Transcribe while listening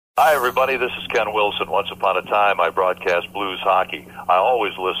Hi, everybody. This is Ken Wilson. Once upon a time, I broadcast blues hockey. I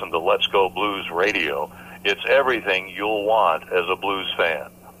always listen to Let's Go Blues Radio. It's everything you'll want as a blues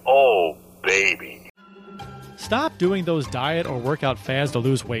fan. Oh, baby. Stop doing those diet or workout fads to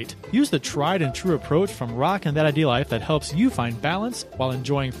lose weight. Use the tried and true approach from Rockin' That Ideal Life that helps you find balance while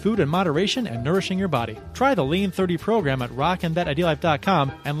enjoying food in moderation and nourishing your body. Try the Lean 30 program at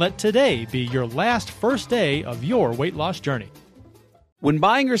rockinthatIdealLife.com and let today be your last first day of your weight loss journey. When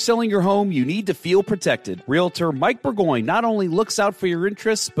buying or selling your home, you need to feel protected. Realtor Mike Burgoyne not only looks out for your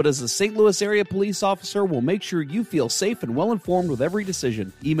interests, but as a St. Louis area police officer will make sure you feel safe and well-informed with every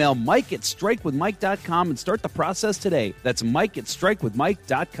decision. Email Mike at strikewithmike.com and start the process today. That's Mike at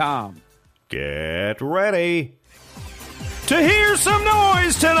strikewithmike.com. Get ready to hear some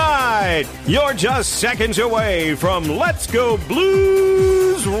noise tonight. You're just seconds away from Let's Go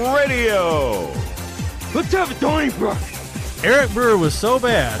Blues Radio. Let's have a Donnybrook. Eric Brewer was so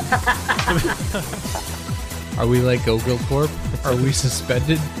bad. Are we like Go-Go Corp? Are we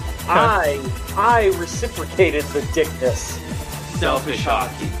suspended? I reciprocated the dickness. Selfish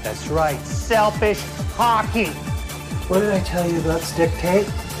hockey. That's right, selfish hockey. What did I tell you about stick tape?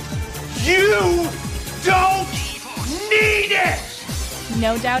 You don't need it!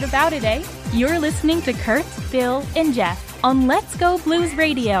 No doubt about it, eh? You're listening to Kurt, Bill, and Jeff on Let's Go Blues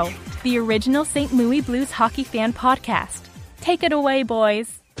Radio, the original St. Louis Blues hockey fan podcast. Take it away,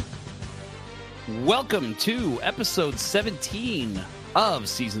 boys. Welcome to episode 17 of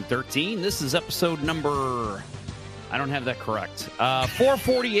season 13. This is episode number, I don't have that correct,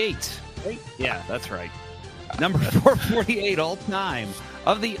 448. Yeah, that's right. Number 448 all time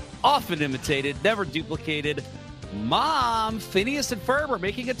of the often imitated, never duplicated Mom, Phineas and Ferber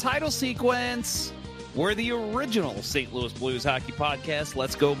making a title sequence. We're the original St. Louis Blues hockey podcast,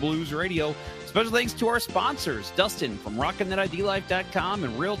 Let's Go Blues Radio. Special thanks to our sponsors, Dustin from rockinthatidlife.com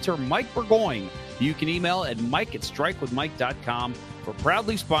and Realtor Mike Burgoyne. You can email at mike at strikewithmike.com for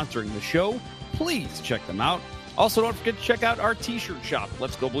proudly sponsoring the show. Please check them out. Also, don't forget to check out our t-shirt shop,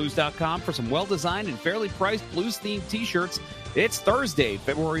 letsgoblues.com, for some well-designed and fairly priced blues-themed t-shirts. It's Thursday,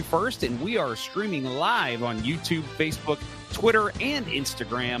 February 1st, and we are streaming live on YouTube, Facebook, Twitter, and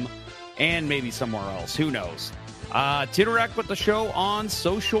Instagram, and maybe somewhere else. Who knows? To interact with the show on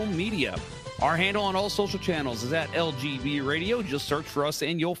social media, our handle on all social channels is at LGB Radio. Just search for us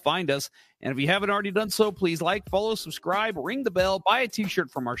and you'll find us. And if you haven't already done so, please like, follow, subscribe, ring the bell, buy a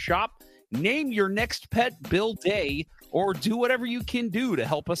t-shirt from our shop, name your next pet Bill Day, or do whatever you can do to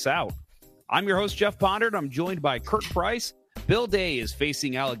help us out. I'm your host, Jeff Pondard. I'm joined by Kurt Price. Bill Day is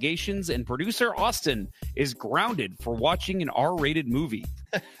facing allegations, and producer Austin is grounded for watching an R-rated movie.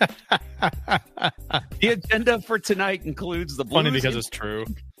 The agenda for tonight includes the Blues. Funny because it's true.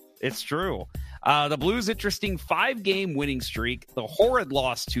 It's true. The Blues' interesting 5-game winning streak, the horrid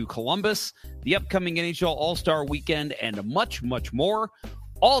loss to Columbus, the upcoming NHL All-Star Weekend, and much, much more.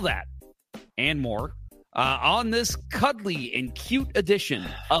 All that and more on this cuddly and cute edition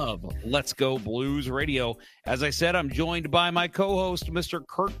of Let's Go Blues Radio. As I said, I'm joined by my co-host, Mr.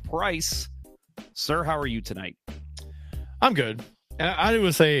 Kurt Price. Sir, how are you tonight? I'm good. And I do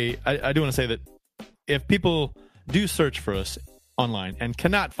want to say that if people do search for us online and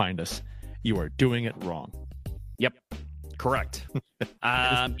cannot find us, you are doing it wrong. Yep, correct.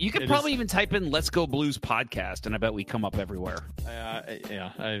 You could probably even type in Let's Go Blues Podcast, and I bet we come up everywhere.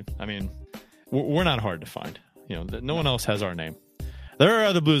 I mean, we're not hard to find. You know, no one else has our name. There are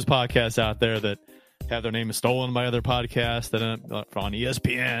other blues podcasts out there that have their name stolen by other podcasts that are on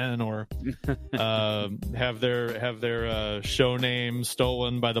ESPN, or have their show name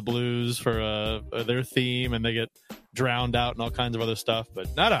stolen by the Blues for their theme, and they get drowned out and all kinds of other stuff.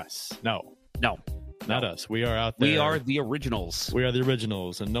 But not us. No, not us. We are out there. We are the originals. We are the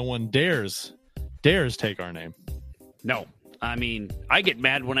originals, and no one dares take our name. No. I mean, I get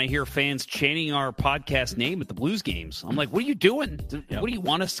mad when I hear fans chanting our podcast name at the Blues games. I'm like, what are you doing? What do you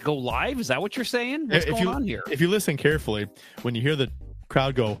want us to go live? Is that what you're saying? What's going on here? If you listen carefully, when you hear the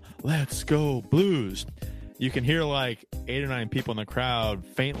crowd go, "Let's go Blues," you can hear like 8 or 9 people in the crowd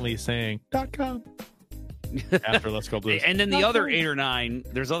faintly saying .com after "Let's go Blues." And then the other 8 or 9,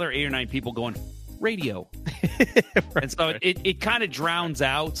 there's other 8 or 9 people going, radio. And so it kind of drowns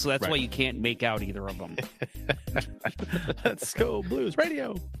out, so that's why you can't make out either of them. Let's go Blues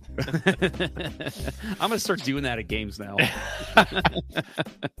Radio. I'm gonna start doing that at games now.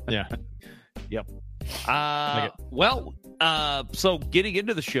 Yeah. Yep. So getting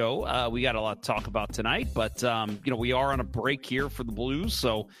into the show, we got a lot to talk about tonight, but we are on a break here for the Blues,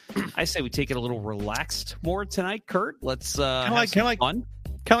 so I say we take it a little relaxed more tonight. Kurt, let's have some fun.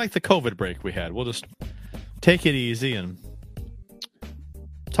 Kind of like the COVID break we had. We'll just take it easy and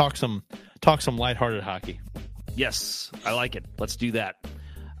talk some lighthearted hockey. Yes, I like it. Let's do that.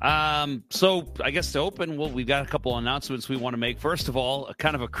 So I guess to open, we've got a couple announcements we want to make. First of all, a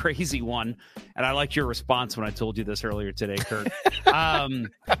kind of a crazy one, and I liked your response when I told you this earlier today, Kurt.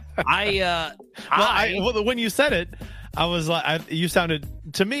 When you said it, I was like, you sounded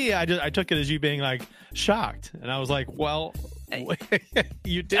to me. I took it as you being like shocked, and I was like, well.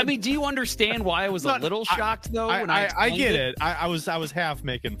 You did. I mean, do you understand why I was a little shocked though? I get it. I was half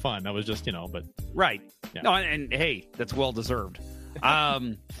making fun. I was just, but right. Yeah. No, and hey, that's well deserved.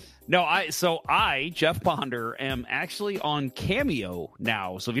 No, I Jeff Ponder am actually on Cameo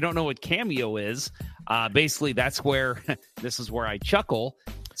now. So if you don't know what Cameo is, basically that's where this is where I chuckle.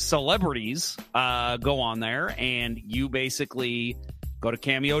 Celebrities go on there, and you basically go to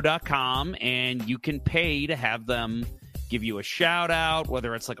cameo.com and you can pay to have them give you a shout out,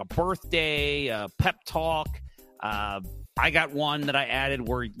 whether it's like a birthday, a pep talk. I got one that I added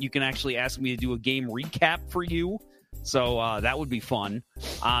where you can actually ask me to do a game recap for you. So that would be fun.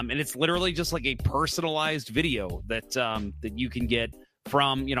 And it's literally just like a personalized video that you can get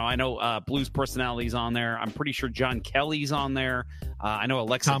from, I know Blues personalities on there. I'm pretty sure John Kelly's on there. I know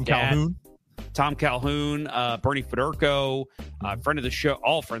Alexa Tom Calhoun, Bernie Federico, friend of the show,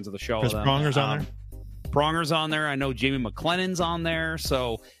 all friends of the show. Chris Pronger's on there. Pronger's on there. I know Jamie McLennan's on there.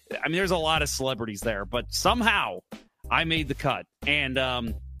 So, I mean, there's a lot of celebrities there, but somehow I made the cut. And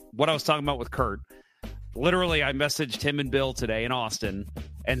what I was talking about with Kurt, literally I messaged him and Bill today in Austin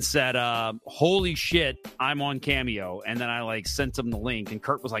and said, holy shit, I'm on Cameo. And then I sent him the link, and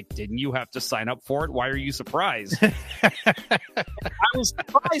Kurt was like, didn't you have to sign up for it? Why are you surprised? I was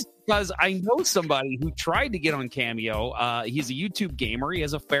surprised because I know somebody who tried to get on Cameo. He's a YouTube gamer. He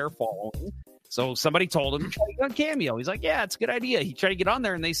has a fair following. So somebody told him to try to get on Cameo. He's like, yeah, it's a good idea. He tried to get on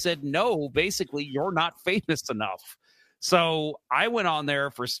there, and they said, no, basically, you're not famous enough. So I went on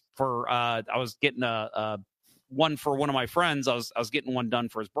there for I was getting a one for one of my friends. I was getting one done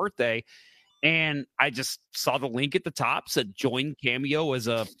for his birthday, and I just saw the link at the top, said join Cameo as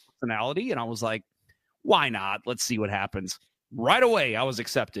a personality, and I was like, why not? Let's see what happens. Right away, I was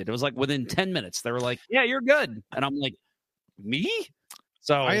accepted. It was like within 10 minutes. They were like, yeah, you're good. And I'm like, me?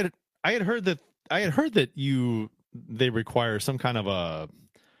 So I had heard that they require some kind of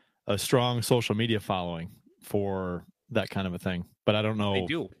a strong social media following for that kind of a thing, but I don't know. They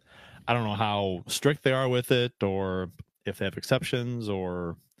do. I don't know how strict they are with it, or if they have exceptions,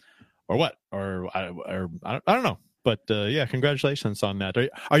 or what, or I don't know. But yeah, congratulations on that.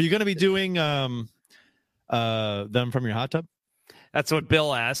 Are you going to be doing them from your hot tub? That's what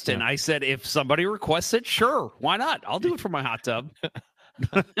Bill asked, and I said if somebody requests it, sure, why not? I'll do it from my hot tub.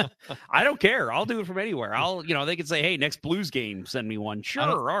 I don't care. I'll do it from anywhere. They could say, hey, next Blues game, send me one. Sure.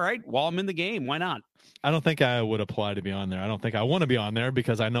 All right. While I'm in the game, why not? I don't think I would apply to be on there. I don't think I want to be on there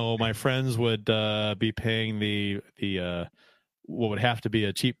because I know my friends would be paying the what would have to be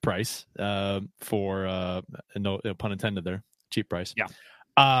a cheap price for no pun intended there, cheap price. Yeah.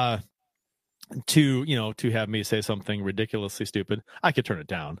 To have me say something ridiculously stupid. I could turn it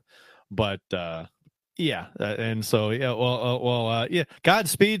down, but yeah, and so yeah, yeah.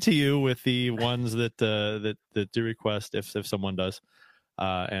 Godspeed to you with the ones that do request if someone does,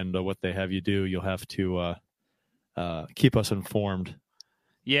 and what they have you do, you'll have to keep us informed.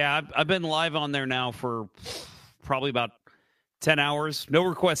 Yeah, I've been live on there now for probably about 10 hours. No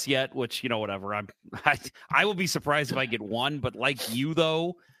requests yet, which whatever. I will be surprised if I get one, but like you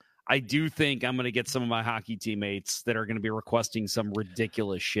though, I do think I'm going to get some of my hockey teammates that are going to be requesting some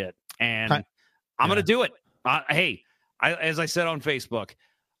ridiculous shit, and I'm going to do it. Hey, as I said on Facebook,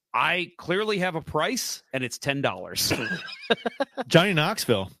 I clearly have a price, and it's $10. Johnny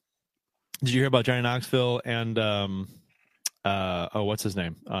Knoxville. Did you hear about Johnny Knoxville and what's his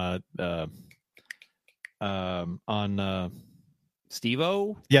name? On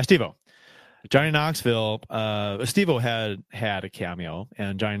Steve-O? Yeah, Steve-O. Johnny Knoxville. Steve-O had a cameo,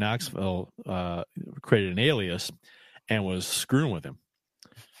 and Johnny Knoxville created an alias and was screwing with him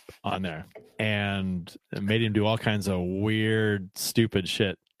on there and made him do all kinds of weird, stupid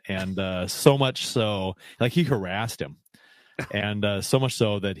shit. And so much so, he harassed him, and so much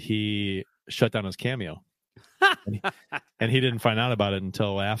so that he shut down his cameo. and he didn't find out about it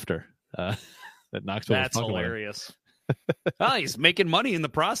until after that Knoxville. That's was hilarious. Well, he's making money in the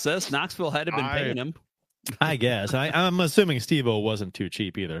process. Knoxville had to have been paying him. I guess. I'm assuming Steve-O wasn't too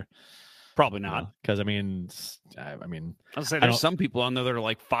cheap either. Probably not. Because I was saying there's some people on there that are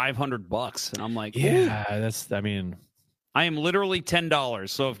like $500, and I'm like, yeah, I am literally $10.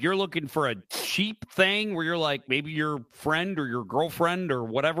 So if you're looking for a cheap thing where you're like, maybe your friend or your girlfriend or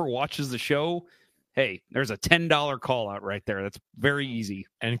whatever watches the show, hey, there's a $10 call out right there. That's very easy.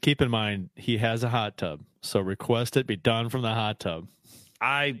 And keep in mind, he has a hot tub, so request it be done from the hot tub.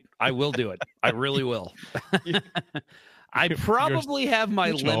 I will do it. I really will. I probably have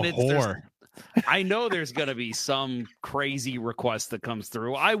my limits. I know there's going to be some crazy request that comes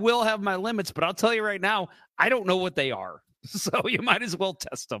through. I will have my limits, but I'll tell you right now, I don't know what they are. So you might as well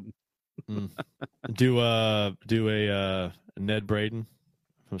test them. Do a Ned Braden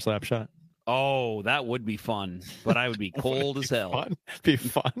from Slapshot. Oh, that would be fun, but I would be cold as hell. Be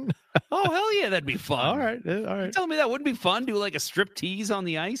fun. Oh, hell yeah, that'd be fun. All right. You telling me that wouldn't be fun? Do like a strip tease on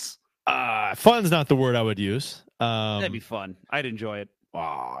the ice? Fun's not the word I would use. That'd be fun. I'd enjoy it.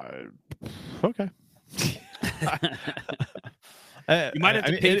 Okay. You might have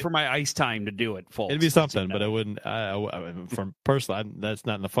to pay for my ice time to do it, folks. It'd be something, but it wouldn't. From personally, that's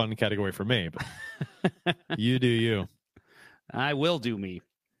not in the fun category for me. But you do you. I will do me.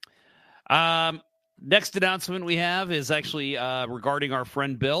 Next announcement we have is actually regarding our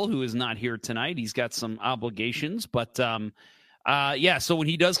friend Bill, who is not here tonight. He's got some obligations, but so when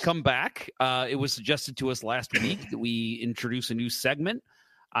he does come back, it was suggested to us last week that we introduce a new segment.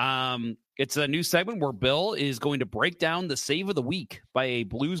 It's a new segment where Bill is going to break down the save of the week by a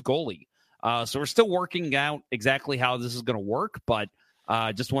Blues goalie. So we're still working out exactly how this is going to work, but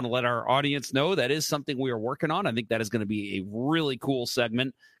just want to let our audience know that is something we are working on. I think that is going to be a really cool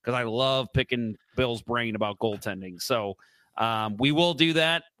segment because I love picking Bill's brain about goaltending. So we will do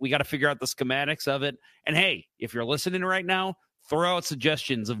that. We got to figure out the schematics of it. And hey, if you're listening right now, throw out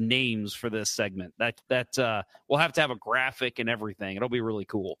suggestions of names for this segment. That we'll have to have a graphic and everything. It'll be really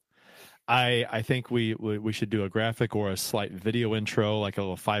cool. I think we should do a graphic or a slight video intro, like a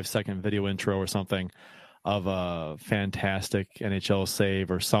little 5-second video intro or something of a fantastic NHL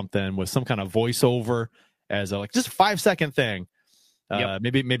save or something with some kind of voiceover as a just 5-second thing. Yep.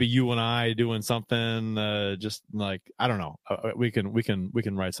 Maybe you and I doing something, just like, I don't know. We can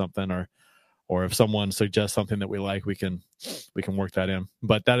write something, or if someone suggests something that we like, we can work that in.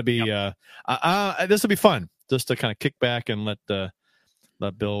 But that'd be this will be fun, just to kind of kick back and let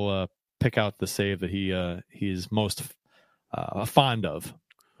Bill pick out the save that he's most fond of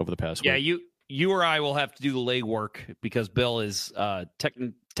over the past week. Yeah, you or I will have to do the legwork because Bill is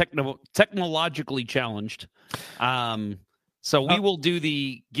technologically challenged. So we will do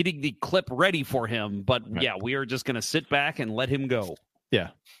the getting the clip ready for him. But right. Yeah, we are just going to sit back and let him go. Yeah.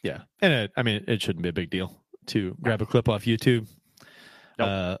 And it shouldn't be a big deal to grab a clip off YouTube,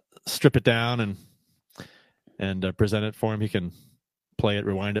 strip it down and present it for him. He can play it,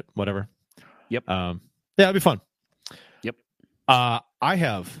 rewind it, whatever. Yep. It'll be fun. Yep. I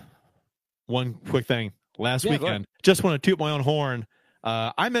have one quick thing. Last weekend, just want to toot my own horn.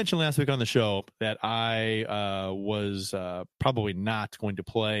 I mentioned last week on the show that I was probably not going to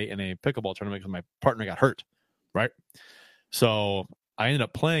play in a pickleball tournament because my partner got hurt, right? So I ended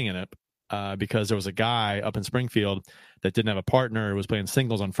up playing in it because there was a guy up in Springfield that didn't have a partner, was playing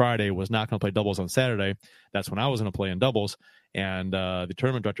singles on Friday, was not going to play doubles on Saturday. That's when I was going to play in doubles. And the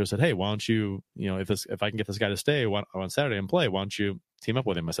tournament director said, hey, why don't you, if I can get this guy to stay on Saturday and play, why don't you team up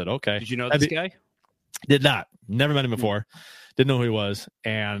with him? I said, okay. Did you know this guy? Did not. Never met him before. Didn't know who he was.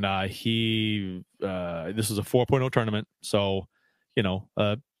 And this was a 4.0 tournament. So,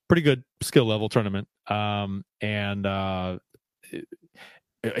 pretty good skill level tournament.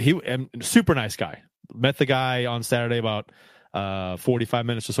 He super nice guy. Met the guy on Saturday about 45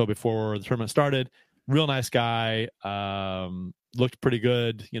 minutes or so before the tournament started. Real nice guy. Looked pretty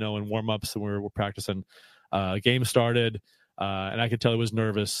good, in warm-ups, and we're practicing. Game started, and I could tell he was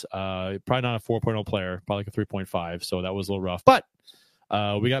nervous. Probably not a 4.0 player, probably like a 3.5, so that was a little rough. But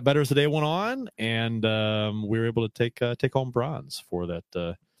we got better as the day went on, and we were able to take home bronze for that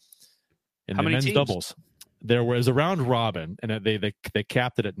in the men's doubles. There was a round robin, and they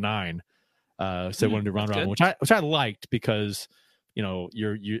capped it at 9. So they wanted to do round robin, which I liked because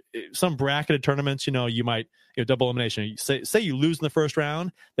you some bracketed tournaments, you might double elimination. You say you lose in the first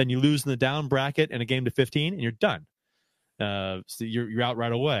round, then you lose in the down bracket in a game to 15, and you're done. So you're out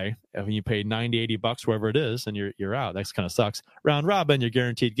right away. When you pay $90, $80, wherever it is, and you're out. That kind of sucks. Round robin, you're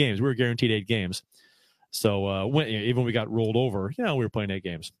guaranteed games. We were guaranteed 8 games. So even when we got rolled over, we were playing 8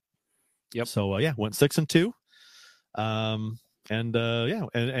 games. Yep. So went 6-2. And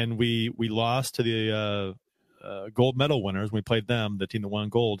we lost to the gold medal winners. We played them, the team that won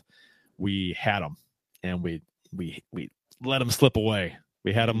gold. We had them, and we let them slip away.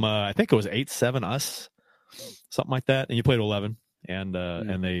 We had them. I think it was 8-7 us, something like that. And you played 11, and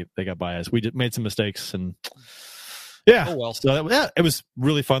they got by us. We just made some mistakes, and oh well. So it was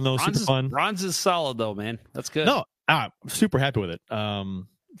really fun though. Super fun. Bronze is solid though, man. That's good. No, I'm super happy with it.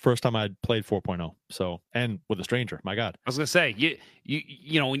 first time I'd played 4.0. So, and with a stranger, my God. I was gonna say,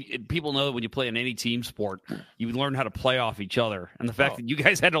 you know, when people know that when you play in any team sport, you learn how to play off each other, and the fact that you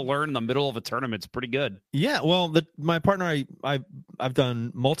guys had to learn in the middle of a tournament is pretty good. Yeah, well, my partner I've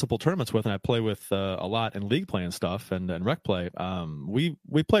done multiple tournaments with, and I play with a lot in league play and stuff, and rec play.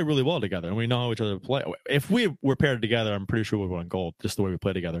 We play really well together, and we know how each other play. If we were paired together, I'm pretty sure we won gold, just the way we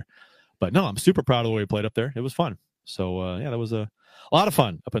play together. But no, I'm super proud of the way we played up there. It was fun. So yeah, that was a lot of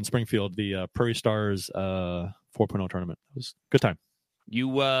fun up in Springfield, the Prairie Stars 4.0 tournament. It was a good time.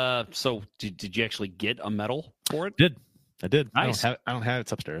 You so did you actually get a medal for it? I did. Nice. I don't have it.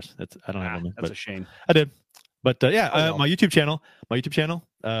 It's upstairs. I don't have it. That's a shame. I did. But yeah, my YouTube channel,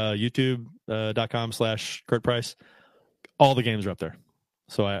 youtube.com/Kurt Price. All the games are up there.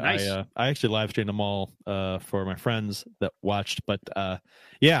 So I actually live streamed them all for my friends that watched. But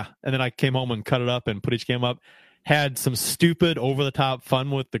yeah, and then I came home and cut it up and put each game up. Had some stupid over the top fun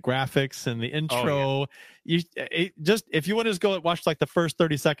with the graphics and the intro. If you want to just go watch like the first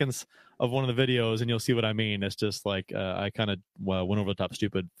 30 seconds of one of the videos, and you'll see what I mean. It's just like I kind of went over the top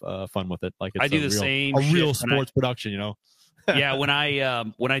stupid fun with it. Like it's I do the same. A real sports production, you know. Yeah, when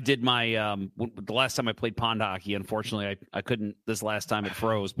I did my the last time I played pond hockey, unfortunately I couldn't this last time it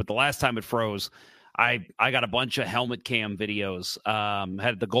froze, but the last time it froze, I got a bunch of helmet cam videos.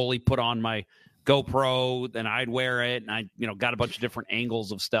 Had the goalie put on my GoPro, then I'd wear it, and I got a bunch of different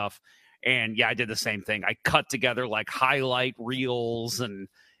angles of stuff. And yeah, I did the same thing. I cut together like highlight reels, and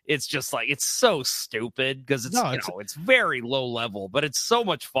it's just like it's so stupid because it's very low level, but it's so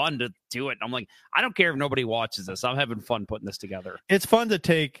much fun to do it. And I'm like, I don't care if nobody watches this. I'm having fun putting this together. It's fun to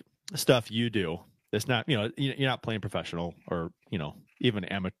take stuff you do. It's not, you're not playing professional or, even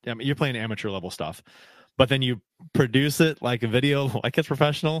amateur. I mean, you're playing amateur level stuff, but then you produce it like a video, like it's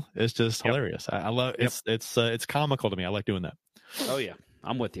professional. It's just hilarious. I love it's comical to me. I like doing that. Oh yeah,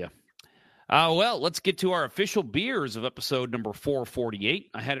 I'm with you. Well, let's get to our official beers of episode number 448.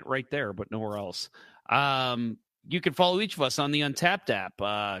 I had it right there, but nowhere else. You can follow each of us on the Untapped app.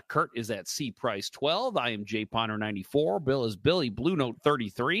 Kurt is at CPrice12. I am JPonner94. Bill is Billy Blue Note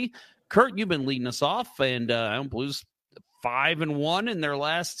 33. Kurt, you've been leading us off, and Blues 5-1 in their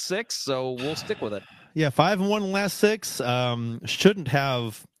last 6, so we'll stick with it. Yeah, 5-1 in the last 6. Shouldn't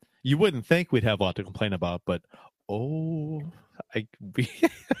have. You wouldn't think we'd have a lot to complain about, but we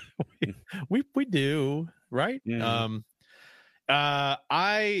do, right? Mm-hmm.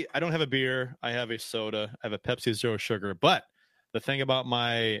 I don't have a beer. I have a soda. I have a Pepsi Zero Sugar. But the thing about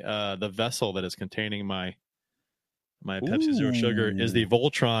my the vessel that is containing my Pepsi Zero Sugar is the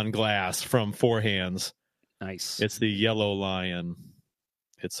Voltron glass from Four Hands. Nice. It's the Yellow Lion.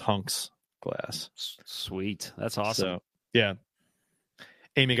 It's Hunks glass. Sweet. That's awesome. So, yeah.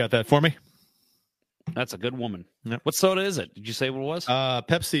 Amy got that for me. That's a good woman. Yep. What soda is it? Did you say what it was?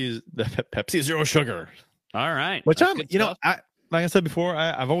 Pepsi Zero Sugar. All right. Which like I said before,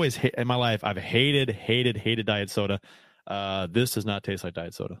 I've always in my life I've hated diet soda. This does not taste like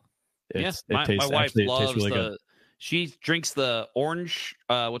diet soda. My wife loves really good. She drinks the orange.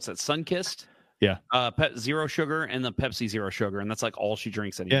 What's that? Sunkissed. Yeah. Zero Sugar and the Pepsi Zero Sugar, and that's like all she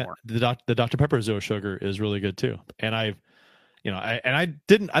drinks anymore. Yeah. The Dr. Pepper Zero Sugar is really good too. And I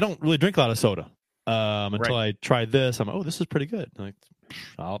don't really drink a lot of soda. Until I tried this, I'm like, oh, this is pretty good.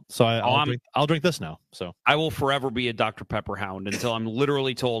 I'll drink this now. So I will forever be a Dr. Pepper hound until I'm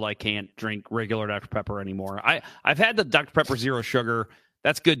literally told I can't drink regular Dr. Pepper anymore. I've had the Dr. Pepper Zero Sugar.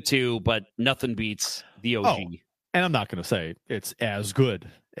 That's good too, but nothing beats the OG. Oh, and I'm not going to say it's as good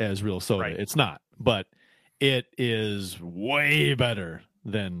as real soda. Right. It's not, but it is way better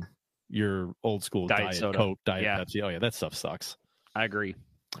than your old school Diet soda. Coke, Diet Pepsi. Oh yeah, that stuff sucks. I agree.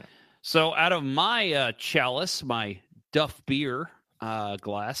 So out of my chalice, my Duff beer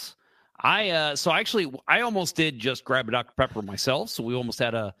glass, I almost did just grab a Dr. Pepper myself. So we almost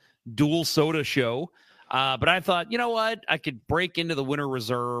had a dual soda show. But I thought, you know what? I could break into the winter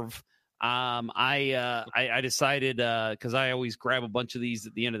reserve. I decided, because I always grab a bunch of these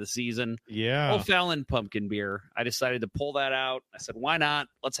at the end of the season. Yeah. O'Fallon pumpkin beer. I decided to pull that out. I said, why not?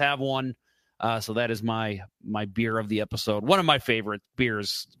 Let's have one. So that is my beer of the episode. One of my favorite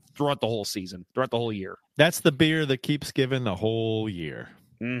beers throughout the whole season, throughout the whole year. That's the beer that keeps giving the whole year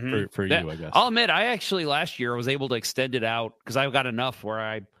for you, I guess. I'll admit, I actually last year I was able to extend it out because I've got enough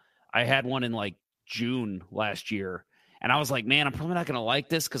where I had one in like June last year. And I was like, man, I'm probably not going to like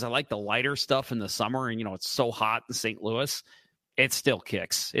this because I like the lighter stuff in the summer. And, it's so hot in St. Louis. It still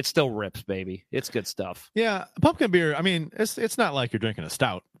kicks. It still rips, baby. It's good stuff. Yeah. Pumpkin beer, I mean, it's not like you're drinking a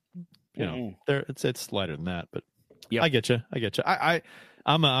stout. It's lighter than that, but I get you.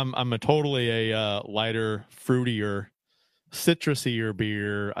 I'm a totally a lighter, fruitier citrusy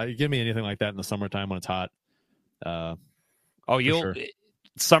beer. Give me anything like that in the summertime when it's hot. You'll sure.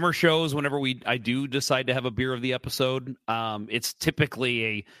 Summer shows whenever I do decide to have a beer of the episode. It's typically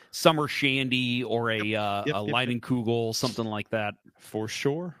a summer shandy or a Leinenkugel, something like that. For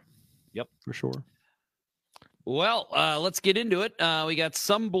sure. Yep, for sure. Well, let's get into it. We got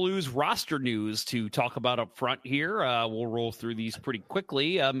some Blues roster news to talk about up front here. We'll roll through these pretty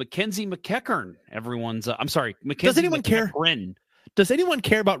quickly. Mackenzie McEachern. Everyone's. I'm sorry. Mackenzie Does anyone care? Does anyone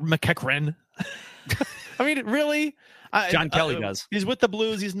care about McEachern? I mean, really? John Kelly does. He's with the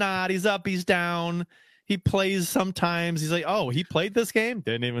Blues. He's not. He's up. He's down. He plays sometimes. He's like, oh, he played this game.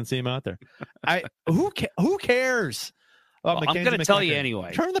 Didn't even see him out there. Who cares? I'm going to tell you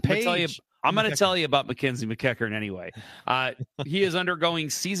anyway. Turn the page. I'm going to tell you about Mackenzie McEachern anyway. He is undergoing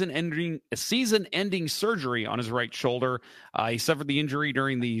season-ending surgery on his right shoulder. He suffered the injury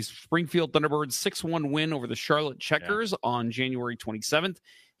during the Springfield Thunderbirds 6-1 win over the Charlotte Checkers on January 27th.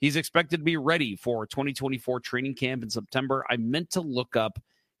 He's expected to be ready for 2024 training camp in September. I meant to look up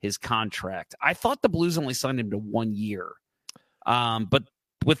his contract. I thought the Blues only signed him to 1 year. But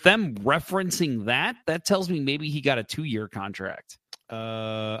with them referencing that tells me maybe he got a 2-year contract.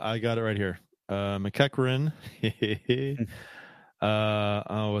 I got it right here. McEachern.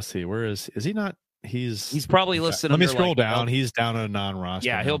 Let's see. Where is he not? He's probably listed. Let me scroll down. He's down on a non-roster.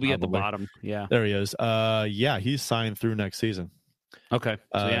 Yeah, he'll be probably at the bottom. Yeah, there he is. Yeah, he's signed through next season. Okay,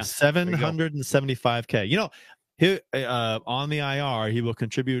 so $775K. You know, he on the IR, he will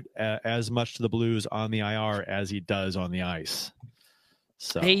contribute as much to the Blues on the IR as he does on the ice.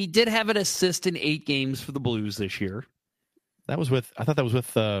 So he did have an assist in 8 games for the Blues this year. I thought that was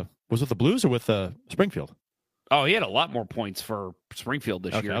with the Blues or with Springfield. Oh, he had a lot more points for Springfield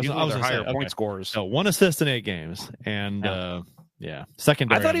this year. He was one of their higher point scorers. So 1 assist in 8 games, and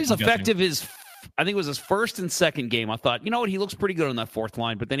secondary. I thought he was effective. I think it was his first and second game. I thought, you know what, he looks pretty good on that fourth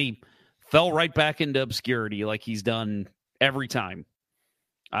line, but then he fell right back into obscurity like he's done every time.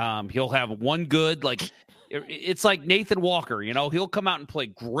 He'll have one good, it's like Nathan Walker, you know, he'll come out and play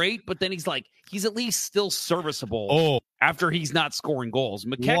great, but then he's at least still serviceable after he's not scoring goals.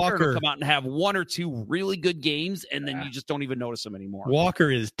 McEachern will come out and have 1 or 2 really good games, and then you just don't even notice him anymore.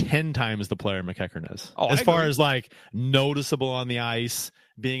 Walker is 10 times the player McEachern is. As far as noticeable on the ice,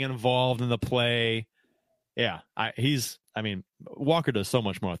 being involved in the play. Yeah, Walker does so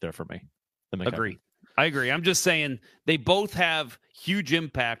much more out there for me than McEachern. I agree. I'm just saying they both have huge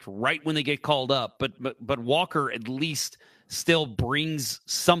impact right when they get called up, but Walker at least still brings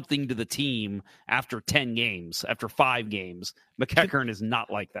something to the team after 10 games, after 5 games. McEachern is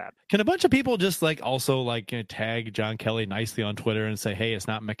not like that. Can a bunch of people just also tag John Kelly nicely on Twitter and say, hey, it's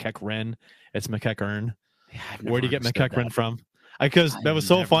not McEachern, it's McEachern? Where do you get McEachern from? Because that was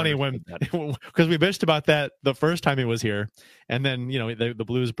so funny because we bitched about that the first time he was here, and then the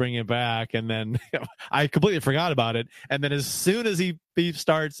Blues bring him back, and then I completely forgot about it. And then as soon as he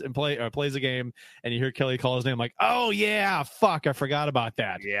starts and plays a game, and you hear Kelly call his name, I'm like, oh yeah, fuck, I forgot about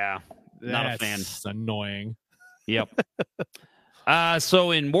that. Yeah, not a fan. That's annoying. Yep.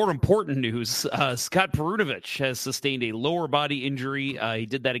 So in more important news, Scott Perunovich has sustained a lower body injury. He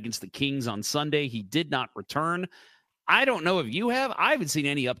did that against the Kings on Sunday. He did not return. I don't know if you have. I haven't seen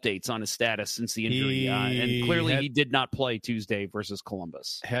any updates on his status since the injury, and clearly he did not play Tuesday versus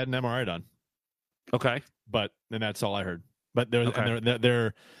Columbus. Had an MRI done. Okay, and that's all I heard. But they had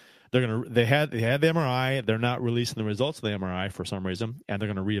the MRI. They're not releasing the results of the MRI for some reason, and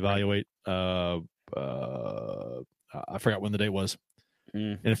they're going to reevaluate. I forgot when the date was.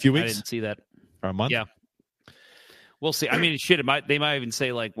 In a few weeks. I didn't see that. Or a month. Yeah. We'll see. I mean, they might even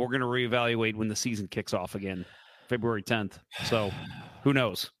say we're going to reevaluate when the season kicks off again. February 10th. So who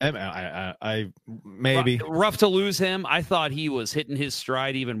knows? I maybe rough to lose him. I thought he was hitting his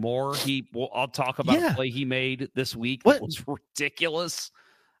stride even more. I'll talk about the play he made this week. It was ridiculous.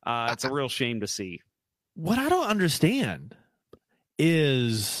 It's a real shame to see. What I don't understand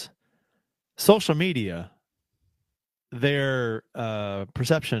is social media, their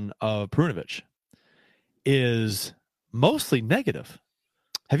perception of Perunovich is mostly negative.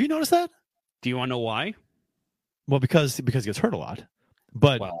 Have you noticed that? Do you want to know why? Well, because he gets hurt a lot,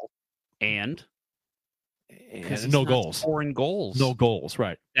 but and no goals, scoring goals, no goals,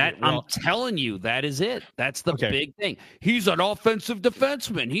 right? I'm telling you, that is it. That's the big thing. He's an offensive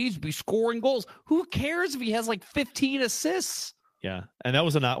defenseman. He's be scoring goals. Who cares if he has 15 assists? Yeah, and that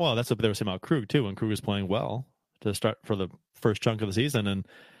was that's what they were saying about Krug too. When Krug was playing well to start for the first chunk of the season and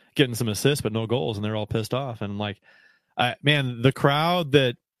getting some assists but no goals, and they're all pissed off. And man, the crowd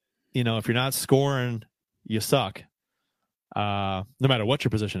that if you're not scoring, you suck. No matter what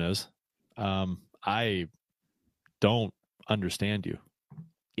your position is. I don't understand you.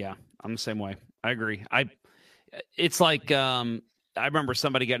 Yeah, I'm the same way. I agree. It's like I remember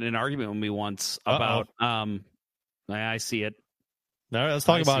somebody getting in an argument with me once about I see it. All right, let's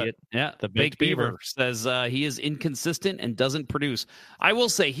talk about it. Yeah, The Baked Beaver says he is inconsistent and doesn't produce. I will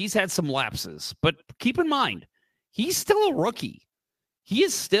say he's had some lapses, but keep in mind, he's still a rookie. He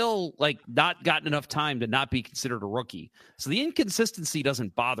is still not gotten enough time to not be considered a rookie. So the inconsistency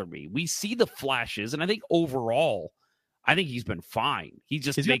doesn't bother me. We see the flashes, and I think overall, I think he's been fine. He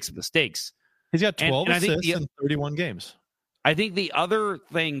just makes mistakes. He's got 12 assists in 31 games. I think the other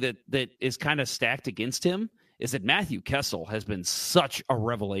thing that is kind of stacked against him is that Matthew Kessel has been such a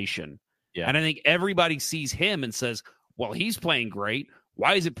revelation. Yeah. And I think everybody sees him and says, well, he's playing great.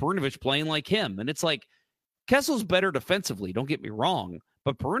 Why isn't Perunovic playing like him? And it's like, Kessel's better defensively, don't get me wrong,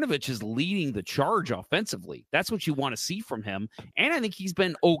 but Perunovic is leading the charge offensively. That's what you want to see from him. And I think he's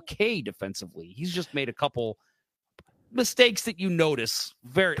been okay defensively. He's just made a couple mistakes that you notice.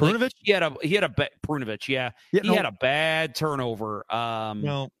 Perunovic? He had a Perunovic, he had a bad turnover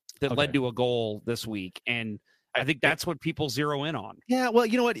that led to a goal this week. And I think that's what people zero in on. Yeah, well,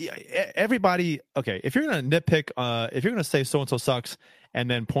 you know what? Everybody, if you're going to nitpick, if you're going to say so-and-so sucks and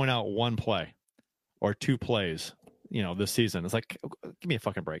then point out one play or two plays, this season, it's like, give me a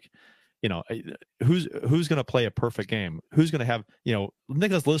fucking break. Who's going to play a perfect game? Who's going to have,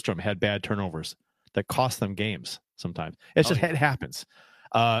 Nicholas Lidstrom had bad turnovers that cost them games sometimes. It happens.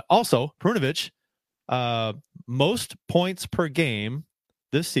 Also, Perunovic, most points per game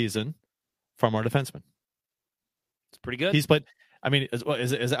this season from our defenseman. It's pretty good. He's played. I mean,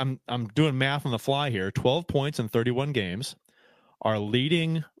 I'm doing math on the fly here. 12 points in 31 games. Our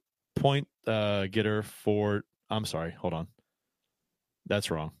leading point getter for. I'm sorry. Hold on. That's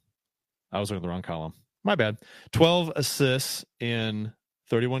wrong. I was looking at the wrong column. My bad. 12 assists in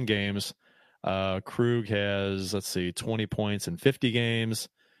 31 games. Krug has 20 points in 50 games.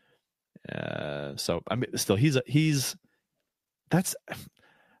 So I mean, still he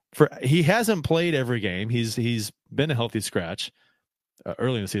hasn't played every game. He's been a healthy scratch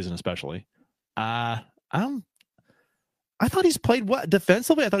early in the season, especially. I thought he's played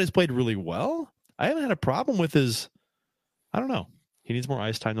defensively. I thought he's played really well. I haven't had a problem with his. I don't know. He needs more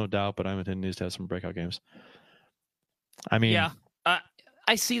ice time, no doubt, but he needs to have some breakout games. I mean, yeah,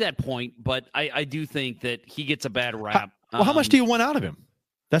 I see that point, but I do think that he gets a bad rap. How much do you want out of him?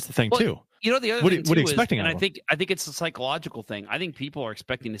 That's the thing too. The other what thing are you expecting? I think it's a psychological thing. I think people are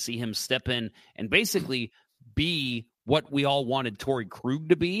expecting to see him step in and basically be what we all wanted Torrey Krug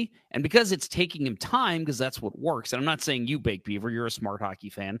to be, and because it's taking him time, because that's what works. And I'm not saying you, Bake Beaver, you're a smart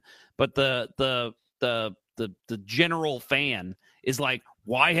hockey fan, but the general fan is like,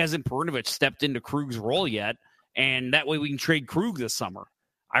 why hasn't Perunovic stepped into Krug's role yet? And that way we can trade Krug this summer.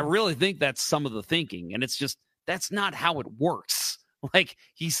 I really think that's some of the thinking, and it's just that's not how it works. Like,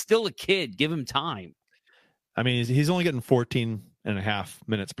 he's still a kid. Give him time. I mean, he's only getting 14 and a half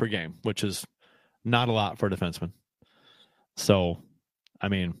minutes per game, which is not a lot for a defenseman. So, I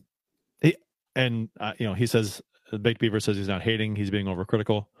mean, he says, Baked Beaver says he's not hating. He's being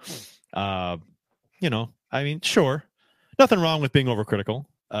overcritical. I mean, sure. Nothing wrong with being overcritical.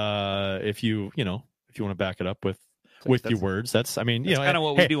 If you want to back it up with your words, that's kind of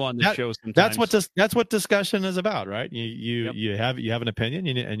what we do on this show sometimes. That's what discussion is about, right? You have an opinion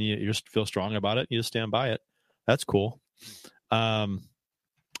and you just feel strong about it. You just stand by it. That's cool.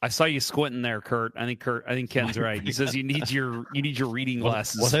 I saw you squinting there, Kurt. I think Ken's right. He says you need your reading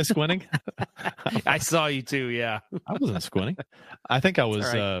glasses. Was I squinting? I saw you too. Yeah, I wasn't squinting. I think I was.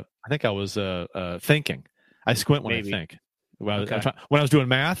 Right. I was thinking. I squint when I think. When I was doing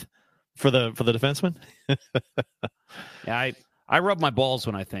math for the defenseman. Yeah, I rub my balls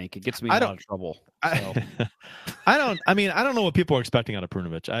when I think. It gets me in a lot of trouble. So. I don't know what people are expecting out of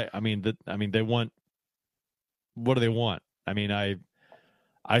Perunovic. They want. What do they want? I mean,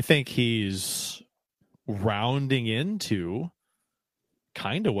 I think he's rounding into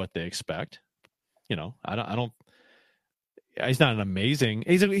kind of what they expect. I don't. He's not an amazing.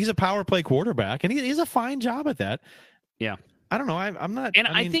 He's a power play quarterback, and he's a fine job at that. Yeah. I don't know. I'm not. And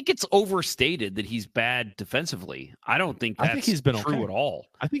I think it's overstated that he's bad defensively. I don't think that's he's been true okay. at all.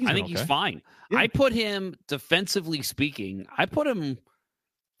 I think he's fine. Yeah. I put him, defensively speaking,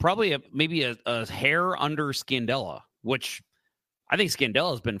 probably maybe a hair under Scandella, which I think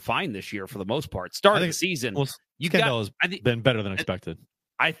Scandella has been fine this year for the most part. Start of the season. Well, Scandella's been better than expected.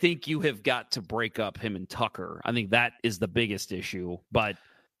 I think you have got to break up him and Tucker. I think that is the biggest issue. But,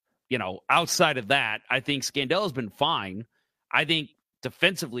 outside of that, I think Scandella's been fine. I think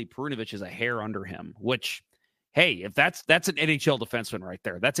defensively, Perunovic is a hair under him, which, hey, if that's an NHL defenseman right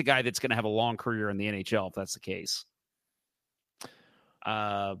there. That's a guy that's going to have a long career in the NHL if that's the case.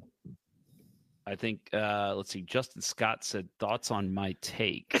 I think, let's see, Justin Scott said, thoughts on my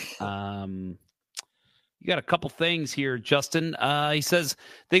take. You got a couple things here, Justin. He says,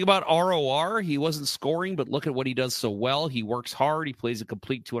 think about ROR. He wasn't scoring, but look at what he does so well. He works hard. He plays a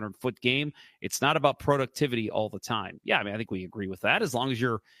complete 200-foot game. It's not about productivity all the time. Yeah, I mean, I think we agree with that. As long as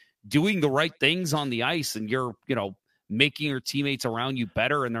you're doing the right things on the ice and you're, making your teammates around you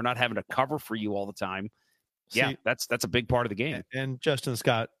better and they're not having to cover for you all the time. Yeah, that's a big part of the game. And Justin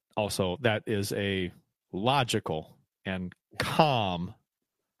Scott also, that is a logical and calm,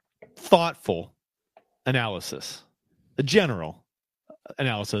 thoughtful analysis, a general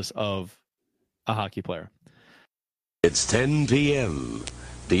analysis of a hockey player. It's 10 p.m.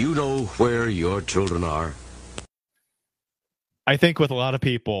 Do you know where your children are? I think with a lot of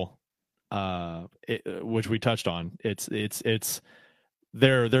people, which we touched on,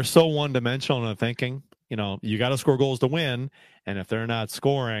 they're so one-dimensional in their thinking. You got to score goals to win, and if they're not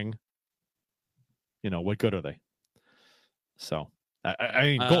scoring, what good are they? So, I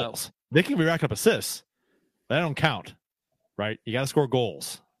mean, goals. They can be racking up assists. That don't count, right? You got to score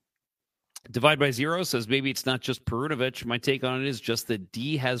goals. Divide by Zero says maybe it's not just Perunovic. My take on it is just that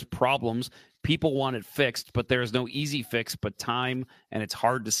D has problems. People want it fixed, but there's no easy fix but time, and it's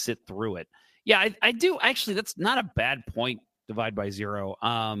hard to sit through it. Yeah, I do. Actually, that's not a bad point, Divide by Zero.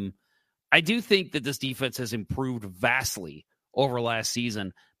 I do think that this defense has improved vastly over last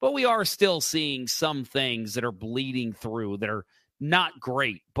season, but we are still seeing some things that are bleeding through that are not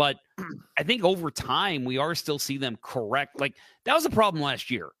great. But I think over time, we are still see them correct. Like, that was a problem last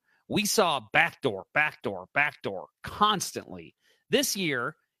year. We saw backdoor constantly. This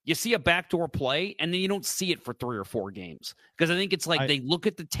year, you see a backdoor play, and then you don't see it for 3 or 4 games. Because I think it's like they look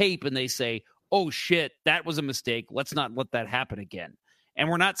at the tape and they say, oh, shit, that was a mistake. Let's not let that happen again. And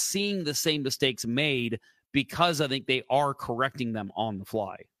we're not seeing the same mistakes made because I think they are correcting them on the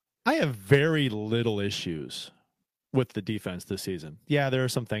fly. I have very little issues with the defense this season. Yeah, there are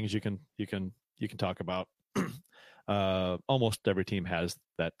some things you can talk about. Almost every team has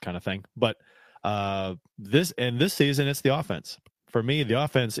that kind of thing, but this season, it's the offense. For me, the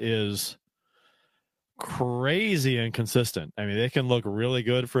offense is crazy inconsistent. I mean, they can look really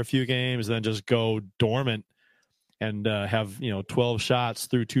good for a few games, then just go dormant and have 12 shots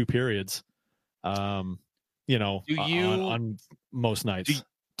through 2 periods. On most nights.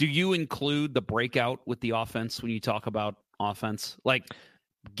 Do you include the breakout with the offense when you talk about offense, like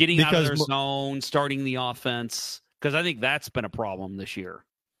getting out of their zone, starting the offense? Because I think that's been a problem this year.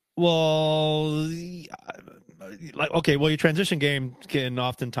 Well, your transition game can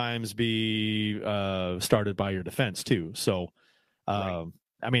oftentimes be started by your defense too. So, right.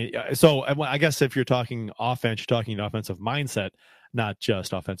 I guess if you're talking offense, you're talking offensive mindset, not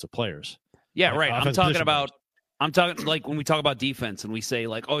just offensive players. Yeah, right. I'm talking like when we talk about defense and we say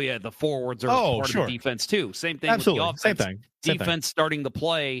like, oh yeah, the forwards are part of the defense too. Same thing. Absolutely. With the offense. Same thing. Starting the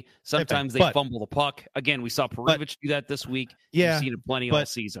play. Sometimes they fumble the puck. Again, we saw Perunovic do that this week. Yeah, we've seen it plenty all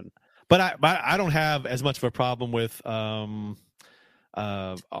season. But I don't have as much of a problem with our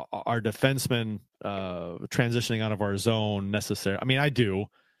defensemen transitioning out of our zone necessarily. I mean, I do.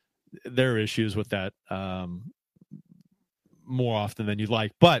 There are issues with that more often than you'd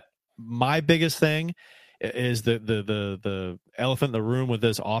like. But my biggest thing is the elephant in the room with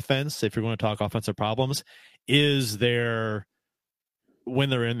this offense, if you're going to talk offensive problems, is when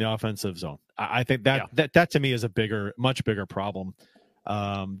they're in the offensive zone. I think that to me is a much bigger problem.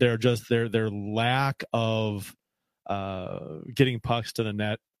 Their lack of getting pucks to the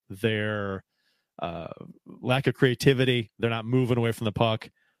net, their lack of creativity. They're not moving away from the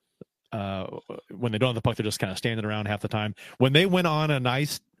puck. When they don't have the puck, they're just kind of standing around half the time. When they went on a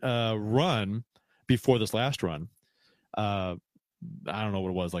nice run before this last run, I don't know what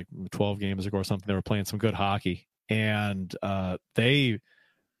it was, like 12 games ago or something, they were playing some good hockey, and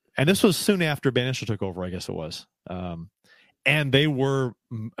this was soon after Bannister took over, I guess it was, and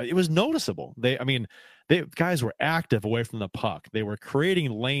it was noticeable. Guys were active away from the puck. They were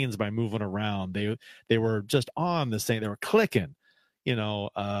creating lanes by moving around. They were just on the same. They were clicking.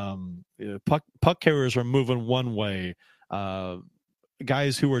 Puck carriers were moving one way.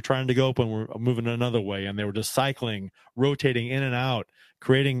 Guys who were trying to go open were moving another way, and they were just cycling, rotating in and out,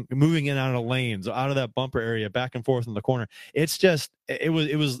 moving in and out of lanes, out of that bumper area, back and forth in the corner. It's just,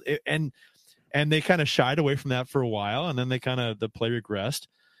 and they kind of shied away from that for a while, and then the play regressed,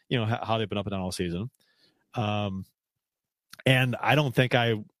 how they've been up and down all season. And I don't think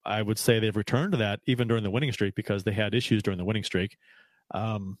I would say they've returned to that even during the winning streak, because they had issues during the winning streak.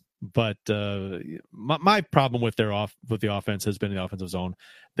 But my problem with the offense has been the offensive zone.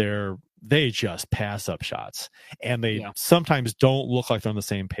 They're they just pass up shots, and they sometimes don't look like they're on the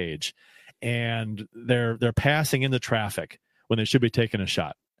same page, and they're passing into traffic when they should be taking a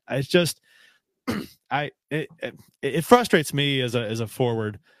shot. It's just it frustrates me as a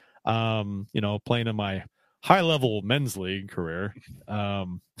forward, playing in my high level men's league career,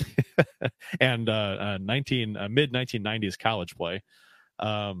 and mid 1990s college play,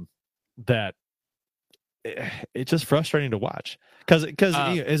 that it's just frustrating to watch because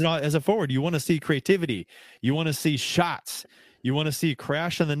as a forward, you want to see creativity, you want to see shots, you want to see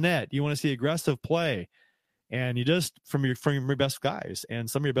crash in the net, you want to see aggressive play, and you just from your best guys, and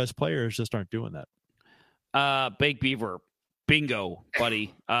some of your best players just aren't doing that. Bake Beaver, bingo,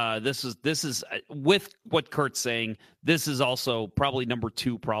 buddy. This is with what Kurt's saying. This is also probably number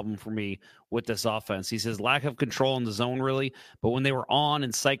 2 problem for me with this offense. He says lack of control in the zone, really, but when they were on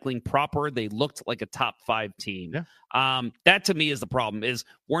and cycling proper, they looked like a top 5 team. Yeah. That to me is the problem. Is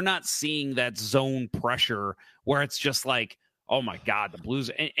we're not seeing that zone pressure where it's just like, oh my God, the Blues.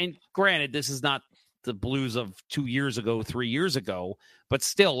 And granted, this is not the Blues of 2 years ago, 3 years ago, but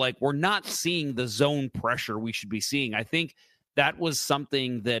still, like, we're not seeing the zone pressure we should be seeing. I think that was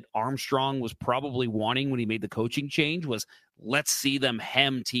something that Armstrong was probably wanting when he made the coaching change, was let's see them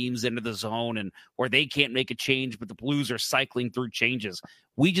hem teams into the zone and where they can't make a change, but the Blues are cycling through changes.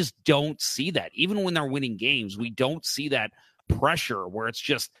 We just don't see that. Even when they're winning games, we don't see that pressure where it's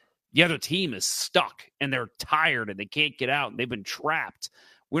just the other team is stuck and they're tired and they can't get out and they've been trapped.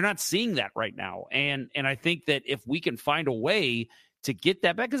 We're not seeing that right now. And I think that if we can find a way to get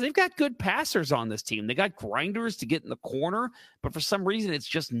that back, because they've got good passers on this team. They got grinders to get in the corner, but for some reason it's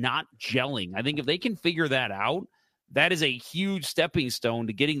just not gelling. I think if they can figure that out, that is a huge stepping stone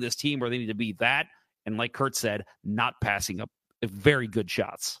to getting this team where they need to be that. And like Kurt said, not passing up very good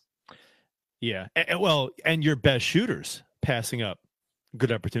shots. Yeah. And your best shooters passing up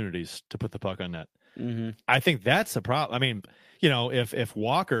good opportunities to put the puck on net. Mm-hmm. I think that's a problem. I mean, if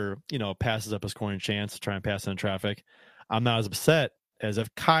Walker, passes up a scoring chance to try and pass in traffic, I'm not as upset as if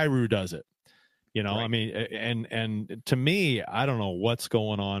Kyrou does it. Right. I mean, and to me, I don't know what's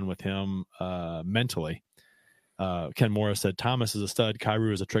going on with him mentally. Ken Morris said Thomas is a stud,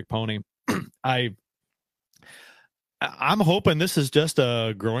 Kyrou is a trick pony. I'm hoping this is just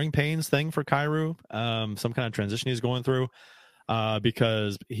a growing pains thing for Kyrou, some kind of transition he's going through,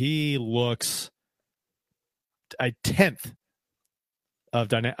 because he looks a 10th of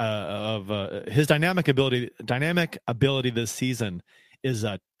his dynamic ability this season is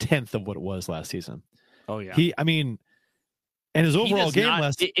a 10th of what it was last season. Oh yeah. And his overall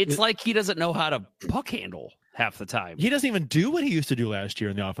game it's like he doesn't know how to puck handle half the time. He doesn't even do what he used to do last year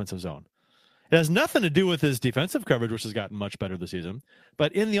in the offensive zone. It has nothing to do with his defensive coverage, which has gotten much better this season.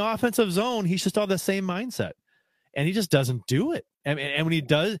 But in the offensive zone, he's just all the same mindset, and he just doesn't do it. And when he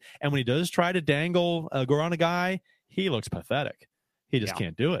does try to dangle, go around a guy, he looks pathetic. He just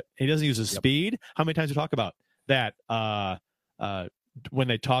can't do it. He doesn't use his speed. How many times we talk about that? When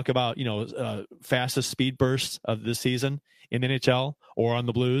they talk about fastest speed bursts of this season in the NHL or on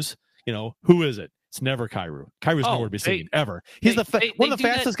the Blues, who is it? It's never Kyrou. Kyrou's nowhere to be seen ever. He's one of the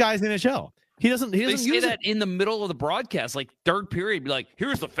fastest guys in the NHL. He doesn't use that in the middle of the broadcast, like third period, be like,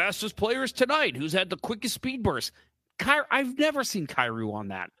 here's the fastest players tonight. Who's had the quickest speed burst? I've never seen Kyrou on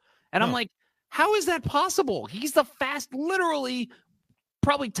that. And I'm like, how is that possible? He's the literally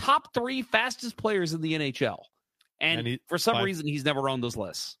probably top 3 fastest players in the NHL. And for some reason, he's never on those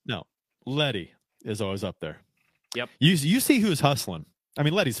lists. No. Letty is always up there. Yep. You see who's hustling. I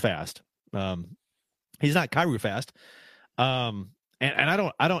mean, Letty's fast. He's not Kyrou fast. I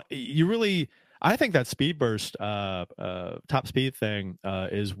think that speed burst, top speed thing,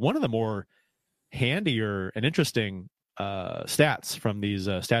 is one of the more handier and interesting stats from these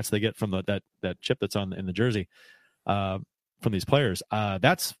stats they get from that chip that's in the jersey from these players.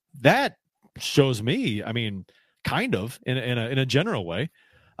 That shows me, I mean, kind of in a general way,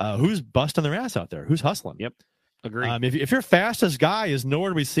 who's busting their ass out there, who's hustling. Yep, agree. If your fastest guy is nowhere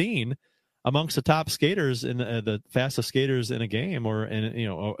to be seen amongst the top skaters in the fastest skaters in a game or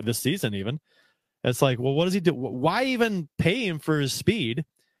in this season even, it's like, well, what does he do? Why even pay him for his speed,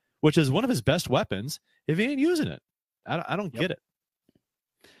 which is one of his best weapons, if he ain't using it? I don't get it.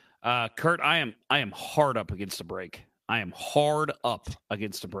 Kurt, I am hard up against the break. So we're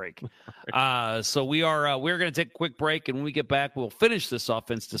going to take a quick break, and when we get back, we'll finish this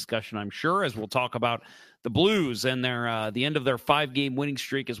offense discussion, I'm sure, as we'll talk about the Blues and their the end of their 5-game winning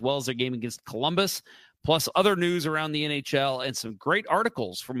streak, as well as their game against Columbus, plus other news around the NHL and some great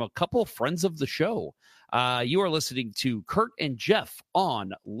articles from a couple friends of the show. You are listening to Kurt and Jeff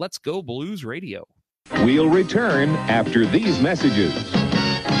on Let's Go Blues Radio. We'll return after these messages.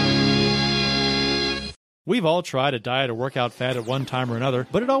 We've all tried a diet or workout fad at one time or another,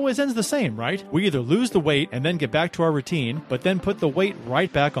 but it always ends the same, right? We either lose the weight and then get back to our routine, but then put the weight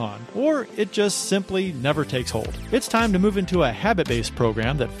right back on, or it just simply never takes hold. It's time to move into a habit-based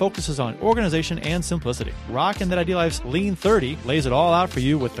program that focuses on organization and simplicity. Rockin' That Idea Life's Lean 30 lays it all out for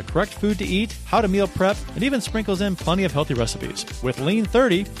you with the correct food to eat, how to meal prep, and even sprinkles in plenty of healthy recipes. With Lean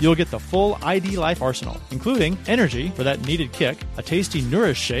 30, you'll get the full ID Life arsenal, including energy for that needed kick, a tasty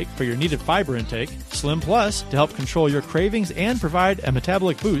Nourish shake for your needed fiber intake, Slim Plus to help control your cravings and provide a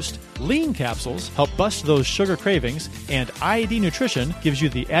metabolic boost, Lean capsules help bust those sugar cravings, and IED Nutrition gives you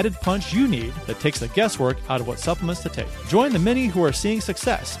the added punch you need that takes the guesswork out of what supplements to take. Join the many who are seeing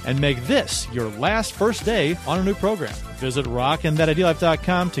success and make this your last first day on a new program. Visit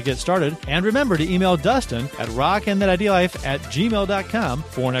rockinthatIdeaLife.com to get started, and remember to email Dustin at rockinthatIdeaLife@gmail.com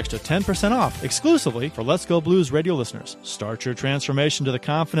for an extra 10% off exclusively for Let's Go Blues radio listeners. Start your transformation to the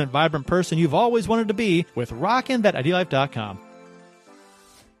confident, vibrant person you've always wanted to be with rockinthatIdeaLife.com.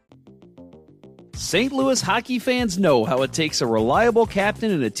 St. Louis hockey fans know how it takes a reliable captain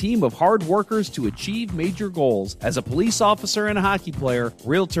and a team of hard workers to achieve major goals. As a police officer and a hockey player,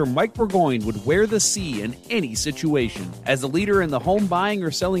 Realtor Mike Burgoyne would wear the C in any situation. As a leader in the home buying or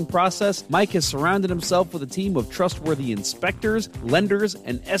selling process, Mike has surrounded himself with a team of trustworthy inspectors, lenders,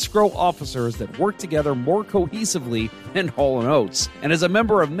 and escrow officers that work together more cohesively than Hall & Oates. And as a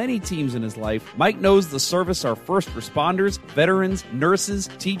member of many teams in his life, Mike knows the service our first responders, veterans, nurses,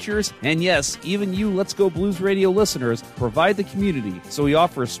 teachers, and yes, even you Let's Go Blues Radio listeners provide the community, so he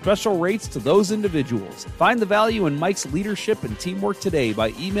offers special rates to those individuals. Find the value in Mike's leadership and teamwork today by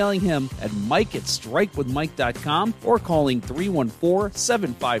emailing him at mike@strikewithmike.com or calling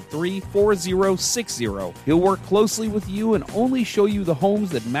 314-753-4060. He'll work closely with you and only show you the homes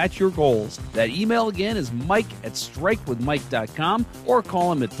that match your goals. That email again is mike@strikewithmike.com or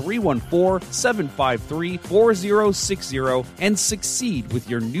call him at 314-753-4060 and succeed with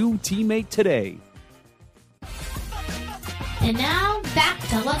your new teammate today. And now, back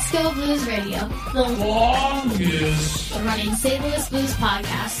to Let's Go Blues Radio, the longest running St. Louis Blues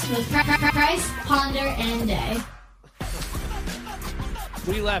podcast with Price, Ponder, and Day. What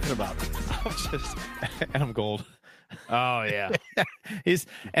are you laughing about? Adam Gold. Oh yeah,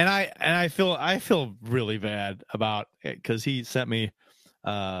 I feel really bad about it because he sent me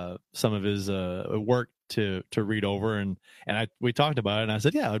some of his work to read over, and we talked about it, and I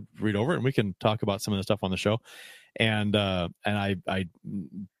said, yeah, I'd read over it and we can talk about some of the stuff on the show. And I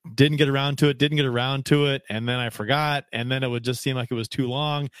didn't get around to it, and then I forgot, and then it would just seem like it was too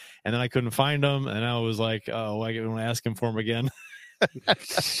long, and then I couldn't find them, and I was like, oh, I want to ask him for them again.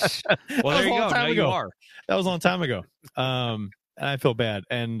 Well, there you go. Now you are. That was a long time ago. And I feel bad,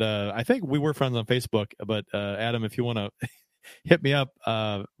 and I think we were friends on Facebook, but Adam, if you want to hit me up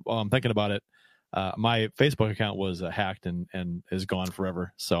while I'm thinking about it. My Facebook account was hacked and is gone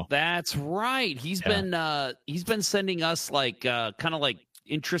forever. So that's right. He's been sending us like kind of like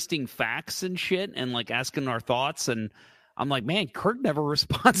interesting facts and shit, and like asking our thoughts. And I'm like, man, Kurt never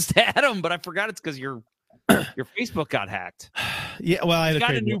responds to Adam, but I forgot it's because your Facebook got hacked. Yeah, well, I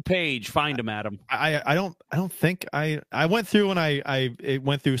got a new page. Find him, Adam. I don't think I went through and I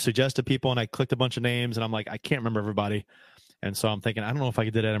went through suggested people, and I clicked a bunch of names, and I'm like, I can't remember everybody, and so I'm thinking I don't know if I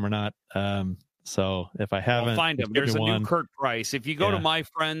did Adam or not. So if I haven't, I'll find him. There's a new Kurt Price. If you go to my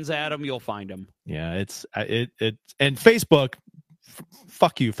friends, Adam, you'll find him. Yeah, it's and Facebook.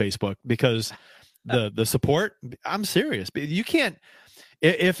 Fuck you, Facebook, because the support. I'm serious. You can't.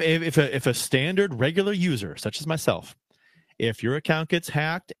 If a standard regular user such as myself, if your account gets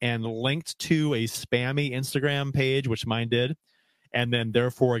hacked and linked to a spammy Instagram page, which mine did, and then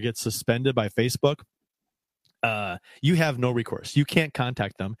therefore it gets suspended by Facebook, you have no recourse. You can't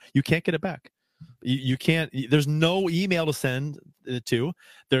contact them. You can't get it back. You can't. There's no email to send it to.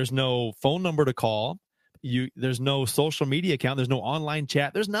 There's no phone number to call. There's no social media account. There's no online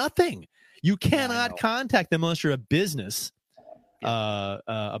chat. There's nothing. You cannot contact them unless you're a business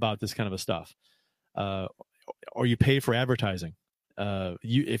about this kind of a stuff, or you pay for advertising.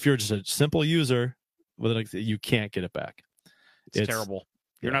 If you're just a simple user, you can't get it back. It's terrible.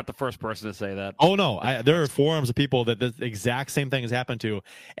 You're not the first person to say that. Oh no, there are forums of people that the exact same thing has happened to,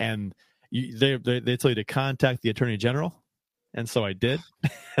 and they tell you to contact the Attorney General, and so I did.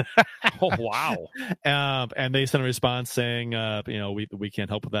 Oh wow! And they sent a response saying, we can't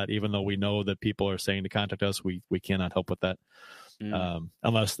help with that, even though we know that people are saying to contact us. We cannot help with that,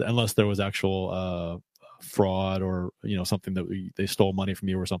 unless there was actual fraud or something that they stole money from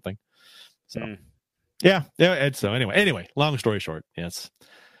you or something. So. Yeah. So anyway, long story short, yes.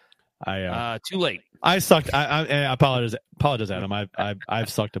 Too late. I sucked. I apologize, Adam. I've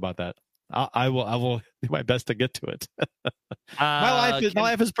sucked about that. I will do my best to get to it. My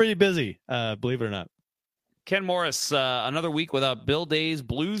life is pretty busy, believe it or not. Ken Morris, another week without Bill Day's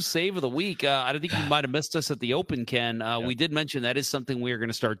Blues Save of the Week. I think you might have missed us at the Open, Ken. We did mention that is something we are going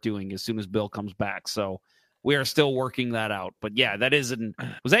to start doing as soon as Bill comes back. So we are still working that out. But yeah,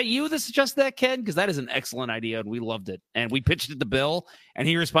 was that you that suggested that, Ken? Because that is an excellent idea, and we loved it. And we pitched it to Bill, and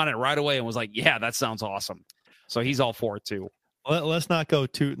he responded right away and was like, yeah, that sounds awesome. So he's all for it, too. Let's not go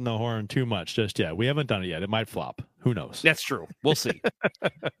tooting the horn too much just yet. We haven't done it yet. It might flop. Who knows? That's true. We'll see.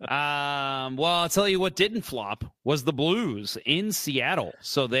 Well, I'll tell you what didn't flop was the Blues in Seattle.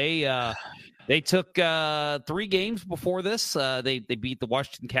 So they took 3 games before this. They beat the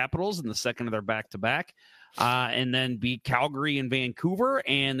Washington Capitals in the second of their back-to-back, and then beat Calgary and Vancouver.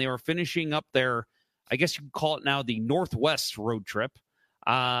 And they were finishing up their, I guess you could call it now, the Northwest road trip.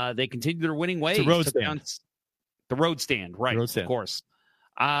 They continued their winning ways. It's a road stand. The road stand, right, of course.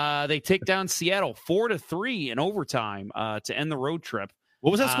 They take down Seattle 4-3 in overtime to end the road trip.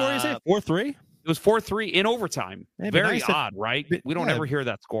 What was that score you said? 4-3? It was 4-3 in overtime. Very odd, right? We don't ever hear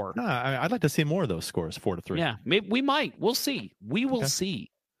that score. No, I'd like to see more of those scores, 4-3. Yeah, maybe we might. We'll see. We will see.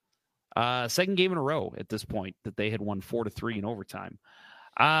 Second game in a row at this point that they had won 4-3 in overtime.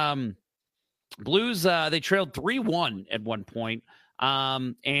 Blues, they trailed 3-1 at one point. They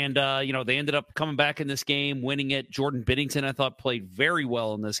ended up coming back in this game, winning it. Jordan Binnington, I thought, played very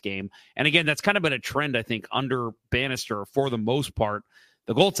well in this game. And again, that's kind of been a trend, I think, under Bannister for the most part.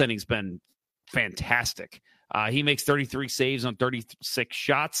 The goaltending's been fantastic. He makes 33 saves on 36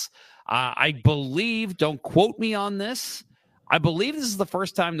 shots. I believe, don't quote me on this, I believe this is the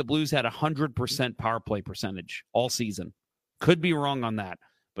first time the Blues had 100% power play percentage all season. Could be wrong on that.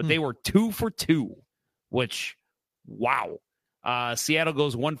 But they were 2 for 2, which, wow. Seattle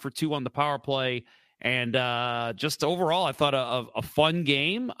goes 1 for 2 on the power play, and just overall, I thought a fun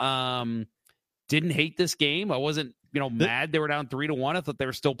game. Didn't hate this game. I wasn't, mad they were down 3-1. I thought they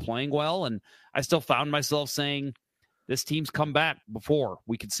were still playing well, and I still found myself saying, "This team's come back before.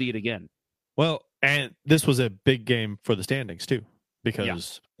 We could see it again." Well, and this was a big game for the standings too,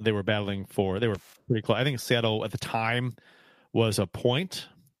 because they were battling they were pretty close. I think Seattle at the time was a point,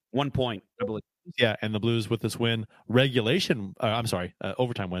 1 point, I believe. Yeah, and the Blues with this win, overtime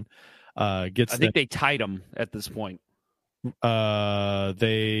win, gets. I think they tied them at this point.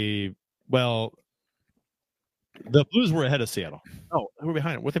 The Blues were ahead of Seattle. Oh, who were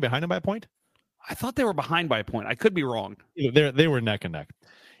behind? Were they behind them by a point? I thought they were behind by a point. I could be wrong. They were neck and neck,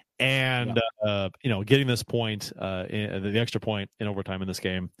 and getting this point, the extra point in overtime in this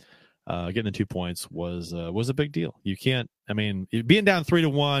game. Getting the 2 points was a big deal. You can't. I mean, being down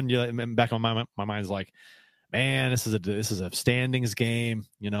 3-1. Back on my mind's like, man, this is a standings game.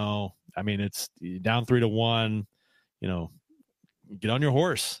 I mean, it's down 3-1. Get on your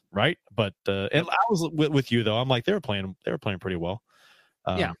horse, right? But and I was with you though. I'm like they were playing pretty well.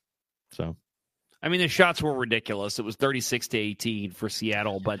 So, I mean, the shots were ridiculous. It was 36-18 for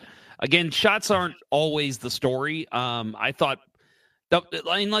Seattle, but again, shots aren't always the story. I thought.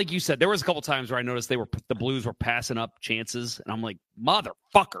 Like you said, there was a couple times where I noticed the Blues were passing up chances, and I'm like,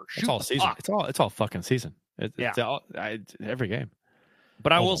 motherfucker, shoot it's all season. Fuck. It's all fucking season. It's every game.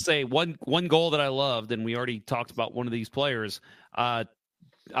 But I will say one goal that I loved, and we already talked about one of these players. I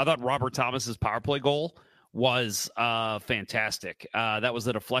thought Robert Thomas's power play goal was fantastic. That was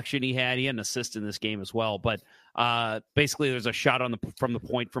the deflection he had. He had an assist in this game as well. But basically, there's a shot from the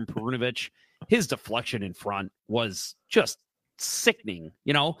point from Perunovic. His deflection in front was just sickening.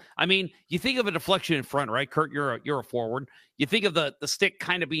 I mean, you think of a deflection in front, right, Kurt? You're a forward. You think of the stick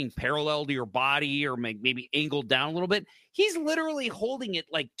kind of being parallel to your body or maybe angled down a little bit. He's literally holding it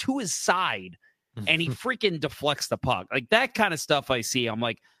like to his side, and he freaking deflects the puck. Like that kind of stuff I see. I'm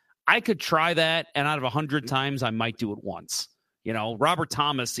like, I could try that, and out of 100 times, I might do it once. Robert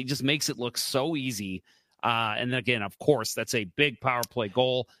Thomas, he just makes it look so easy. And again, of course, that's a big power play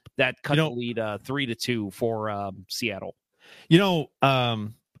goal that cut the lead 3-2 for Seattle. So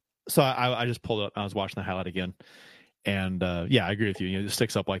I just pulled up. I was watching the highlight again, and I agree with you. It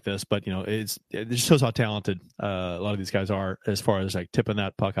sticks up like this, but it just shows how talented a lot of these guys are as far as like tipping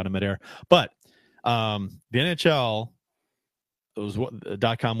that puck out of midair. But the NHL,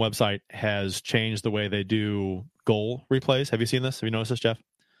 the .com website has changed the way they do goal replays. Have you seen this? Have you noticed this, Jeff?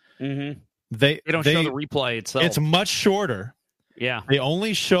 Mm-hmm. They don't show the replay itself. It's much shorter. Yeah, they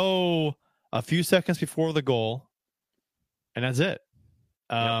only show a few seconds before the goal. And that's it.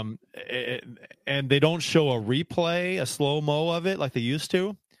 And they don't show a replay, a slow-mo of it like they used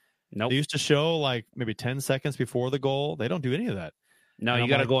to. Nope. They used to show like maybe 10 seconds before the goal. They don't do any of that. No, you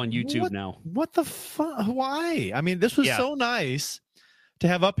got to go on YouTube now. What the fuck? Why? I mean, this was so nice to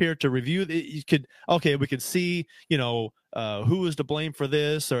have up here to review. We could see, who was to blame for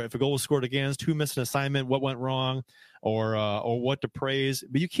this, or if a goal was scored against, who missed an assignment, what went wrong, or what to praise.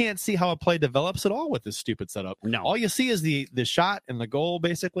 But you can't see how a play develops at all with this stupid setup. No. All you see is the shot and the goal,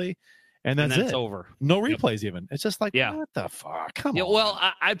 basically. And that's it. Over. No replays even. It's just like, what the fuck? Come on. Well,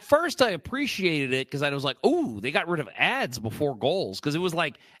 at first I appreciated it because I was like, oh, they got rid of ads before goals. Because it was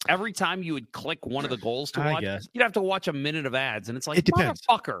like every time you would click one of the goals to watch, you'd have to watch a minute of ads. And it's like,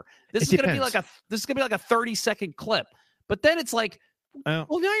 motherfucker, this is gonna be like a 30-second clip. But then it's like, well,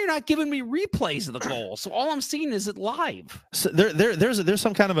 now you're not giving me replays of the goal. So all I'm seeing is it live. So there's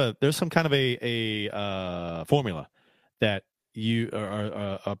some kind of a formula that you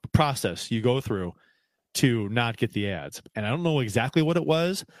are a process you go through to not get the ads, and I don't know exactly what it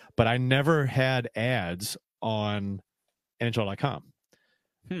was, but I never had ads on NHL.com.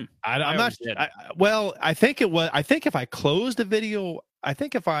 I'm not. I think it was. I think if I closed a video, I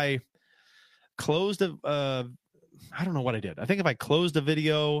don't know what I did. I think if I closed a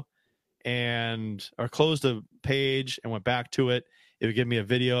video or closed a page and went back to it, it would give me a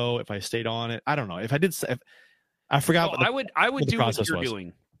video. If I stayed on it, I don't know. If I did. I forgot. I would do what you're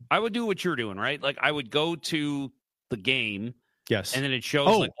doing. I would do what you're doing, right? Like I would go to the game, yes, and then it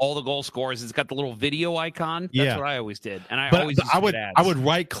shows like all the goal scores. It's got the little video icon. That's what I always did, and I would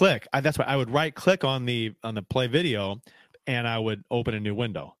right click. That's what I would right click on the play video, and I would open a new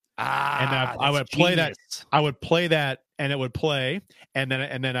window. And I would play that. I would play that, and it would play, and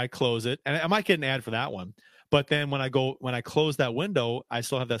then I close it, and I might get an ad for that one. But then when I close that window, I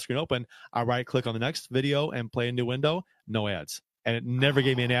still have that screen open. I right click on the next video and play a new window. No ads. And it never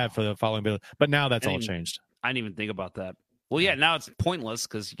gave me an ad for the following video. But now that's all changed. I didn't even think about that. Well, yeah, now it's pointless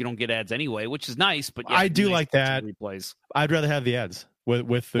because you don't get ads anyway, which is nice. But yeah, I do like that. Replays. I'd rather have the ads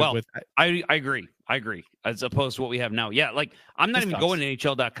I agree. As opposed to what we have now. Yeah, like I'm not even going to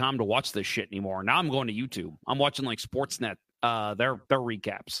NHL.com to watch this shit anymore. Now I'm going to YouTube. I'm watching like Sportsnet, their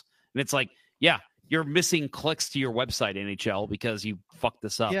recaps. And it's like, yeah, you're missing clicks to your website, NHL, because you fucked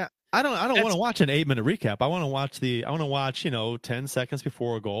this up. Yeah, I don't want to watch an 8-minute recap. I want to watch 10 seconds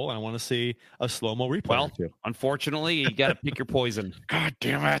before a goal, and I want to see a slow-mo replay. Well, unfortunately, you got to pick your poison. God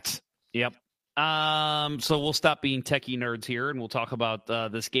damn it. Yep. So we'll stop being techie nerds here, and we'll talk about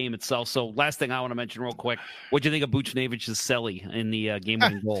this game itself. So last thing I want to mention real quick, what do you think of Buchnevich's celly in the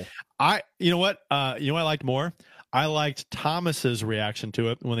game-winning goal? You know what I liked more? I liked Thomas's reaction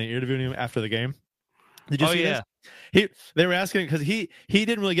to it when they interviewed him after the game. Did you see this? They were asking because he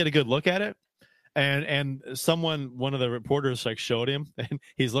didn't really get a good look at it, and one of the reporters showed him, and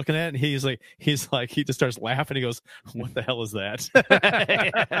he's looking at it, and he just starts laughing. He goes, "What the hell is that?"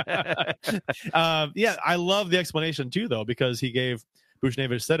 I love the explanation too, though, because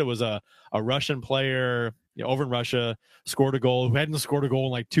Buchnevich said it was a Russian player over in Russia, scored a goal, who hadn't scored a goal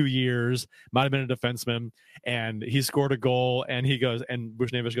in like 2 years, might have been a defenseman, and he scored a goal, and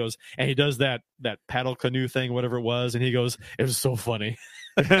Buchnevich goes, and he does that paddle canoe thing, whatever it was, and he goes, it was so funny.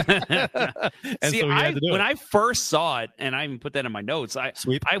 When I first saw it, and I even put that in my notes,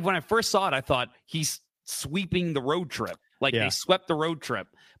 when I first saw it, I thought he's sweeping the road trip. They swept the road trip.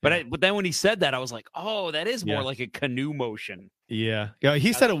 But then when he said that, I was like, oh, that is more like a canoe motion. Yeah.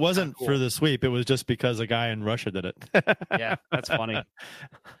 He said it wasn't for the sweep. It was just because a guy in Russia did it. Yeah, that's funny.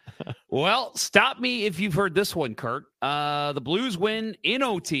 Well, stop me if you've heard this one, Kurt. The Blues win in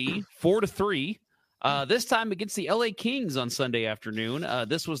OT 4-3. This time against the LA Kings on Sunday afternoon.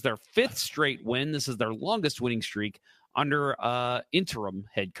 This was their 5th straight win. This is their longest winning streak under interim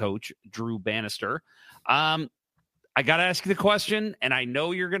head coach Drew Bannister. I got to ask you the question, and I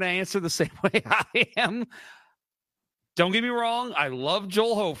know you're going to answer the same way I am. Don't get me wrong. I love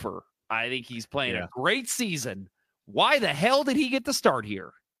Joel Hofer. I think he's playing a great season. Why the hell did he get the start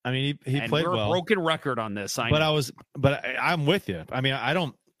here? I mean, he played well. We're a broken record on this. I'm with you. I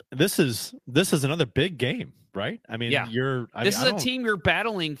mean, this is another big game, right? I mean, this is a team you're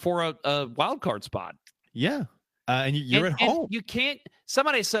battling for a wild card spot. Yeah. And you're at home. You can't.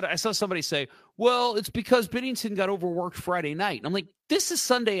 I saw somebody say, well, it's because Binnington got overworked Friday night. And I'm like, this is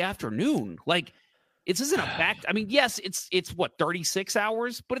Sunday afternoon. Like, it isn't a fact. I mean, yes, it's what, 36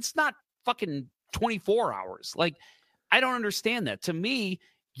 hours, but it's not fucking 24 hours. Like, I don't understand that. To me,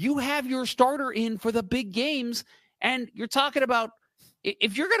 you have your starter in for the big games, and you're talking about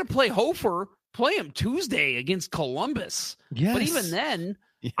if you're going to play Hofer, play him Tuesday against Columbus. Yes. But even then,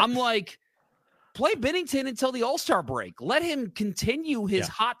 I'm like, play Binnington until the All-Star break. Let him continue his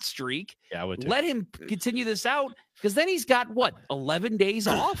hot streak. Yeah, I would too. Let him continue this out, because then he's got, 11 days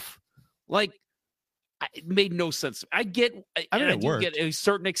off? Like, it made no sense. I get, I do get a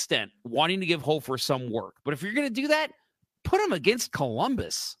certain extent wanting to give Hofer some work. But if you're going to do that, put them against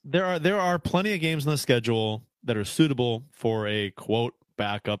Columbus. There are plenty of games on the schedule that are suitable for a quote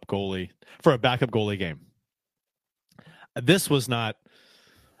backup goalie game. This was not.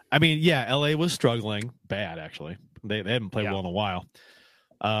 I mean, yeah, LA was struggling bad. Actually, they haven't played well in a while.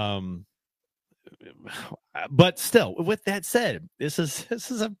 But still, with that said, this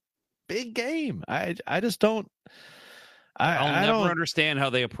is a big game. I just don't. I'll never understand how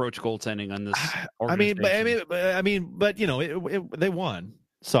they approach goaltending on this. But you know, they won.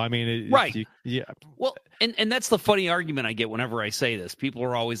 So I mean, right? Yeah. Well, and that's the funny argument I get whenever I say this. People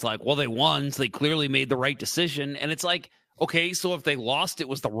are always like, "Well, they won, so they clearly made the right decision." And it's like, okay, so if they lost, it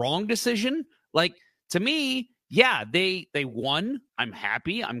was the wrong decision. Like, to me, yeah, they won. I'm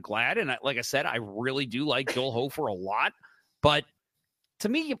happy. I'm glad. And like I said, I really do like Joel Hofer a lot. But to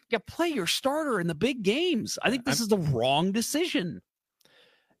me, you play your starter in the big games. I think this is the wrong decision.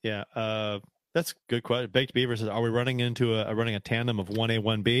 Yeah, that's a good question. Baked Beaver says, are we running into running a tandem of 1A,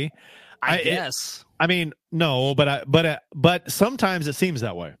 1B? I guess. I mean, no, but sometimes it seems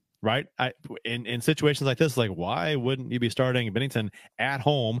that way. Right. In situations like this, like, why wouldn't you be starting Bennington at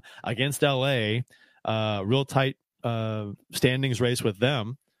home against LA, real tight standings race with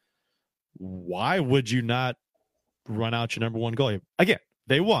them? Why would you not run out your number one goalie? Again,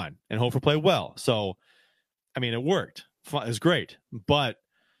 they won and Hofer played well. So, I mean, it worked. It was great. But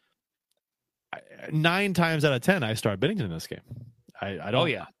 9 times out of 10, I start Bennington in this game. I don't. Oh,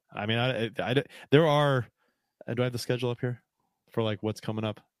 yeah. I mean, there are. Do I have the schedule up here for like what's coming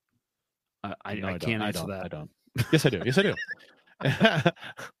up? I can't answer that. I don't. Yes, I do. Yes, I do.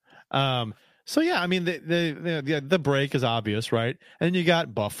 So yeah, I mean the break is obvious, right? And then you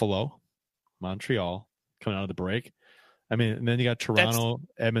got Buffalo, Montreal coming out of the break. I mean, and then you got Toronto,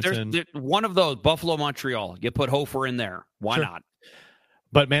 Edmonton. One of those, Buffalo, Montreal. You put Hofer in there. Why not?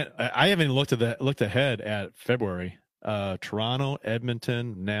 But man, I haven't even looked ahead at February. Toronto,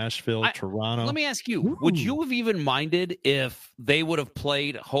 Edmonton, Nashville, Toronto. Let me ask you: would you have even minded if they would have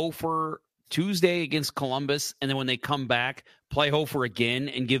played Hofer Tuesday against Columbus, and then when they come back, play Hofer again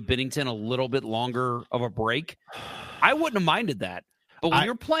and give Binnington a little bit longer of a break? I wouldn't have minded that. But when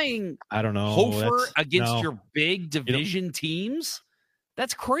you're playing, I don't know, Hofer against your big division teams,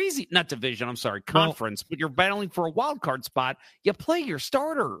 that's crazy. Not division, I'm sorry, conference. But you're battling for a wild card spot. You play your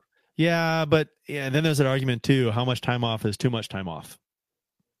starter. Yeah, but then there's an argument too. How much time off is too much time off?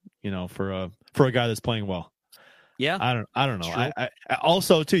 You know, for a guy that's playing well. Yeah, I don't know. I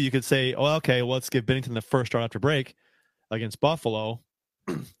also too, you could say, oh, okay, well, let's give Binnington the first start after break against Buffalo,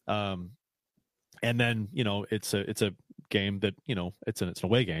 and then it's a game that it's an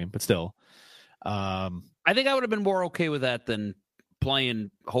away game, but still, I think I would have been more okay with that than playing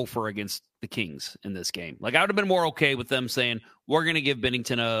Hofer against the Kings in this game. Like, I would have been more okay with them saying we're going to give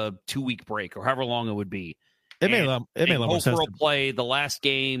Binnington a 2-week break or however long it would be. It may more sense. Hofer will play the last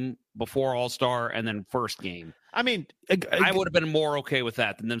game before All-Star and then first game. I mean, I would have been more okay with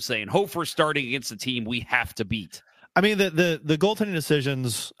that than them saying Hofer starting against a team we have to beat. I mean, the goaltending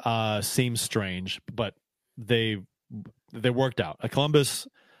decisions seem strange, but they worked out. Columbus,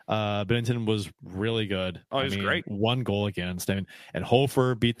 Binnington was really good. Oh, he was great. 1 goal against, and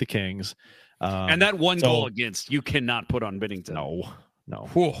Hofer beat the Kings. And that one goal against, you cannot put on Binnington. No.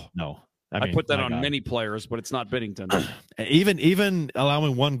 I put that on many players, but it's not Binnington. even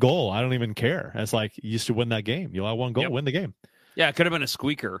allowing 1 goal, I don't even care. It's like you used to win that game. You allow 1 goal, win the game. Yeah, it could have been a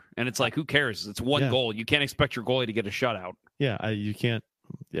squeaker, and it's like, who cares? It's 1 goal. You can't expect your goalie to get a shutout. Yeah, you can't.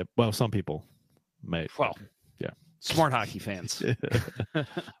 Yeah, well, some people may. Well, yeah, smart hockey fans. So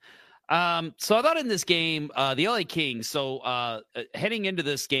I thought in this game, the LA Kings. So heading into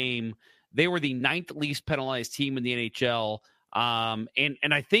this game, they were the 9th least penalized team in the NHL.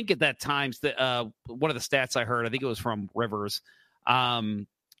 And I think at that time, one of the stats I heard, I think it was from Rivers,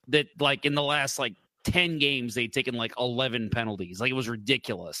 that like in the last 10 games, they'd taken 11 penalties. Like, it was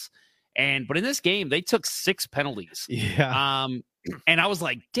ridiculous. But in this game, they took 6 penalties. Yeah. And I was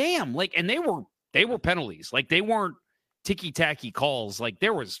like, damn, and they were penalties. Like, they weren't ticky-tacky calls. Like,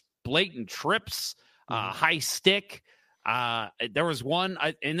 there was blatant trips, high stick. There was one,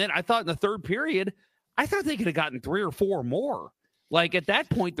 and then I thought in the third period, I thought they could have gotten 3 or 4 more. Like, at that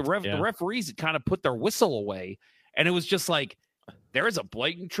point, the referees had kind of put their whistle away, and it was just like, there is a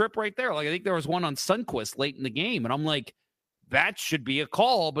blatant trip right there. Like, I think there was one on Sundqvist late in the game, and I'm like, that should be a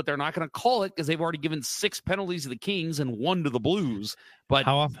call, but they're not going to call it because they've already given 6 penalties to the Kings and 1 to the Blues. But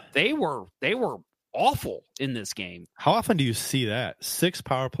they were awful in this game. How often do you see that? 6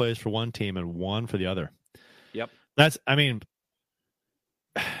 power plays for one team and 1 for the other. Yep. I'm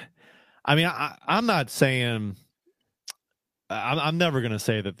not saying I'm never going to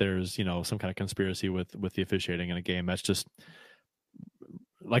say that there's, some kind of conspiracy with the officiating in a game. That's just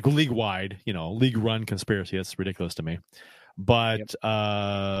like league wide, league run conspiracy. That's ridiculous to me. But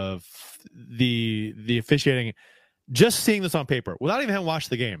the officiating, just seeing this on paper without even having watched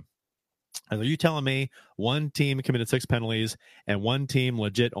the game, are you telling me one team committed 6 penalties and one team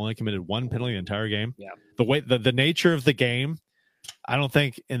legit only committed 1 penalty the entire game? Yeah. The way the nature of the game, I don't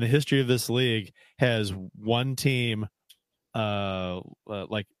think in the history of this league has one team played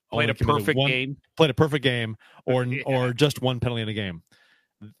a perfect game or just 1 penalty in a game.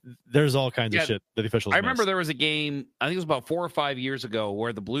 There's all kinds of shit that the officials I remember miss. there was a game, I think it was about 4 or 5 years ago,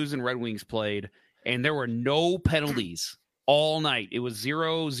 where the Blues and Red Wings played, and there were no penalties all night. It was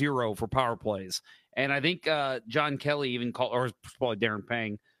 0-0 for power plays. And I think John Kelly even called, or probably Darren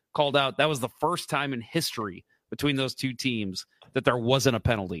Pang, called out that was the first time in history between those two teams that there wasn't a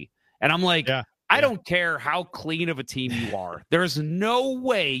penalty. And I'm like, I don't care how clean of a team you are. There's no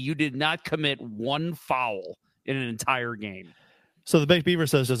way you did not commit one foul in an entire game. So the Baked Beaver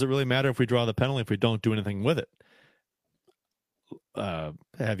says, does it really matter if we draw the penalty if we don't do anything with it?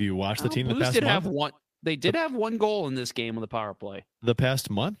 Have you watched the team the past month? They did have one goal in this game on the power play. The past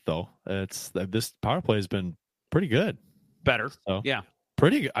month, though, this power play has been pretty good. Better. So, yeah.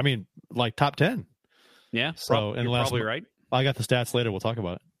 Pretty good. I mean, like top 10. Yeah. So you're probably right. I got the stats later. We'll talk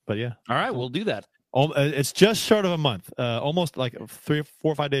about it. But yeah. All right. We'll do that. It's just short of a month. Almost like 3,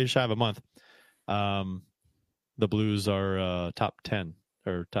 4, 5 days shy of a month. The Blues are top 10.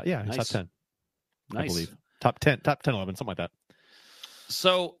 Nice. Top 10. Nice. I believe. Top 10, 11, something like that.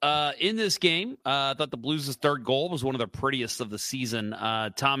 So in this game, I thought the Blues' third goal was one of their prettiest of the season.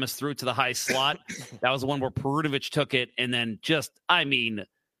 Thomas threw it to the high slot. That was the one where Perunovic took it. And then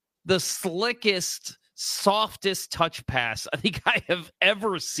the slickest, softest touch pass I think I have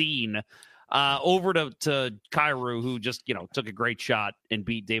ever seen over to Kyrou, who just, took a great shot and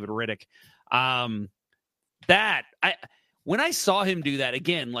beat David Riddick. When I saw him do that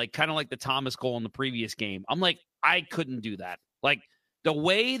again, kind of like the Thomas goal in the previous game, I'm like, I couldn't do that. Like, the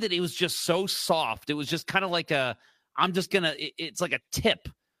way that it was just so soft, it was just kind of like it's like a tip.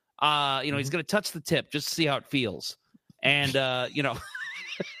 He's going to touch the tip just to see how it feels. And, and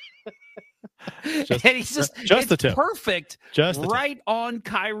he's just the tip. Perfect. Just right on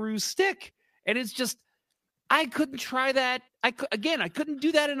Kyrou's stick. And it's just, I couldn't try that. I couldn't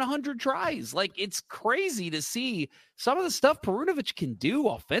do that in 100 tries. Like, it's crazy to see some of the stuff Perunovic can do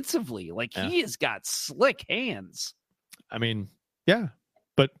offensively. He has got slick hands. I mean, yeah,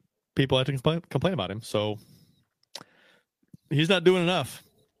 but people have to complain about him, so he's not doing enough.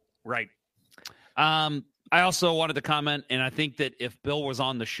 Right. I also wanted to comment, and I think that if Bill was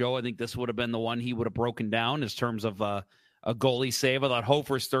on the show, I think this would have been the one he would have broken down in terms of a goalie save. I thought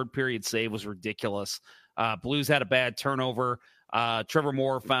Hofer's third period save was ridiculous. Blues had a bad turnover. Trevor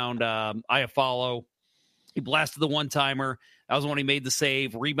Moore found Iafallo. He blasted the one-timer. That was when he made the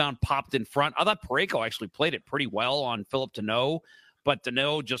save. Rebound popped in front. I thought Parayko actually played it pretty well on Philip Deneau, but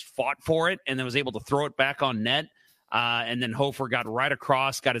Deneau just fought for it and then was able to throw it back on net. And then Hofer got right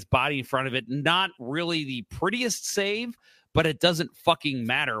across, got his body in front of it. Not really the prettiest save, but it doesn't fucking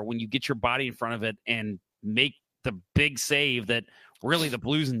matter when you get your body in front of it and make the big save that really the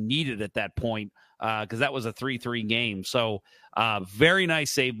Blues needed at that point, because that was a 3-3 game. So very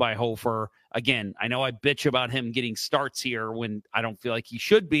nice save by Hofer. Again, I know I bitch about him getting starts here when I don't feel like he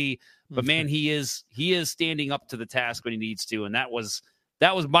should be, but man, he is standing up to the task when he needs to, and that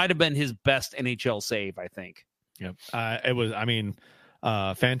might have been his best NHL save, I think. Yep. It was,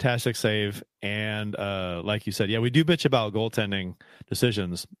 fantastic save. And like you said, we do bitch about goaltending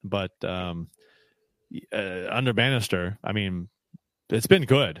decisions, but under Bannister, it's been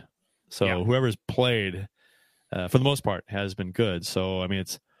good. So whoever's played, for the most part, has been good. So,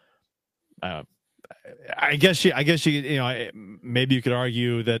 it's, I guess you maybe you could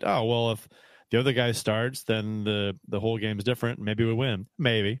argue that, if the other guy starts, then the whole game is different. Maybe we win.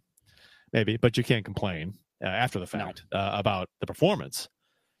 Maybe, but you can't complain after the fact about the performance.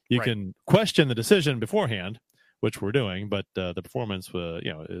 You can question the decision beforehand, which we're doing, but the performance,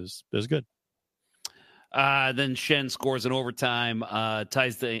 is good. Then Shen scores in overtime,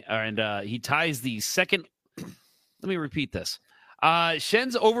 he ties the second. Let me repeat this.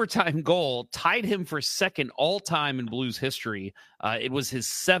 Shen's overtime goal tied him for second all-time in Blues history. It was his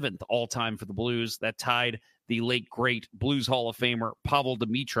 7th all-time for the Blues. That tied the late, great Blues Hall of Famer Pavel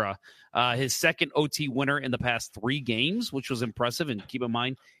Demitra. His second OT winner in the past 3 games, which was impressive. And keep in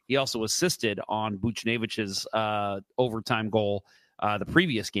mind, he also assisted on Buchnevic's overtime goal the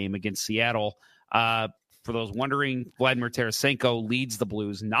previous game against Seattle. For those wondering, Vladimir Tarasenko leads the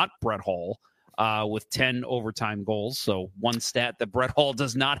Blues, not Brett Hull. with 10 overtime goals. So one stat that Brett Hall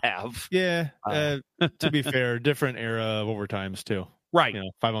does not have. Yeah. To be fair, different era of overtimes too. Right.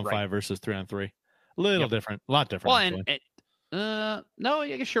 5-on-5 versus 3-on-3. A little different. A lot different. Well, no,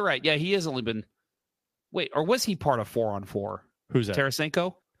 I guess you're right. Yeah, he has only been. Wait, or was he part of 4-on-4? Who's that?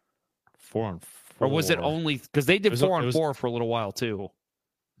 Tarasenko? 4-on-4. Or was it only because they did 4-on-4 for a little while too?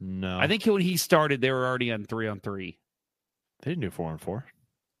 No, I think when he started, they were already on 3-on-3. They didn't do 4-on-4.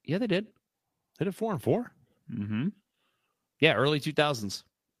 Yeah, they did. They did 4-on-4. Mm-hmm. Yeah, early 2000s.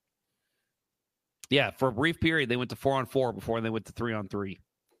 Yeah, for a brief period, they went to 4-on-4 before they went to 3-on-3.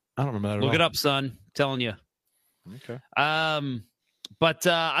 I don't remember that at all. Look it up, son. I'm telling you. Okay. But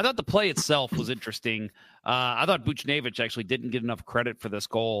I thought the play itself was interesting. I thought Buchnevich actually didn't get enough credit for this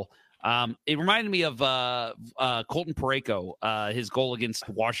goal. It reminded me of Colton Parayko, his goal against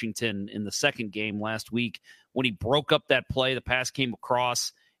Washington in the second game last week when he broke up that play. The pass came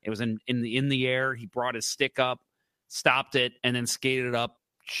across. It was in the air. He brought his stick up, stopped it, and then skated it up,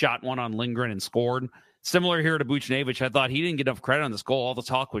 shot one on Lindgren, and scored. Similar here to Buchnevich. I thought he didn't get enough credit on this goal. All the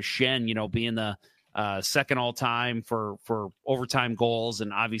talk was Shen, being the second all-time for overtime goals,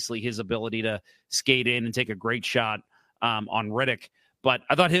 and obviously his ability to skate in and take a great shot on Riddick. But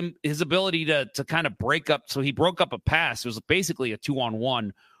I thought his ability to kind of break up, so he broke up a pass. It was basically a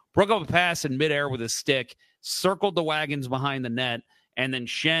 2-on-1. Broke up a pass in midair with his stick, circled the wagons behind the net, and then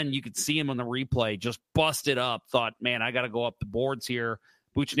Shen, you could see him on the replay, just busted up, thought, man, I got to go up the boards here.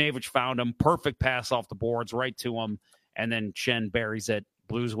 Buchnevich found him, perfect pass off the boards, right to him, and then Shen buries it.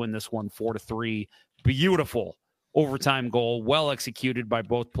 Blues win this one 4-3. Beautiful overtime goal, well executed by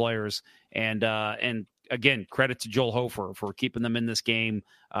both players, and again, credit to Joel Hofer for keeping them in this game.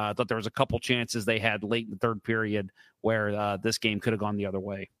 I thought there was a couple chances they had late in the third period where this game could have gone the other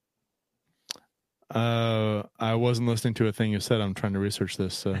way. I wasn't listening to a thing you said. I'm trying to research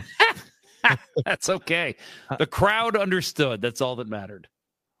this. So. That's okay. The crowd understood. That's all that mattered.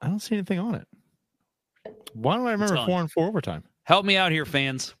 I don't see anything on it. Why don't I remember 4-on-4 overtime? Help me out here,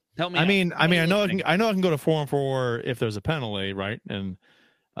 fans. Help me. I mean, I know I can go to 4-on-4 if there's a penalty, right? And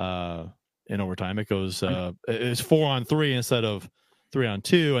in overtime, it goes it's 4-on-3 instead of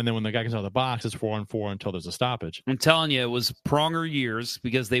 3-on-2, and then when the guy comes out of the box, it's 4-on-4 until there's a stoppage. I'm telling you, it was Pronger years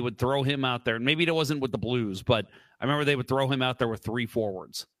because they would throw him out there. Maybe it wasn't with the Blues, but I remember they would throw him out there with 3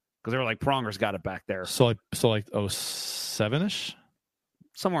 forwards because they were like, Pronger's got it back there. So like 07-ish?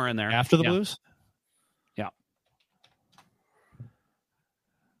 Somewhere in there. After the Blues? Yeah.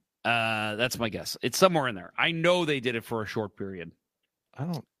 That's my guess. It's somewhere in there. I know they did it for a short period. I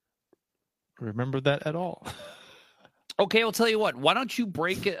don't remember that at all. Okay, I'll tell you what. Why don't you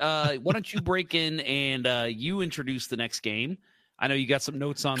break it? Why don't you break in and you introduce the next game? I know you got some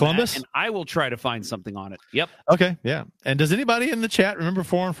notes on Columbus, that, and I will try to find something on it. Yep. Okay. Yeah. And does anybody in the chat remember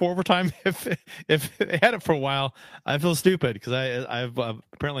 4-on-4 overtime? If they had it for a while, I feel stupid because I've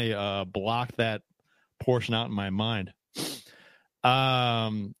apparently blocked that portion out in my mind.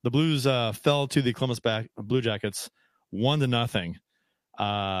 The Blues fell to the Columbus Blue Jackets 1-0.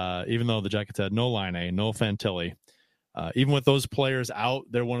 Even though the Jackets had no Line A, no Fantilli. Even with those players out,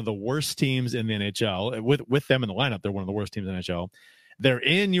 they're one of the worst teams in the NHL. With them in the lineup, they're one of the worst teams in the NHL. They're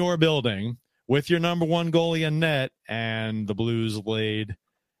in your building with your number one goalie in net, and the Blues laid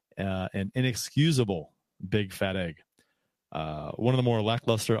an inexcusable big fat egg. One of the more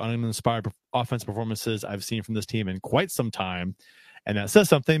lackluster, uninspired offensive performances I've seen from this team in quite some time. And that says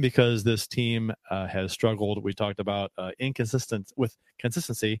something because this team has struggled. We talked about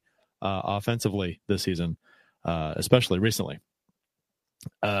consistency offensively this season. Especially recently.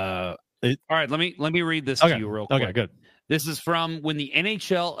 All right, let me read this to you real quick. Okay, good. This is from when the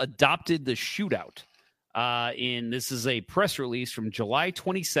NHL adopted the shootout. This is a press release from July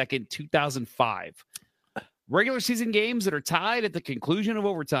 22nd, 2005. Regular season games that are tied at the conclusion of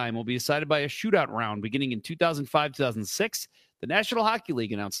overtime will be decided by a shootout round beginning in 2005-2006. The National Hockey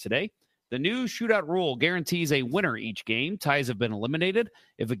League announced today. The new shootout rule guarantees a winner each game. Ties have been eliminated.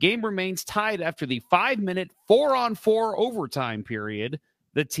 If a game remains tied after the 5-minute 4-on-4 overtime period,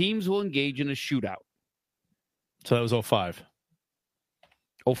 the teams will engage in a shootout. So that was 05.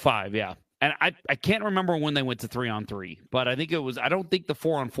 05, yeah. And I can't remember when they went to 3-on-3, but I think I don't think the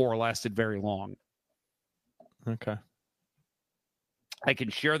 4-on-4 lasted very long. Okay. I can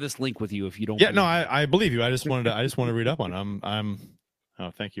share this link with you if you don't. Yeah, no, I believe you. I just wanted to read up on it. Oh,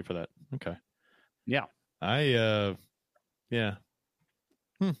 thank you for that. Okay. Yeah. Yeah.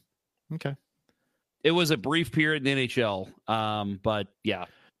 Okay. It was a brief period in the NHL, but yeah,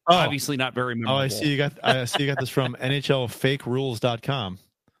 obviously not very memorable. Oh, I see you got this from NHLFakeRules.com.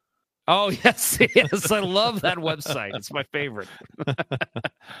 Oh, yes. Yes. I love that website. It's my favorite.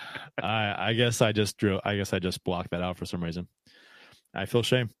 I guess I just blocked that out for some reason. I feel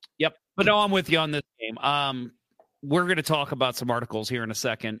shame. Yep. But no, I'm with you on this game. We're going to talk about some articles here in a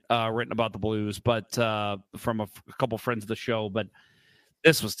second written about the Blues, but from a couple friends of the show. But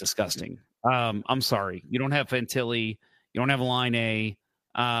this was disgusting. I'm sorry. You don't have Fantilli. You don't have Line A.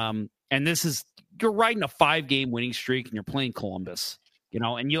 And this is, you're riding a 5-game winning streak and you're playing Columbus,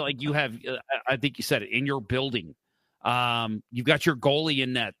 and you have, I think you said it, in your building. You've got your goalie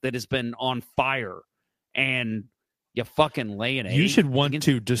in net that has been on fire, and you fucking lay an egg. You should want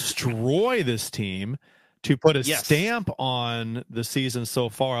to destroy this team to put a stamp on the season so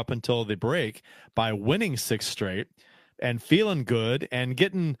far up until the break by winning 6 straight and feeling good and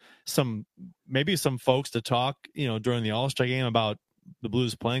getting maybe some folks to talk, during the All-Star game about the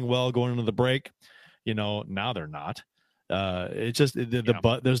Blues playing well going into the break. Now they're not. It's just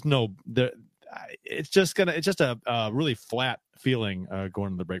there's no there. It's just a really flat feeling going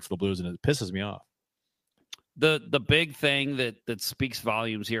into the break for the Blues, and it pisses me off. The big thing that speaks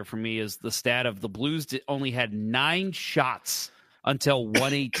volumes here for me is the stat of the Blues only had 9 shots until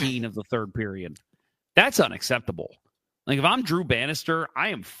 1:18 of the third period. That's unacceptable. Like, if I'm Drew Bannister, I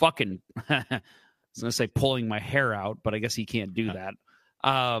am fucking, I was going to say pulling my hair out, but I guess he can't do that.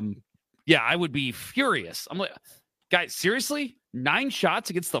 I would be furious. I'm like, guys, seriously? 9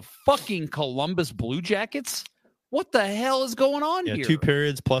 shots against the fucking Columbus Blue Jackets? What the hell is going on here? 2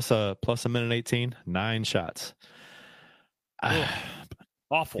 periods plus a minute 18, 9 shots.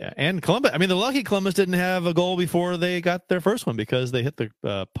 Awful. Yeah, and Columbus. I mean, the lucky Columbus didn't have a goal before they got their first one because they hit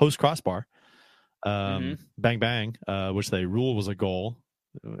the post crossbar. Bang bang, which they ruled was a goal.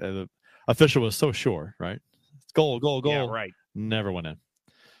 The official was so sure, right? It's goal. Yeah, right. Never went in.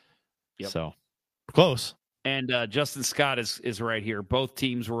 Yep. So close. And Justin Scott is right here. Both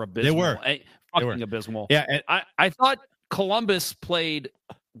teams were abysmal. They were. Fucking abysmal. Yeah. And I thought Columbus played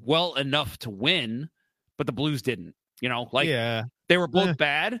well enough to win, but the Blues didn't. They were both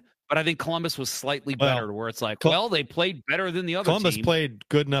bad, but I think Columbus was slightly better, where it's like, they played better than the other Columbus team. played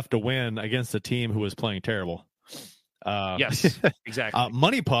good enough to win against a team who was playing terrible. Yes, exactly.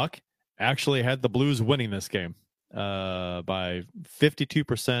 Money Puck actually had the Blues winning this game by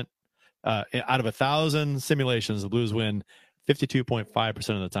 52%. Out of 1,000 simulations, the Blues win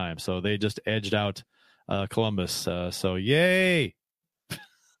 52.5% of the time. So they just edged out Columbus. So yay.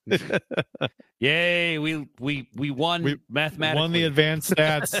 Yay, we won mathematically. Won the advanced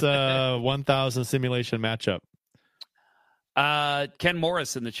stats 1,000 simulation matchup. Ken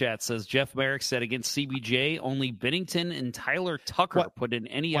Morris in the chat says Jeff Merrick said against CBJ only Binnington and Tyler Tucker put in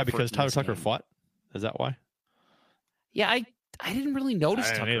any effort. Why? Because Tyler Tucker fought? Is that why? Yeah, I didn't really notice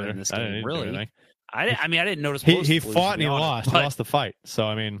Tucker in this game. Really, I didn't notice. He fought and he lost. He lost the fight. So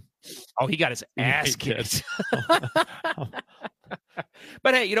I mean, he got his ass kicked.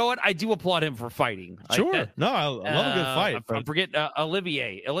 But hey, you know what? I do applaud him for fighting. Sure. I love a good fight. I forget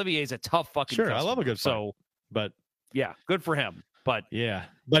Olivier. Olivier's a tough fucking customer. I love a good fight. So, but yeah, good for him. But yeah,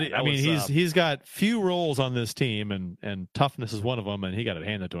 but I mean, he's got few roles on this team, and toughness is one of them, and he got it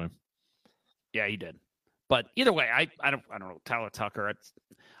handed to him. Yeah, he did. But either way, I don't know. Tyler Tucker.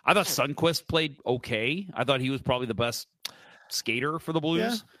 I thought Sundqvist played okay. I thought he was probably the best skater for the Blues.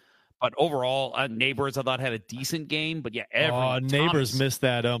 Yeah. But overall, Neighbors I thought had a decent game. But yeah, Neighbors missed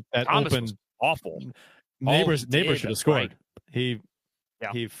that Thomas open. Was awful. Neighbors should have scored. Right.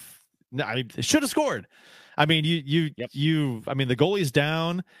 He should have scored. I mean, I mean, the goalie's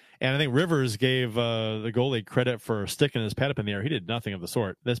down, and I think Rivers gave the goalie credit for sticking his pad up in the air. He did nothing of the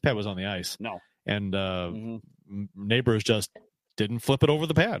sort. This pad was on the ice. No. And Neighbors just didn't flip it over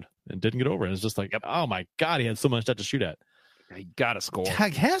the pad and didn't get over it. It's just like, oh my God, he had so much to shoot at. He got to score. He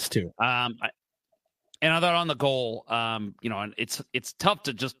has to. And I thought on the goal, and it's tough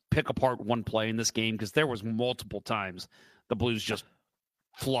to just pick apart one play in this game because there was multiple times the Blues just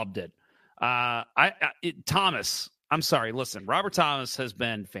flubbed it. Thomas, I'm sorry. Listen, Robert Thomas has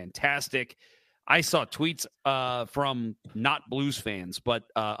been fantastic. I saw tweets from not Blues fans, but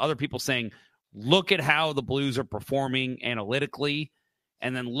other people saying, look at how the Blues are performing analytically,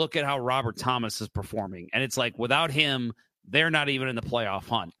 and then look at how Robert Thomas is performing. And it's like, without him, they're not even in the playoff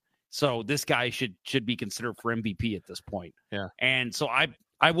hunt. So this guy should be considered for MVP at this point. Yeah. And so I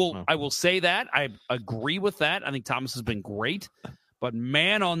will say that. I agree with that. I think Thomas has been great. But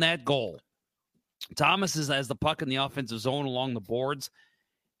man, on that goal, Thomas has the puck in the offensive zone along the boards.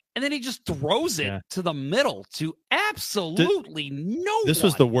 And then he just throws it to the middle to absolutely no one. This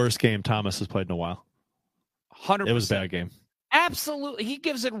was the worst game Thomas has played in a while. 100%. It was a bad game. Absolutely. He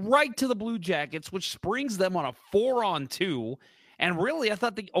gives it right to the Blue Jackets, which springs them on a 4-on-2. And really, I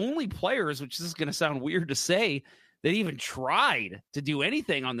thought the only players, which is going to sound weird to say, that even tried to do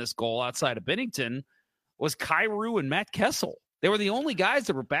anything on this goal outside of Binnington was Kyrou and Matt Kessel. They were the only guys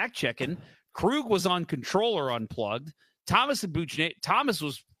that were back checking. Krug was on controller unplugged. Thomas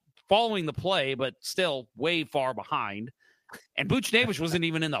was following the play, but still way far behind. And Buchnevich wasn't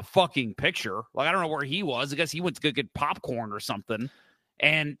even in the fucking picture. Like, I don't know where he was. I guess he went to go get popcorn or something.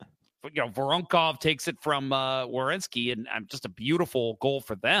 And, Voronkov takes it from Werenski, and just a beautiful goal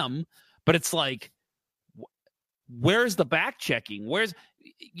for them. But it's like, where's the back checking?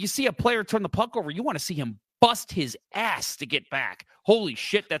 You see a player turn the puck over, you want to see him bust his ass to get back. Holy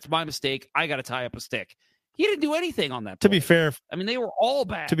shit, that's my mistake. I got to tie up a stick. He didn't do anything on that play. To be fair, I mean, they were all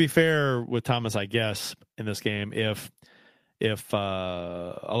bad. To be fair with Thomas, I guess, in this game, if a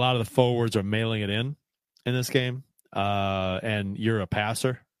lot of the forwards are mailing it in this game, and you're a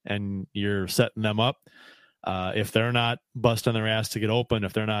passer and you're setting them up, if they're not busting their ass to get open,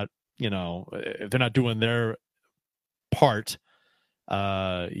 if they're not, if they're not doing their part,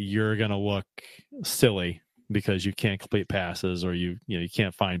 you're going to look silly because you can't complete passes, or you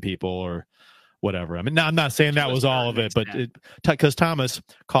can't find people or whatever. I mean, I'm not saying that was all of it, but because Thomas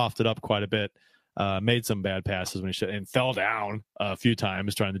coughed it up quite a bit, made some bad passes when he should, and fell down a few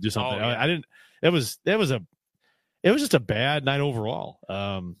times trying to do something. Oh, yeah. I didn't. It was just a bad night overall.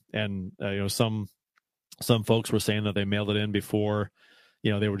 Some folks were saying that they mailed it in before.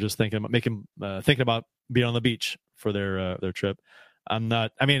 They were just thinking about being on the beach for their trip. I'm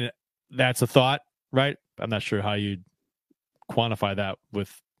not. I mean, that's a thought, right? I'm not sure how you quantify that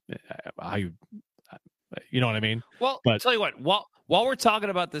with how you know what I mean. Well, I'll tell you what. While we're talking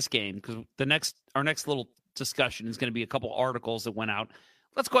about this game, because our next little discussion is going to be a couple articles that went out.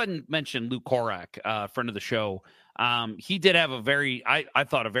 Let's go ahead and mention Lou Korak, friend of the show. He did have I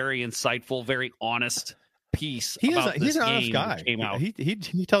thought a very insightful, very honest piece. He's an honest guy. Came out. He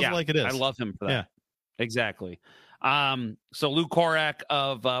tells it like it is. I love him for that. Yeah, exactly. So Lou Korak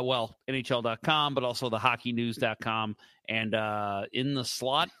of NHL.com, but also the HockeyNews.com, and In the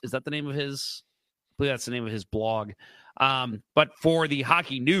Slot, is that the name of his? I believe that's the name of his blog. But for the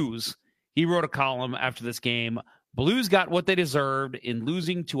Hockey News, he wrote a column after this game. Blues got what they deserved in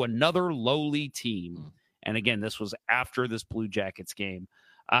losing to another lowly team. And again, this was after this Blue Jackets game.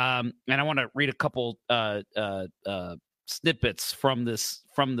 And I want to read a couple snippets from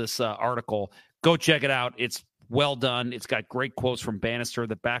this article. Go check it out. It's well done. It's got great quotes from Bannister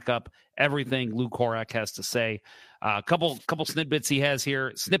that back up everything Lou Korak has to say. A couple snippets he has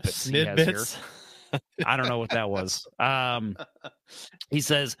here. Snippets. He has here. I don't know what that was. He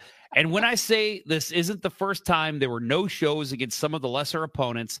says, and when I say this isn't the first time there were no shows against some of the lesser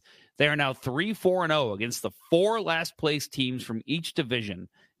opponents, they are now 3-4-0 against the 4 last place teams from each division,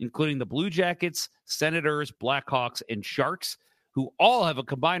 including the Blue Jackets, Senators, Blackhawks, and Sharks, who all have a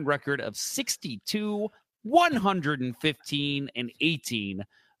combined record of 62, 115, and 18.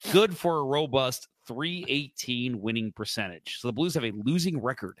 Good for a robust .318 winning percentage. So the Blues have a losing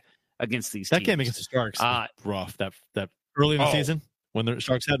record against these teams. That game against the Sharks was rough. That early in the season when the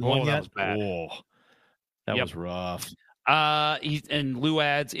Sharks hadn't won yet. Was bad. That was rough. And Lou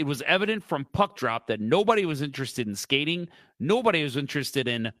adds, it was evident from puck drop that nobody was interested in skating. Nobody was interested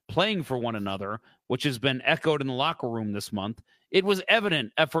in playing for one another, which has been echoed in the locker room this month. It was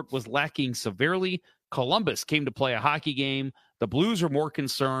evident effort was lacking severely. Columbus came to play a hockey game. The Blues are more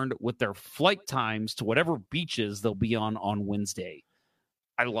concerned with their flight times to whatever beaches they'll be on Wednesday.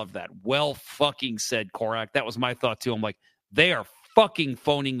 I love that. Well fucking said, Korak. That was my thought too. I'm like, they are fucking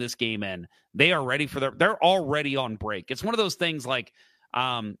phoning this game in. They are ready they're already on break. It's one of those things like,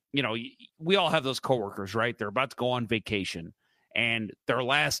 we all have those coworkers, right? They're about to go on vacation, and their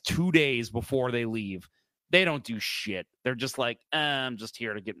last 2 days before they leave, they don't do shit. They're just like, I'm just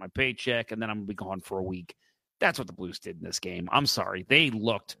here to get my paycheck, and then I'm going to be gone for a week. That's what the Blues did in this game. I'm sorry. They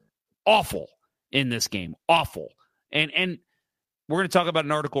looked awful in this game. Awful. And we're going to talk about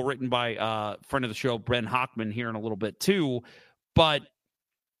an article written by friend of the show, Bren Hockman, here in a little bit too. But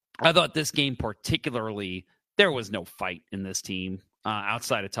I thought this game particularly, there was no fight in this team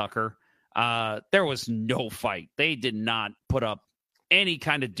outside of Tucker. There was no fight. They did not put up any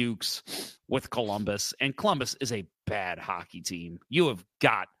kind of dukes with Columbus. And Columbus is a bad hockey team. You have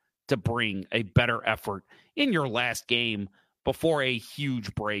got to bring a better effort in your last game before a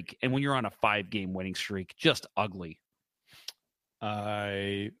huge break. And when you're on a 5-game winning streak, just ugly.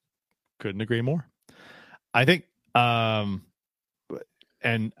 I couldn't agree more. I think, and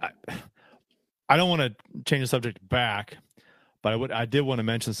I don't want to change the subject back, but I did want to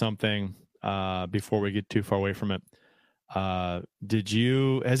mention something before we get too far away from it. Has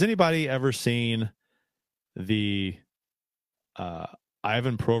anybody ever seen the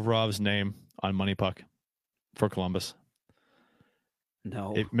Ivan Provorov's name on Money Puck for Columbus?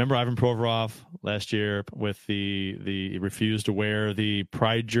 No. Remember Ivan Provorov last year with the refused to wear the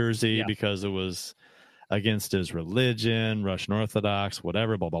Pride jersey because it was against his religion, Russian Orthodox,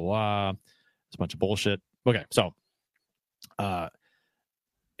 whatever, blah, blah, blah. It's a bunch of bullshit. Okay, so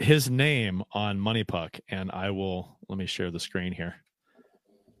his name on Money Puck, and let me share the screen here.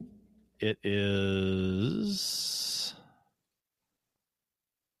 It is,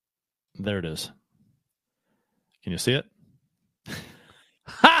 there it is. Can you see it?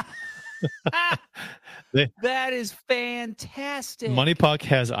 That is fantastic. Money Puck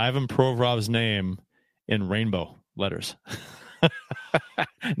has Ivan Provorov's name in rainbow letters.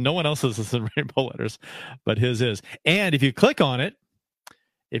 No one else's is in rainbow letters, but his is. And if you click on it,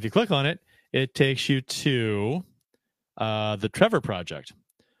 it takes you to the Trevor Project,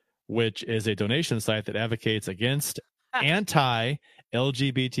 which is a donation site that advocates against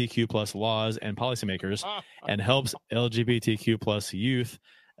anti-LGBTQ plus laws and policymakers and helps LGBTQ plus youth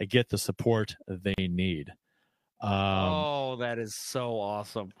get the support they need. That is so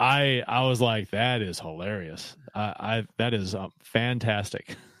awesome. I was like, that is hilarious. That is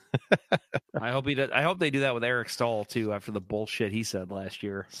fantastic. I hope they do that with Eric Stahl too after the bullshit he said last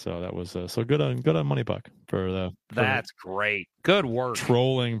year. So that was so good on Money Puck for that's great. Good work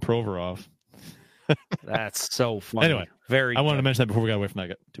trolling Provorov. That's so funny. Anyway, I wanted to mention that before we got away from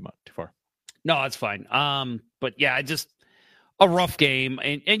that too far. No, that's fine. But yeah, a rough game,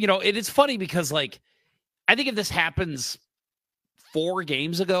 and it is funny because like I think if this happens 4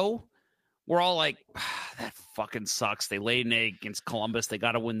 games ago, we're all like, that fucking sucks. They laid an egg against Columbus. They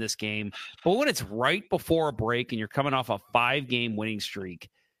got to win this game. But when it's right before a break and you're coming off a 5-game winning streak,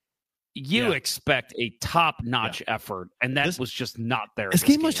 you expect a top-notch effort, and that was just not there. This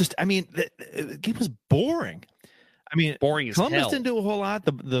game was just, the game was boring. Boring as Columbus hell. didn't do a whole lot.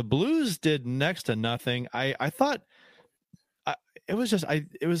 The Blues did next to nothing. I thought it was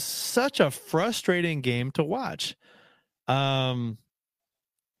such a frustrating game to watch. Did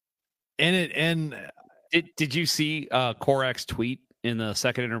you see Korak's tweet in the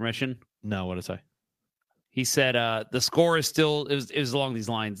second intermission? No, what did it say? He said the score is still, it was along these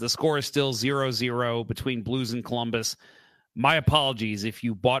lines. The score is still 0-0 between Blues and Columbus. My apologies if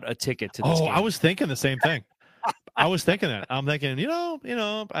you bought a ticket to this game. I was thinking the same thing. I was thinking that. I'm thinking, I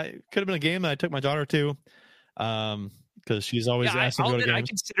could have been a game that I took my daughter to, because she's always asking to go to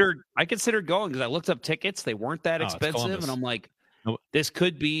games. I considered going because I looked up tickets. They weren't that expensive, and I'm like, this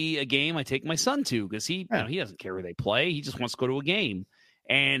could be a game I take my son to because he doesn't care where they play. He just wants to go to a game,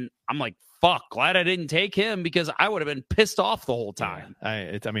 and I'm like, fuck, glad I didn't take him because I would have been pissed off the whole time.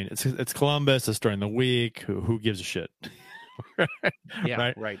 It's Columbus. It's during the week. Who gives a shit?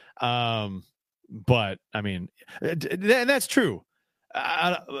 Yeah, right. But and that's true.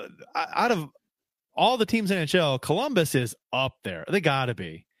 Out of all the teams in NHL, Columbus is up there. They got to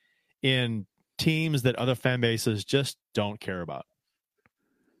be in teams that other fan bases just don't care about.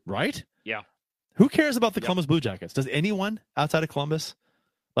 Right? Yeah. Who cares about the Columbus Blue Jackets? Does anyone outside of Columbus?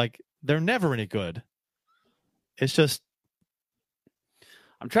 Like, they're never any good. It's just,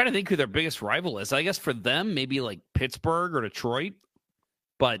 I'm trying to think who their biggest rival is. I guess for them, maybe like Pittsburgh or Detroit,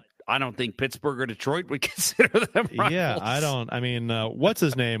 but I don't think Pittsburgh or Detroit would consider them rivals. Yeah, I don't. What's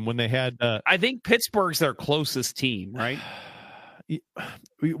his name when they had? I think Pittsburgh's their closest team, right?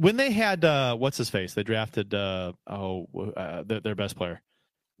 When they had what's his face, they drafted their best player,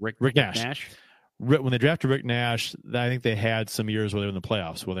 Rick Nash. When they drafted Rick Nash, I think they had some years where they were in the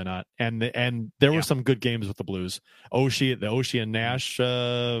playoffs, were they not? And there were some good games with the Blues. The Oshie and Nash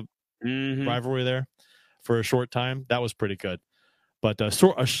rivalry there for a short time, that was pretty good. But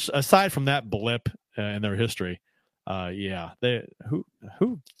aside from that blip in their history, who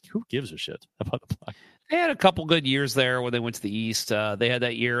gives a shit about the Blackhawks? They had a couple good years there when they went to the East. They had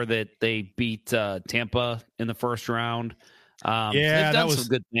that year that they beat Tampa in the first round. That was some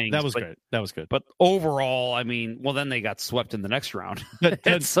good things. That was great. That was good. But overall, then they got swept in the next round. So it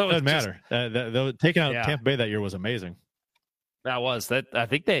doesn't matter. Taking out Tampa Bay that year was amazing. That was that. I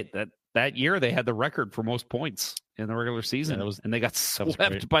think that year they had the record for most points in the regular season, and they got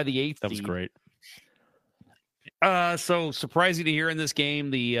swept by the 8th. That was great. So surprising to hear in this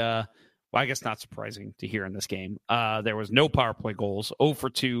game, I guess not surprising to hear in this game. There was no power play goals. 0 for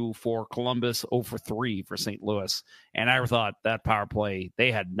 2 for Columbus, 0 for 3 for St. Louis. And I thought that power play,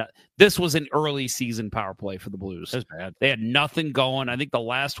 this was an early season power play for the Blues. It was bad. They had nothing going. I think the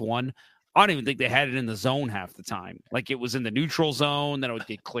last one, I don't even think they had it in the zone half the time. Like, it was in the neutral zone, then it would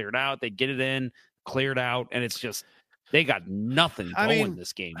get cleared out. They'd get it in, cleared out, and it's just, they got nothing going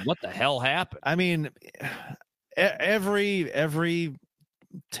this game. What the hell happened? every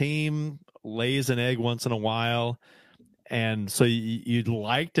team lays an egg once in a while, and so you'd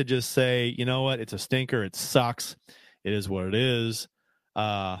like to just say, you know what, it's a stinker, it sucks, it is what it is.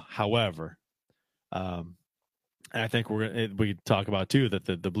 However, and I think we talk about too that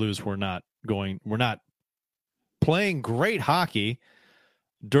the Blues were not playing great hockey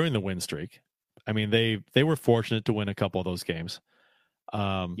during the win streak. I mean, they were fortunate to win a couple of those games.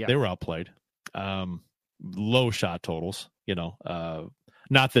 They were outplayed. Low shot totals,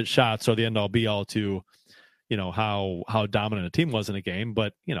 not that shots are the end all be all to, how dominant a team was in a game,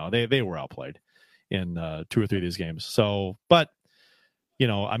 but they were outplayed in 2 or 3 of these games. So, but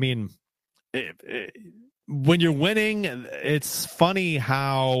I mean, when you're winning, it's funny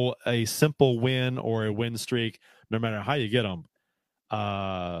how a simple win or a win streak, no matter how you get them,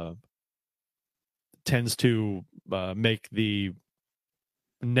 tends to make the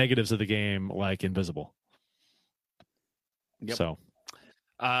negatives of the game like invisible. Yep. So,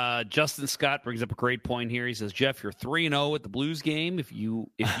 Justin Scott brings up a great point here. He says, Jeff, you're 3-0 at the Blues game. If you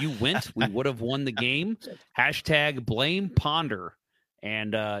went, we would have won the game. # blame Ponder.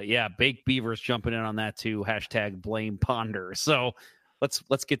 And Baked Beaver's jumping in on that too. # blame Ponder. So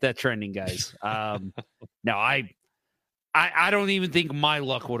let's get that trending, guys. Now I don't even think my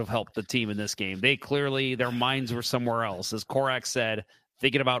luck would have helped the team in this game. They clearly, their minds were somewhere else. As Korak said,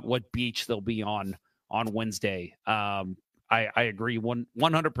 thinking about what beach they'll be on Wednesday. I agree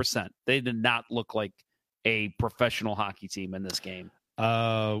 100%. They did not look like a professional hockey team in this game.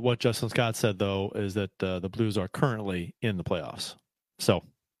 What Justin Scott said, though, is that the Blues are currently in the playoffs. So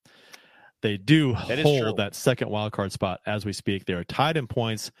they do hold that second wild card spot as we speak. They are tied in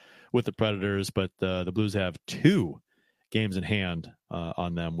points with the Predators, but the Blues have 2 games in hand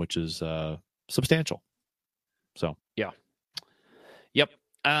on them, which is substantial. So, yeah. Yep.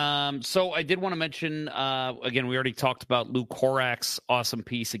 So I did want to mention, again, we already talked about Luke Korak's awesome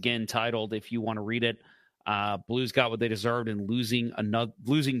piece, again, titled, if you want to read it, Blues got what they deserved in losing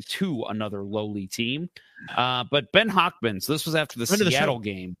to another lowly team. But Ben Hockman, so this was after the Seattle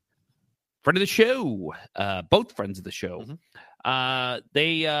game. Friend of the show, both friends of the show.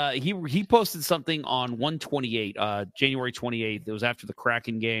 Mm-hmm. He posted something on 128, January 28th. It was after the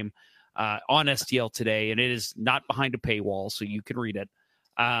Kraken game on STL today, and it is not behind a paywall, so you can read it.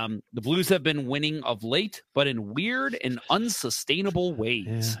 The Blues have been winning of late, but in weird and unsustainable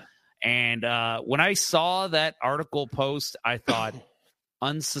ways. Yeah. And when I saw that article post, I thought,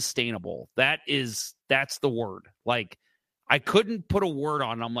 unsustainable. That's the word. Like, I couldn't put a word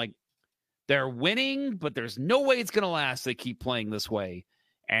on it. I'm like, they're winning, but there's no way it's going to last. They keep playing this way.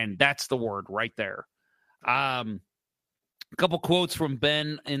 And that's the word right there. A couple quotes from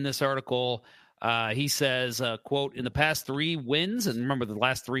Ben in this article. He says, quote, in the past 3 wins, and remember the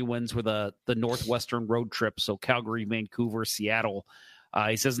last 3 wins were the Northwestern road trip, so Calgary, Vancouver, Seattle.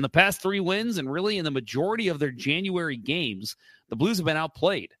 He says, in the past 3 wins, and really in the majority of their January games, the Blues have been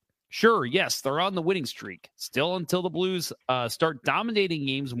outplayed. Sure, yes, they're on the winning streak. Still until the Blues start dominating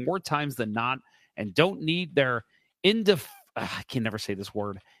games more times than not and don't need their I can never say this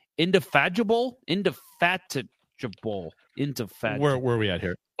word. Indefatigable. Where are we at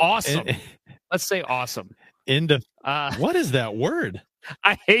here? Awesome. Let's say awesome. What is that word?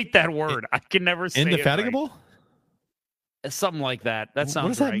 I hate that word. I can never say indefatigable? It right. Something like that. That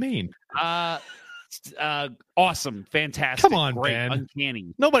sounds right. What does that mean? Awesome. Fantastic. Come on, great, Ben.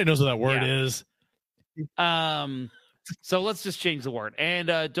 Uncanny. Nobody knows what that word is. So let's just change the word. And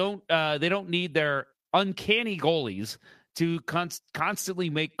they don't need their uncanny goalies to constantly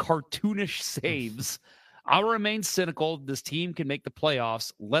make cartoonish saves. I'll remain cynical. This team can make the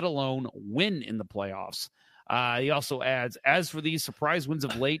playoffs, let alone win in the playoffs. He also adds, as for these surprise wins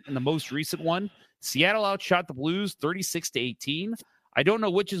of late and the most recent one, Seattle outshot the Blues 36-18. I don't know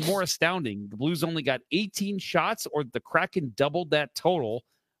which is more astounding. The Blues only got 18 shots or the Kraken doubled that total,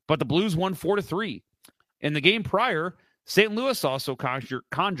 but the Blues won 4-3. In the game prior, St. Louis also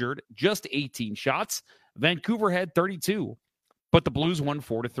conjured just 18 shots. Vancouver had 32, but the Blues won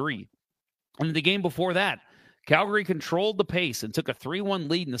 4-3. And in the game before that, Calgary controlled the pace and took a 3-1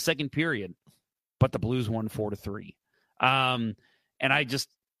 lead in the second period, but the Blues won 4-3. And I just,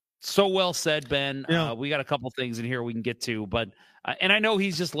 so well said, Ben. Yeah. We got a couple things in here we can get to, but and I know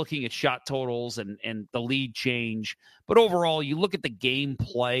he's just looking at shot totals and the lead change, but overall, you look at the game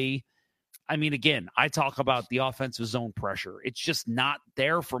play. I mean, again, I talk about the offensive zone pressure. It's just not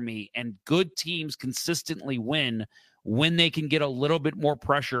there for me, and good teams consistently win when they can get a little bit more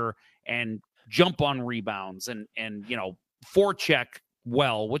pressure and jump on rebounds and forecheck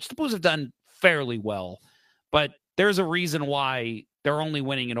well, which the Blues have done fairly well. But there's a reason why they're only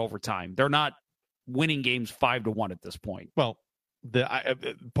winning in overtime. They're not winning games 5-1 at this point. Well,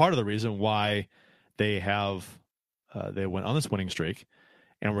 part of the reason why they have they went on this winning streak,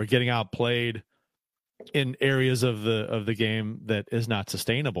 and we're getting outplayed in areas of the game that is not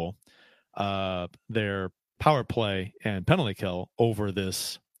sustainable. Their power play and penalty kill over the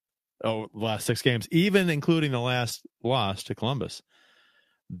last 6 games, even including the last loss to Columbus,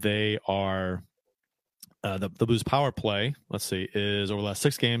 they are the Blues power play. Let's see, is over the last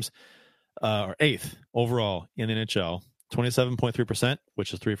 6 games, or 8th overall in the NHL, 27.3%,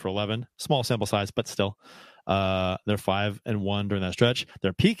 which is 3 for 11. Small sample size, but still, they're 5-1 during that stretch.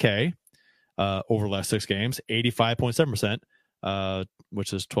 Their PK over the last 6 games, 85.7%.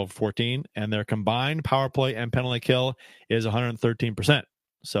 Which is 12-14, and their combined power play and penalty kill is 113%.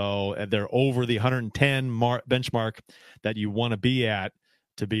 So they're over the 110 benchmark that you want to be at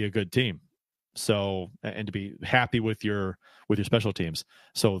to be a good team. So, and to be happy with your special teams.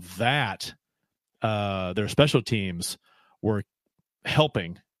 So that their special teams were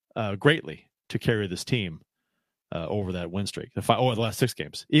helping greatly to carry this team over that win streak. The last 6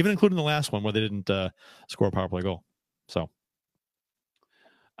 games, even including the last one where they didn't score a power play goal. So.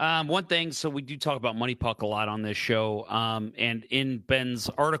 One thing, so we do talk about Money Puck a lot on this show, and in Ben's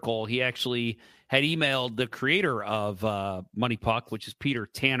article, he actually had emailed the creator of Money Puck, which is Peter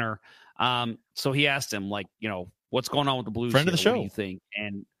Tanner. So he asked him, like, what's going on with the Blues? Friend of the show. What do you think?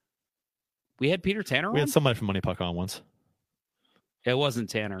 And we had Peter Tanner. We had somebody from Money Puck on once. It wasn't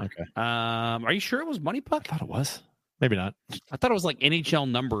Tanner. Okay. Are you sure it was Money Puck? I thought it was. Maybe not. I thought it was like NHL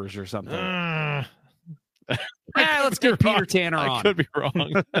numbers or something. Let's get Peter Tanner on. I could be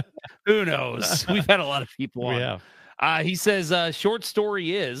wrong. Who knows? We've had a lot of people on. We have. He says, short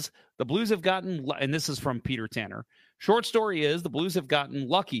story is the Blues have gotten, and this is from Peter Tanner. Short story is the Blues have gotten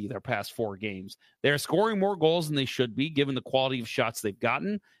lucky their past 4 games. They're scoring more goals than they should be, given the quality of shots they've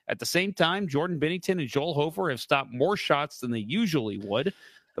gotten. At the same time, Jordan Binnington and Joel Hofer have stopped more shots than they usually would.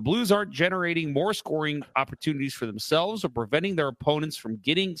 The Blues aren't generating more scoring opportunities for themselves or preventing their opponents from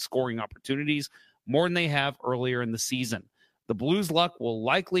getting scoring opportunities more than they have earlier in the season. The Blues' luck will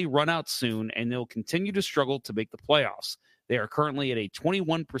likely run out soon, and they'll continue to struggle to make the playoffs. They are currently at a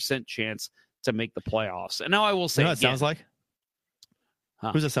 21% chance to make the playoffs. And now I will say, you know what it sounds like? Huh?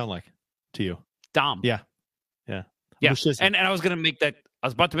 Who does it sound like to you? Dom. Yeah. And I was going to make that. I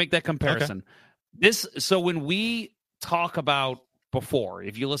was about to make that comparison. Okay. So when we talk about before,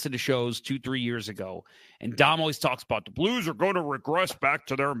 if you listen to shows 2-3 years ago, and Dom always talks about the Blues are going to regress back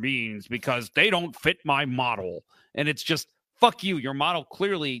to their means because they don't fit my model. And it's just, fuck you. Your model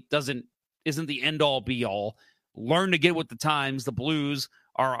clearly isn't the end all be all. Learn to get with the times. The Blues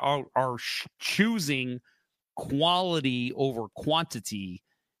are choosing quality over quantity.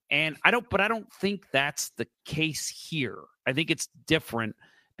 And I don't think that's the case here. I think it's different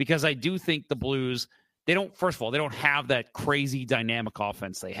because I do think the Blues, first of all, they don't have that crazy dynamic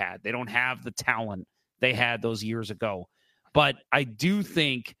offense they had. They don't have the talent they had those years ago. But I do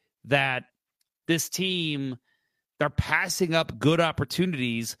think that this team, they're passing up good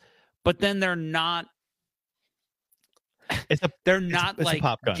opportunities, but then they're not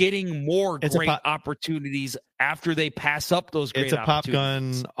getting more great opportunities after they pass up those great opportunities. It's a pop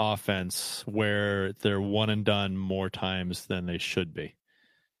gun offense where they're one and done more times than they should be.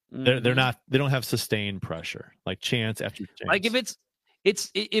 Mm-hmm. They don't have sustained pressure, like chance after chance. Like if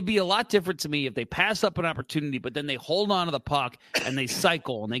it'd be a lot different to me if they pass up an opportunity, but then they hold on to the puck and they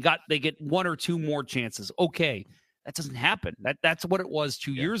cycle and they get 1 or 2 more chances. Okay, that doesn't happen. That's what it was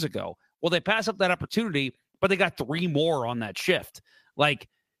 2 years ago. Well, they pass up that opportunity, but they got 3 more on that shift. Like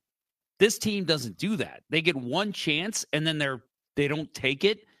this team doesn't do that. They get 1 chance and then they don't take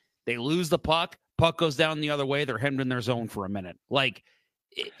it. They lose the puck. Puck goes down the other way. They're hemmed in their zone for a minute. Like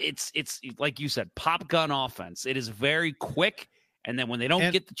it's like you said, pop gun offense. It is very quick. And then when they don't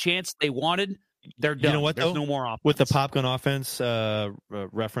get the chance they wanted, they're done. You know what? There's no more offense. With the pop gun offense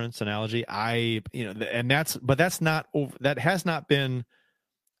reference analogy, that has not been.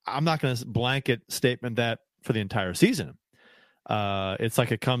 I'm not going to blanket statement that for the entire season. It's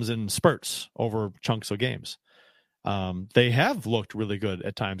like it comes in spurts over chunks of games. They have looked really good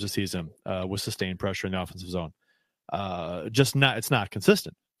at times this season with sustained pressure in the offensive zone. It's not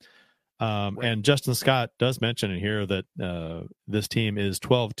consistent. Right. And Justin Scott does mention in here that this team is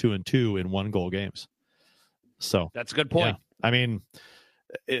 12-2-2 in 1-goal games. So that's a good point. Yeah. I mean,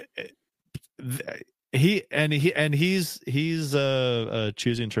 he's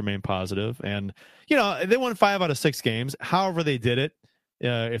choosing to remain positive, and they won 5 out of 6 games. However, they did it.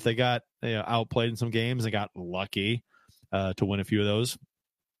 If they got outplayed in some games and got lucky to win a few of those,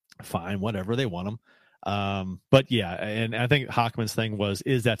 fine, whatever, they won them. But yeah, and I think Hockman's thing was,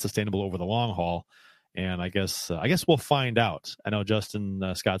 is that sustainable over the long haul? And I guess we'll find out. I know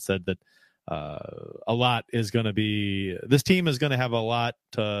Justin Scott said that a lot is going to be, this team is going to have a lot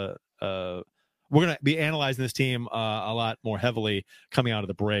to, we're going to be analyzing this team a lot more heavily coming out of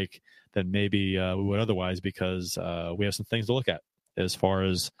the break than maybe we would otherwise, because we have some things to look at as far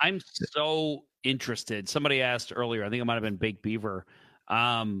as. I'm so interested. Somebody asked earlier, I think it might have been Baked Beaver,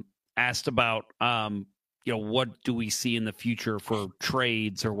 asked about, what do we see in the future for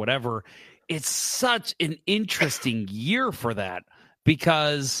trades or whatever. It's such an interesting year for that,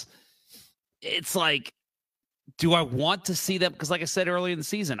 because it's like, do I want to see them? Because like I said earlier in the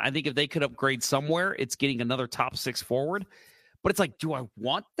season, I think if they could upgrade somewhere, it's getting another top 6 forward. But it's like, do I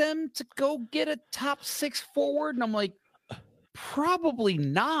want them to go get a top 6 forward? And I'm like, probably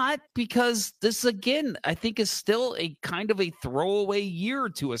not, because this, again, I think is still a kind of a throwaway year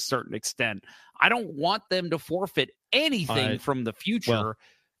to a certain extent. I don't want them to forfeit anything from the future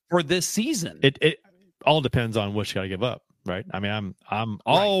for this season. It all depends on what you got to give up, right? I mean, I'm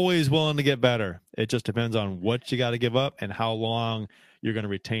always willing to get better. It just depends on what you got to give up and how long you're going to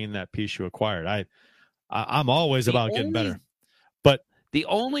retain that piece you acquired. I'm always about getting better. But the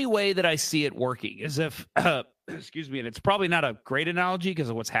only way that I see it working is if, excuse me, and it's probably not a great analogy because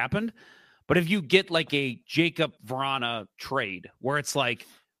of what's happened, but if you get like a Jacob Vrana trade where it's like,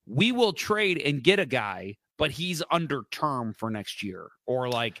 we will trade and get a guy, but he's under term for next year, or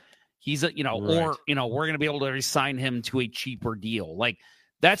like he's or we're going to be able to resign him to a cheaper deal. Like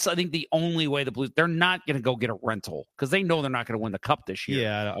that's, I think, the only way the Blues, they're not going to go get a rental because they know they're not going to win the cup this year.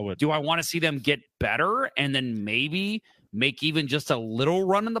 Yeah, I would. Do I want to see them get better and then maybe make even just a little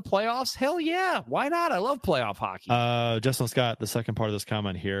run in the playoffs? Hell yeah. Why not? I love playoff hockey. Justin Scott, the second part of this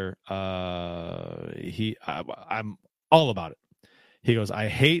comment here, I'm all about it. He goes, I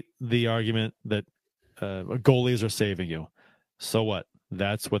hate the argument that goalies are saving you. So what?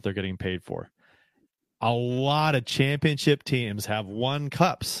 That's what they're getting paid for. A lot of championship teams have won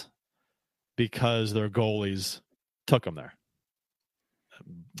cups because their goalies took them there.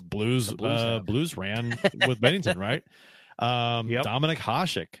 Blues ran with Bennington, right? Dominic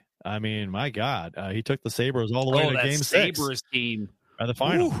Hasek. I mean, my God, he took the Sabres all the way to Game 6. Sabres team at the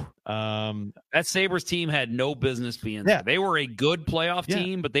final. That Sabres team had no business being there. They were a good playoff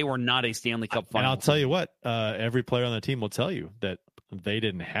team, but they were not a Stanley Cup final. And I'll tell you what, every player on the team will tell you that they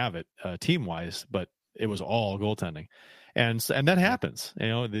didn't have it team-wise, but it was all goaltending. And that happens.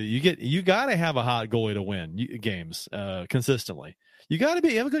 You got to have a hot goalie to win games consistently. You got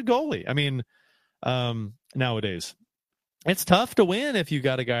to have a good goalie. I mean, nowadays, it's tough to win if you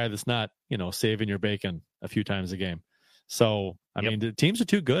got a guy that's not, saving your bacon a few times a game. So, I mean, the teams are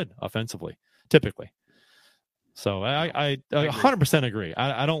too good offensively, typically. So I 100% agree.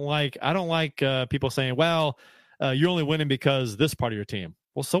 I don't like people saying, well, you're only winning because this part of your team.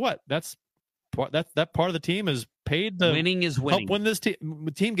 Well, so what? That part of the team is paid to winning is winning. Help win this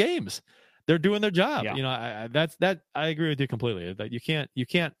team games. They're doing their job. Yeah. I agree with you completely. That you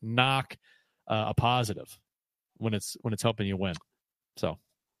can't knock a positive when it's helping you win. So.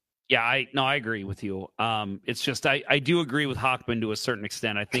 Yeah, I agree with you. It's just I do agree with Hockman to a certain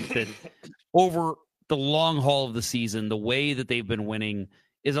extent. I think that over the long haul of the season, the way that they've been winning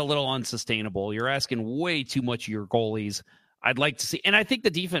is a little unsustainable. You're asking way too much of your goalies. I'd like to see, and I think the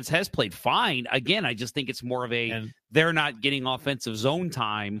defense has played fine. Again, I just think it's more of they're not getting offensive zone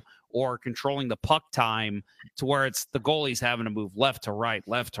time or controlling the puck time to where it's the goalies having to move left to right,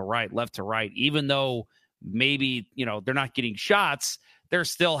 left to right, left to right, even though maybe, they're not getting shots. They're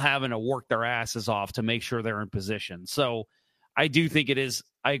still having to work their asses off to make sure they're in position. So I do think it is.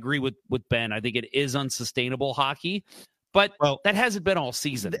 I agree with Ben. I think it is unsustainable hockey, but that hasn't been all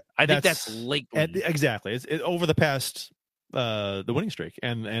season. I think that's late. Exactly. It's over the past the winning streak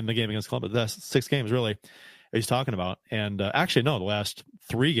and the game against Columbus. The last 6 games really he's talking about. And actually, no, the last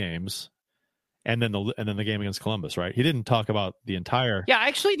 3 games. And then the game against Columbus, right? He didn't talk about the entire. Yeah, I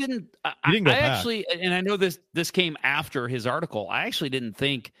actually didn't. He didn't go back. Actually, and I know this came after his article. I actually didn't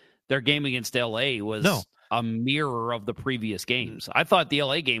think their game against LA was a mirror of the previous games. I thought the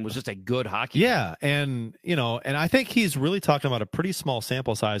LA game was just a good hockey game. Yeah, and and I think he's really talking about a pretty small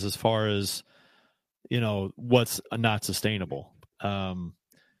sample size as far as what's not sustainable. And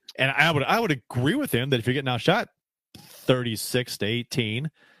I would agree with him that if you're getting outshot 36-18.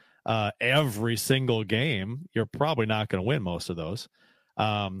 Every single game, you're probably not going to win most of those.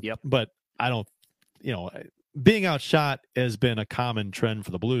 But I don't, being outshot has been a common trend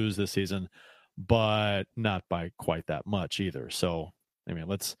for the Blues this season, but not by quite that much either. So, I mean,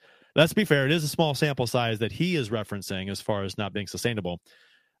 let's be fair. It is a small sample size that he is referencing as far as not being sustainable.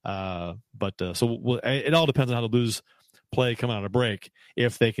 It all depends on how the Blues play coming out of break.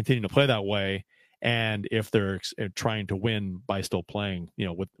 If they continue to play that way, and if they're trying to win by still playing,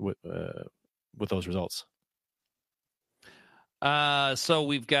 with those results. So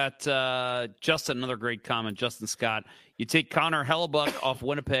we've got Justin, another great comment. Justin Scott, you take Connor Hellebuck off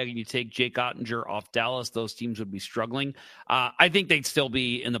Winnipeg and you take Jake Ottinger off Dallas. Those teams would be struggling. I think they'd still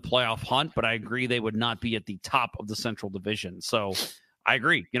be in the playoff hunt, but I agree they would not be at the top of the Central Division. So I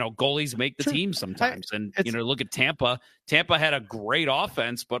agree. Goalies make the team sometimes. Look at Tampa. Tampa had a great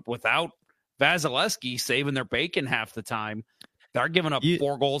offense, but without Vasilevsky saving their bacon half the time, they're giving up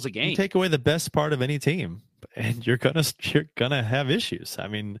 4 goals a game. You take away the best part of any team, and you're gonna have issues. I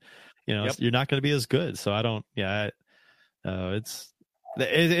mean, you're not gonna be as good. So I don't. Yeah, I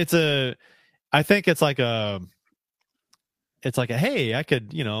think it's like a hey, I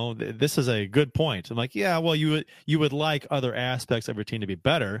could, this is a good point. I'm like, yeah, well, you would like other aspects of your team to be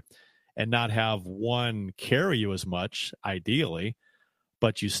better, and not have one carry you as much, ideally,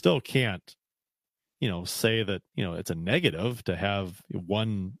 but you still can't. Say that, it's a negative to have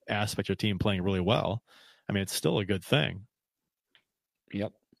one aspect of your team playing really well. I mean, it's still a good thing.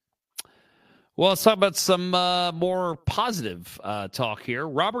 Yep. Well, let's talk about some more positive talk here.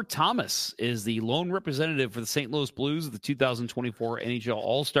 Robert Thomas is the lone representative for the St. Louis Blues of the 2024 NHL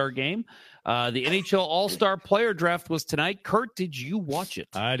All-Star Game. The NHL All-Star Player Draft was tonight. Kurt, did you watch it?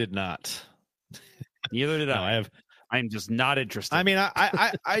 I did not. Neither did no, I. I'm just not interested. I mean,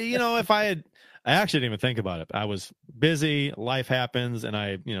 I if I had... I actually didn't even think about it. I was busy. Life happens, and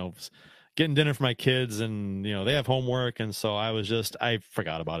I, getting dinner for my kids, and they have homework, and so I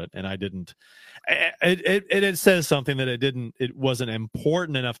forgot about it, and I didn't. It says something that it wasn't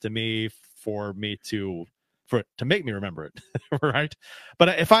important enough to me for it to make me remember it, right?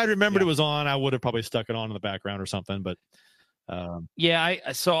 But if I remembered it was on, I would have probably stuck it on in the background or something. But so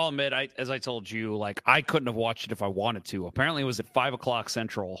I'll admit, as I told you, I couldn't have watched it if I wanted to. Apparently, it was at 5:00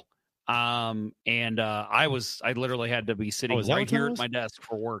 Central. I literally had to be sitting right here at my desk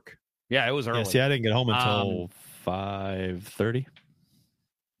for work. Yeah, it was early. Yeah, see, I didn't get home until 5:30.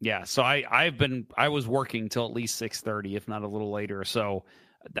 Yeah, so I was working till at least 6:30, if not a little later. So,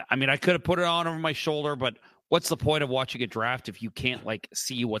 I mean, I could have put it on over my shoulder, but what's the point of watching a draft if you can't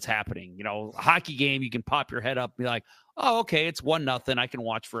see what's happening? A hockey game, you can pop your head up and be like, oh, okay, it's 1-0. I can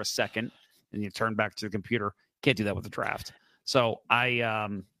watch for a second, and you turn back to the computer. Can't do that with the draft. So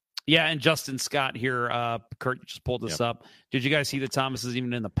yeah, and Justin Scott here, Kurt just pulled this up. Did you guys see that Thomas is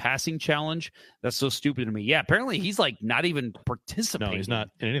even in the passing challenge? That's so stupid to me. Yeah, apparently he's not even participating. No, he's not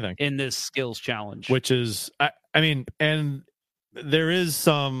in anything. In this skills challenge. Which is, I mean, and there is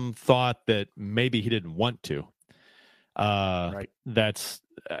some thought that maybe he didn't want to. Right. That's,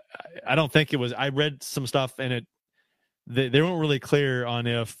 I don't think it was, I read some stuff and they weren't really clear on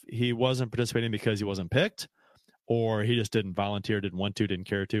if he wasn't participating because he wasn't picked, or he just didn't volunteer, didn't want to, didn't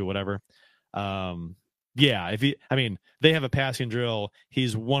care to, whatever. They have a passing drill.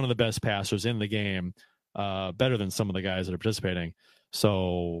 He's one of the best passers in the game, better than some of the guys that are participating.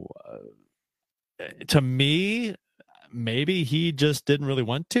 So to me, maybe he just didn't really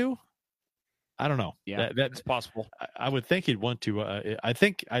want to. I don't know. Yeah, that's possible. I would think he'd want to. I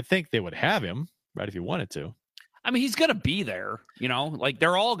think they would have him, right, if he wanted to. I mean, he's going to be there,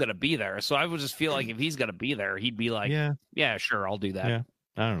 they're all going to be there. So I would just feel like if he's going to be there, he'd be like, yeah, sure, I'll do that. Yeah.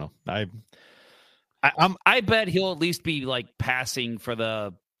 I don't know. I bet he'll at least be passing for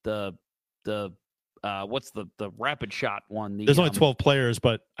the what's the rapid shot one? There's only 12 players,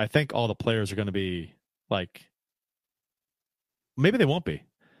 but I think all the players are going to be maybe they won't be.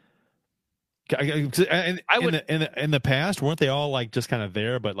 In the past, weren't they all just kind of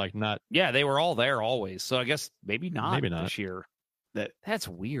there, but not? Yeah, they were all there always. So I guess maybe not this year. That's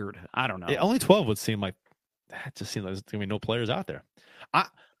weird. I don't know. Only 12 would seem like that. Just seems like there's gonna be no players out there.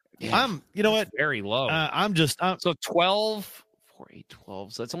 I'm. You know what? Very low. So 12, 4, 8,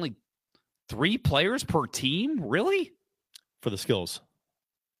 12. So that's only 3 players per team. Really? For the skills.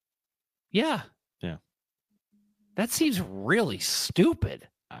 Yeah. Yeah. That seems really stupid.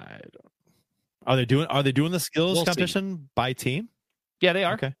 I don't. Are they doing the skills competition by team? Yeah, they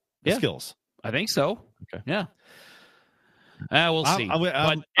are. Okay. Yeah. Skills. I think so. Okay. Yeah. We'll see.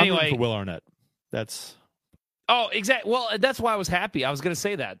 I'm anyway, for Will Arnett. That's. Oh, exactly. Well, that's why I was happy. I was going to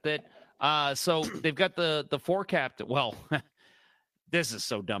say that. So they've got the 4 captain. Well, this is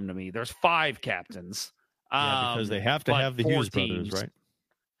so dumb to me. There's 5 captains. Because they have to have the Hughes brothers, right?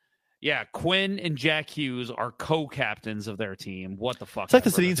 Yeah, Quinn and Jack Hughes are co-captains of their team. What the fuck? It's like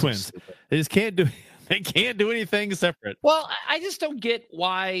the Sedin twins. They just can't do. They can't do anything separate. Well, I just don't get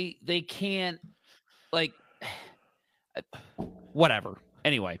why they can't. Whatever.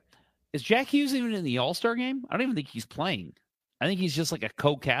 Anyway, is Jack Hughes even in the All-Star game? I don't even think he's playing. I think he's just like a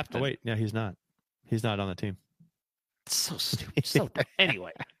co-captain. Oh, wait. Yeah, he's not. He's not on the team. It's so stupid. So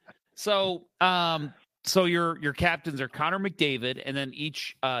anyway, so your captains are Connor McDavid, and then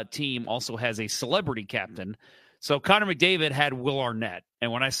each team also has a celebrity captain. So Connor McDavid had Will Arnett,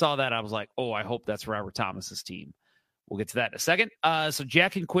 and when I saw that, I was like, oh, I hope that's Robert Thomas's team. We'll get to that in a second. So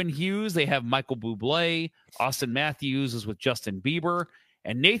Jack and Quinn Hughes, they have Michael Bublé. Austin Matthews is with Justin Bieber.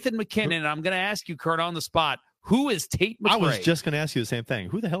 And Nathan McKinnon, I'm going to ask you, Kurt, on the spot, who is Tate McRae? I was just going to ask you the same thing.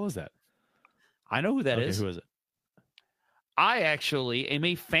 Who the hell is that? I know who that is. Who is it? I actually am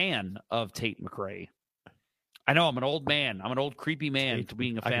a fan of Tate McRae. I know I'm an old man. I'm an old creepy man to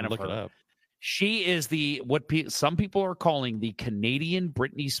being a fan of her. It up. She is some people are calling the Canadian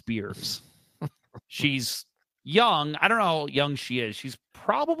Britney Spears. She's young. I don't know how young she is. She's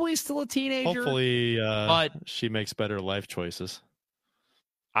probably still a teenager. Hopefully, but she makes better life choices.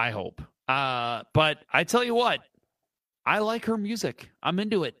 I hope. But I tell you what, I like her music. I'm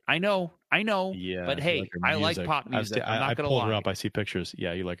into it. I know. Yeah. But hey, I like pop music. I'm not going to lie. I pulled her up. I see pictures.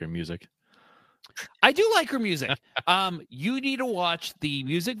 Yeah, you like her music. I do like her music. You need to watch the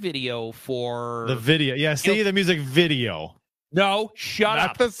music video for the video. Yeah, see the music video. No, shut up.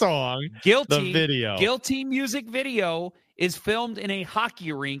 Not the song. Guilty. The video. Guilty music video is filmed in a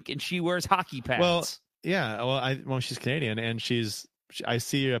hockey rink, and she wears hockey pads. Well, yeah. Well, she's Canadian, and I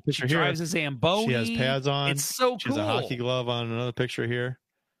see a picture she here. Drives a Zamboni. She has pads on. It's so cool. She has a hockey glove on another picture here.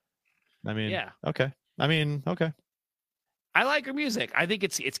 I mean, yeah. Okay. Okay. I like her music. I think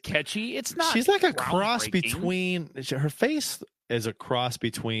it's catchy. It's not. She's like a cross between. Her face is a cross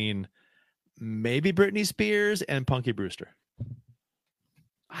between maybe Britney Spears and Punky Brewster.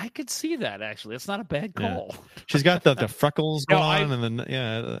 I could see that actually. It's not a bad call. Yeah. She's got the freckles going on, and then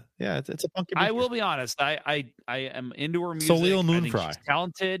it's a Punky Brewster. I will be honest. I am into her music. Solil Moonfry. I think she's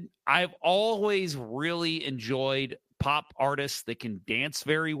talented. I've always really enjoyed pop artists that can dance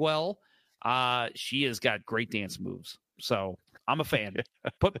very well. She has got great dance moves. So I'm a fan.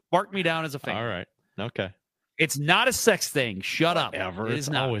 Mark me down as a fan. All right. Okay. It's not a sex thing. Shut up. Ever. It's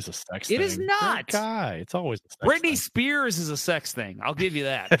not always a sex thing. It is not. Guy. It's always a sex Britney thing. Spears is a sex thing. I'll give you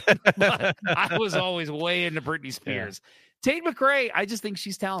that. But I was always way into Britney Spears. Yeah. Tate McRae, I just think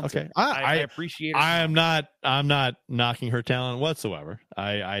she's talented. Okay. I appreciate her. I'm not knocking her talent whatsoever.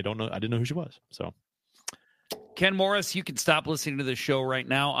 I don't know. I didn't know who she was. So Ken Morris, you can stop listening to this show right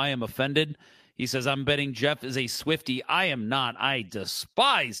now. I am offended. He says, I'm betting Jeff is a Swiftie. I am not. I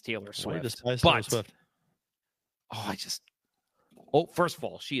despise Taylor Swift. Why do you despise Taylor Swift? First of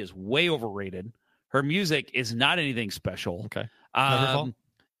all, she is way overrated. Her music is not anything special. Okay. Is that her fault?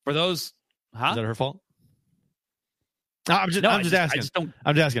 For those, Is that her fault? No, I'm just asking.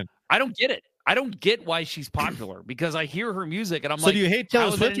 I'm just asking. I don't get it. I don't get why she's popular because I hear her music and I'm so like, do you hate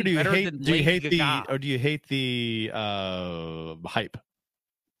Taylor Swift or do you hate the hype?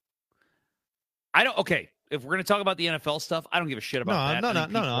 I don't. Okay, if we're going to talk about the NFL stuff, I don't give a shit about that.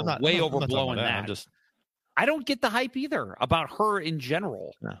 No. I'm not way overblowing that. I don't get the hype either about her in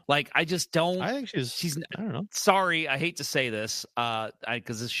general. No. Like, I just don't. I think she's. I don't know. Sorry, I hate to say this,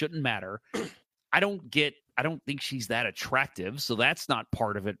 because this shouldn't matter. I don't think she's that attractive, so that's not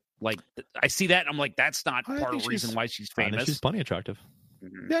part of it. Like, I see that, and I'm like, that's not part of the reason why she's famous. I think she's plenty attractive.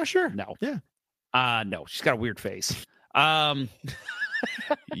 Yeah, sure. No. Yeah. No, she's got a weird face.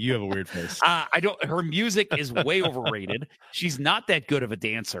 You have a weird face. Her music is way overrated. She's not that good of a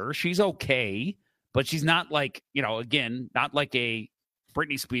dancer. She's okay, but she's not like, again, not like a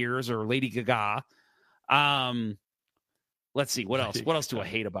Britney Spears or Lady Gaga. Let's see. What else? What else do I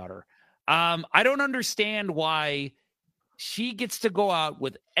hate about her? I don't understand why she gets to go out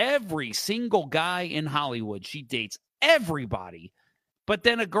with every single guy in Hollywood. She dates everybody. But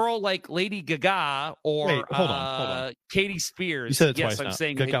then a girl like Lady Gaga or hold on. Katy Spears. You said it twice. I'm now.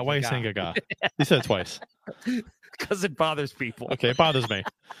 saying Gaga. Why are you saying Gaga? You said it twice. Because it bothers people. Okay, it bothers me.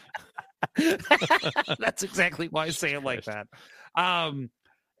 That's exactly why I say it like that. And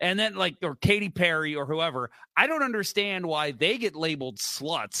then or Katy Perry or whoever. I don't understand why they get labeled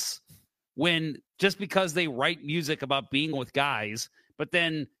sluts when just because they write music about being with guys, but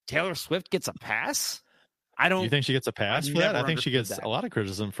then Taylor Swift gets a pass. I don't. You think she gets a pass for that? I think she gets a lot of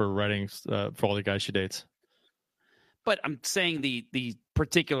criticism for writing for all the guys she dates. But I'm saying the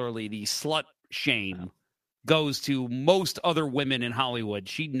particularly the slut shame goes to most other women in Hollywood.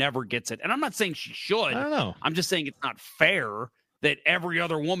 She never gets it, and I'm not saying she should. I don't know. I'm just saying it's not fair that every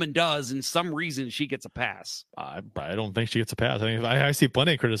other woman does, and some reason she gets a pass. I don't think she gets a pass. I mean, I see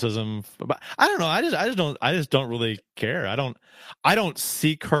plenty of criticism, but I don't know. I just don't really care. I don't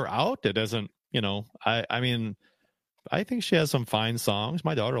seek her out. It doesn't. I mean, I think she has some fine songs.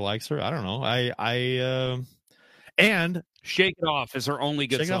 My daughter likes her. I don't know. And Shake It Off is her only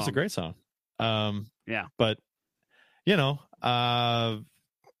good Shake song. It Off's a great song. Yeah. But, and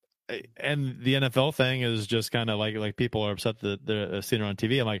the NFL thing is just kind of like people are upset that they're seeing her on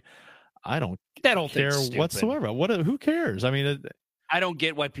TV. I'm like, I don't care whatsoever. Who cares? I mean, I don't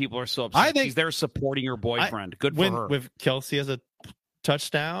get why people are so upset. She's there supporting her boyfriend. Good for her. With Kelsey has a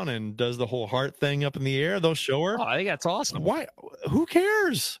touchdown and does the whole heart thing up in the air, they'll show her. Oh, I think that's awesome. Why? Who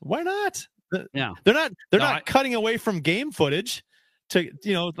cares? Why not? Yeah, they're not cutting away from game footage to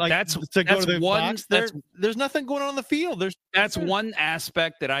go to the box. There's nothing going on the field. That's one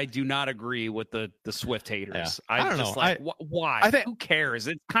aspect that I do not agree with the Swift haters. Yeah. I don't know. Why? Who cares?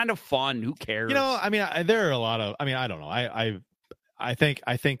 It's kind of fun. Who cares? I mean, there are a lot of. I mean, I don't know. I think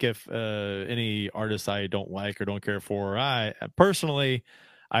if any artists I don't like or don't care for, I personally,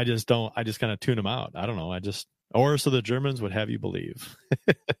 I just kind of tune them out. I don't know. Or so the Germans would have you believe.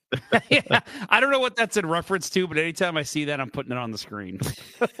 Yeah, I don't know what that's in reference to, but anytime I see that, I'm putting it on the screen.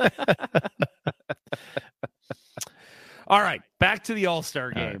 All right, back to the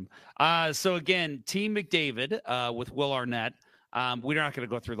All-Star game. Right. So again, Team McDavid with Will Arnett. We're not going to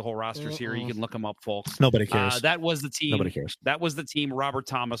go through the whole rosters here. You can look them up, folks. Nobody cares. That was the team. Nobody cares. That was the team Robert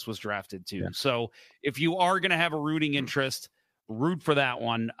Thomas was drafted to. Yeah. So if you are going to have a rooting interest, root for that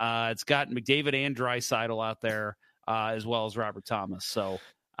one. It's got McDavid and Draisaitl out there, as well as Robert Thomas. So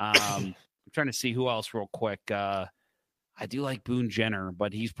I'm trying to see who else real quick. I do like Boone Jenner,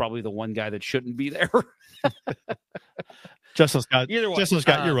 but he's probably the one guy that shouldn't be there. Justin Scott. Either way, Justin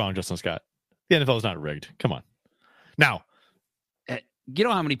Scott, you're wrong, Justin Scott. The NFL is not rigged. Come on. Now, you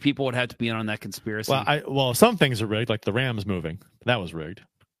know how many people would have to be in on that conspiracy? Well, some things are rigged, like the Rams moving. That was rigged.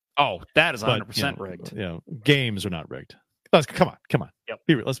 Oh, that is 100% rigged. Games are not rigged. Come on. Yep.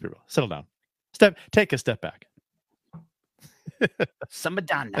 Let's be real. Settle down. Take a step back.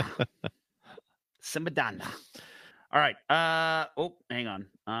 Samadana. All right. Hang on.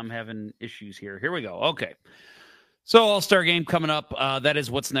 I'm having issues here. Here we go. Okay. So All-Star game coming up. That is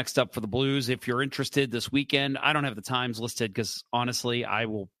what's next up for the Blues. If you're interested this weekend, I don't have the times listed because honestly, I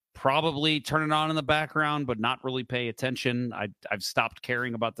will probably turn it on in the background, but not really pay attention. I've stopped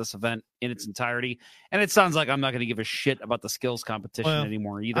caring about this event in its entirety. And it sounds like I'm not going to give a shit about the skills competition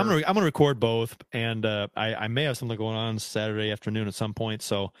anymore either. I'm going to record both. And I may have something going on Saturday afternoon at some point.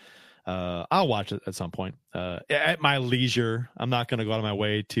 So I'll watch it at some point at my leisure. I'm not going to go out of my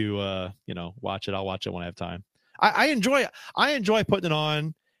way to, watch it. I'll watch it when I have time. I enjoy putting it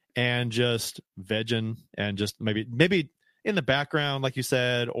on and just vegging and just maybe in the background, like you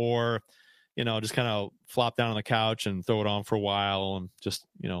said, or, just kind of flop down on the couch and throw it on for a while. And just,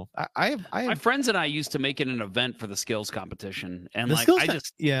 my friends and I used to make it an event for the skills competition. And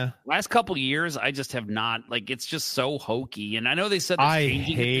last couple of years, I just have not, it's just so hokey. And I know they said I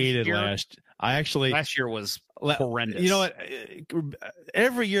hated last year was horrendous. You know what?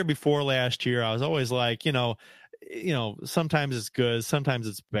 Every year before last year, I was always like, sometimes it's good, sometimes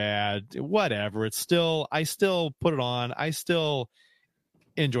it's bad, whatever. I still put it on. I still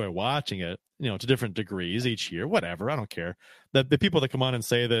enjoy watching it, to different degrees each year, whatever. I don't care. The people that come on and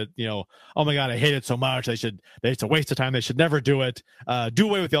say that, oh my God, I hate it so much. It's a waste of time. They should never do it. Do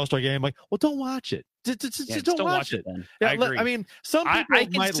away with the All-Star game. Like, well, don't watch it. Just don't watch it. Then. Yeah, I agree. I mean, some people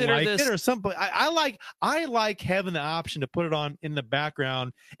might like it, or some. I like having the option to put it on in the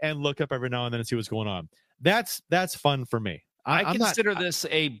background and look up every now and then and see what's going on. That's fun for me. I consider this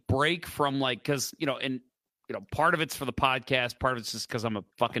a break from because part of it's for the podcast, part of it's just because I'm a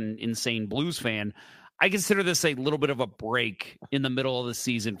fucking insane Blues fan. I consider this a little bit of a break in the middle of the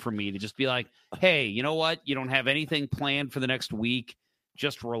season for me to just be like, hey, you know what? You don't have anything planned for the next week.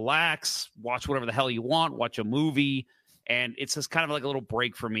 Just relax, watch whatever the hell you want, watch a movie. And it's just kind of like a little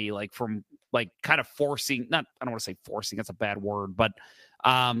break for me, from kind of forcing, I don't want to say forcing, that's a bad word, but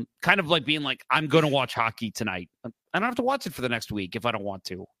kind of like being like, I'm going to watch hockey tonight. I don't have to watch it for the next week if I don't want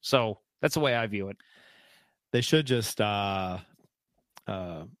to. So that's the way I view it. They should just, they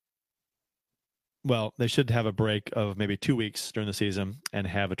should have a break of maybe 2 weeks during the season and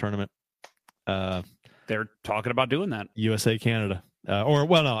have a tournament. They're talking about doing that. USA, Canada. No,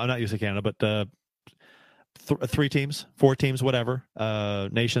 not USA, Canada, but 3 teams, 4 teams, whatever.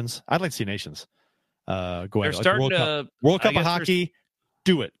 Nations. I'd like to see nations go they're starting World Cup of hockey.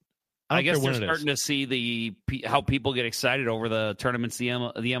 Do it. I guess they're starting to see how people get excited over the tournaments the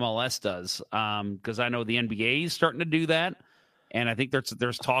MLS does. Because I know the NBA is starting to do that, and I think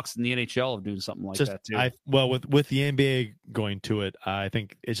there's talks in the NHL of doing something like that too. With the NBA going to it, I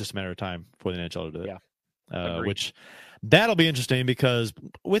think it's just a matter of time for the NHL to do it. Yeah, which that'll be interesting because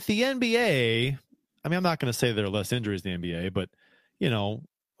with the NBA, I mean, I'm not going to say there are less injuries in the NBA, but,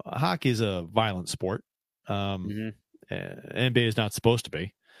 hockey is a violent sport. NBA is not supposed to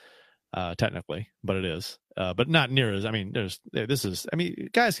be, technically, but it is. But not near as,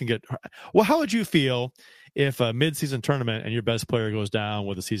 guys can get, well, how would you feel if a mid-season tournament and your best player goes down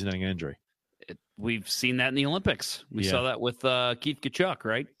with a season-ending injury? We've seen that in the Olympics. We saw that with Keith Kachuk,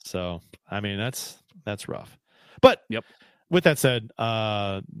 right? So, that's rough. But with that said,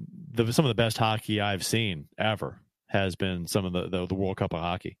 some of the best hockey I've seen ever has been some of the World Cup of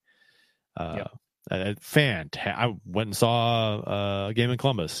hockey. I went and saw a game in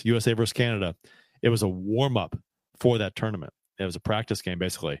Columbus, USA versus Canada. It was a warm-up for that tournament. It was a practice game,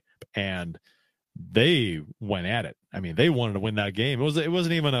 basically, and they went at it. I mean, they wanted to win that game. It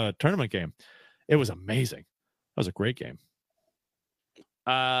wasn't even a tournament game. It was amazing. That was a great game.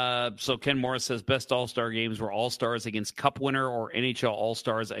 So Ken Morris says best All-Star games were All-Stars against Cup winner or NHL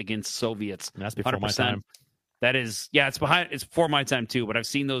All-Stars against Soviets. And that's before 100%. My time. That is, it's before my time too, but I've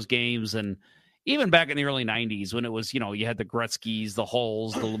seen those games, and even back in the early 90s when it was, you had the Gretzkys, the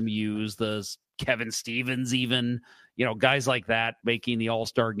Hulls, the Lemieux, the Kevin Stevens, even, guys like that making the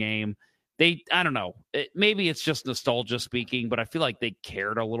All-Star game. I don't know, maybe it's just nostalgia speaking, but I feel like they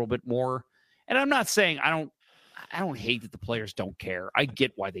cared a little bit more. And I'm not saying I don't hate that the players don't care. I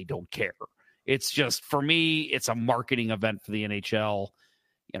get why they don't care. It's just, for me, it's a marketing event for the NHL.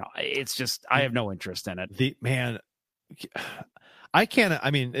 It's just, I have no interest in it. I can't,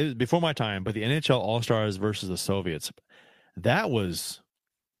 it was before my time, but the NHL All-Stars versus the Soviets, that was,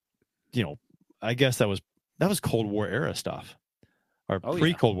 I guess that was Cold War era stuff. Or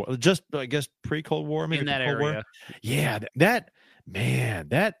pre-Cold War. Just, I guess, pre-Cold War. Maybe in that Cold area. War. Yeah, that had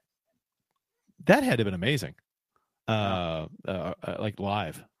to have been amazing. Like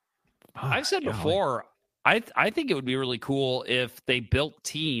live. I've said before, I think it would be really cool if they built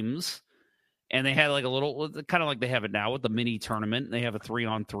teams and they had like a little, kind of like they have it now with the mini tournament. They have a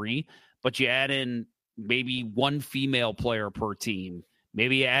 3-on-3, but you add in maybe one female player per team.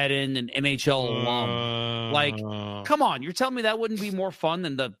 Maybe you add in an NHL alum. Like, come on, you're telling me that wouldn't be more fun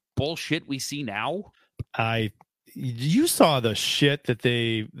than the bullshit we see now? You saw the shit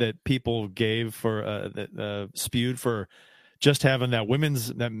that people gave for that spewed for just having that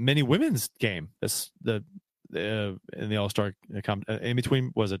mini women's game. In the All-Star in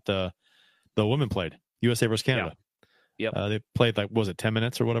between, was it the women played USA versus Canada? Yep. They played 10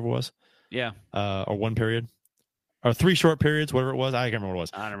 minutes or whatever it was. Yeah. Or one period, or 3 short periods, whatever it was. I can't remember what it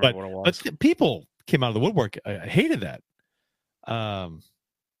was. I don't remember what it was. But people came out of the woodwork. I hated that.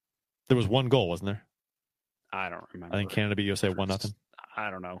 There was one goal, wasn't there? I don't remember. I think Canada beat USA 1-0. I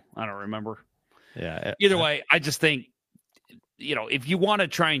don't know. I don't remember. Yeah. Either way, I just think, if you want to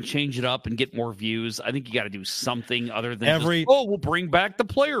try and change it up and get more views, I think you got to do something other than we'll bring back the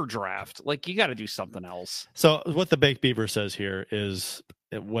player draft. Like, you got to do something else. So what the Baked Beaver says here is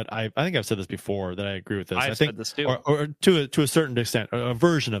what I think I've said this before, that I agree with this. I think said this too. Or to a certain extent, a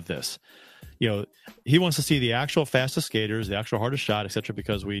version of this. He wants to see the actual fastest skaters, the actual hardest shot, etc.,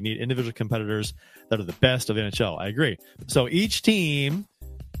 because we need individual competitors that are the best of the NHL. I agree. So each team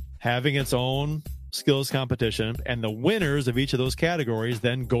having its own skills competition, and the winners of each of those categories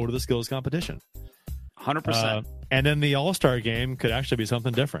then go to the skills competition. 100%. And then the All-Star game could actually be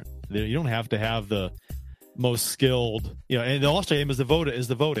something different. You don't have to have the most skilled, and the All-Star game is the vote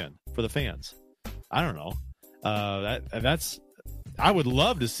in for the fans. I don't know. That's I would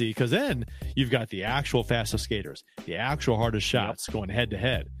love to see, because then you've got the actual fastest skaters, the actual hardest shots going head to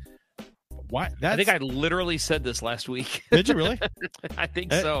head. Why? I think I literally said this last week. Did you really? I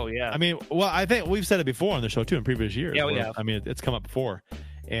think so, yeah. I think we've said it before on the show too in previous years. Yeah, we have. It's come up before,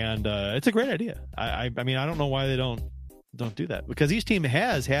 and it's a great idea. I don't know why they don't do that, because each team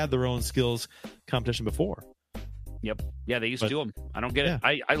has had their own skills competition before. Yep. Yeah, they used to do them. I don't get it.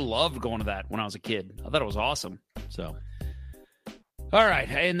 I loved going to that when I was a kid. I thought it was awesome. So. All right,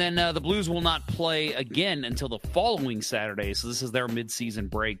 and then the Blues will not play again until the following Saturday, so this is their mid-season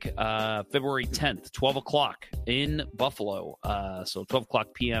break, February 10th, 12 o'clock in Buffalo, so 12 o'clock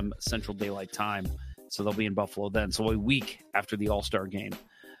p.m. Central Daylight Time, so they'll be in Buffalo then, so a week after the All-Star game.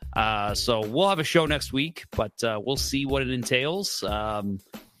 So we'll have a show next week, but we'll see what it entails.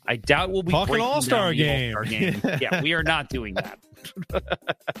 I doubt we'll be talking breaking All-Star down game. The All-Star game. Yeah, we are not doing that.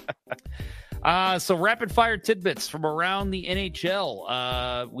 So rapid fire tidbits from around the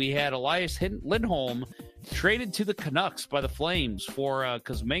NHL. We had Elias Lindholm traded to the Canucks by the Flames for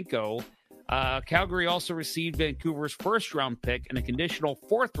Kuzmenko. Calgary also received Vancouver's first-round pick and a conditional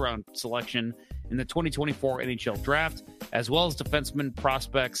fourth-round selection in the 2024 NHL draft, as well as defenseman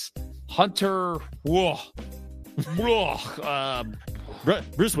prospects Hunter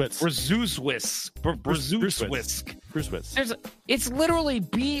Bruce Witz. Bruce Witz. It's literally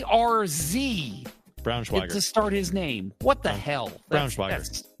BRZ. Braunschweiger. To start his name. What the hell?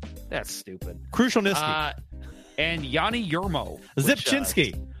 Braunschweiger. That's stupid. Crucial Niski. And Yanni Yermo.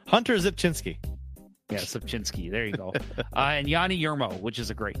 Zipchinski. Hunter Zipchinski. Yeah, Zipchinski. There you go. And Yanni Yermo, which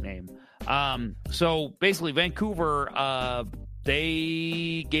is a great name. So basically, Vancouver,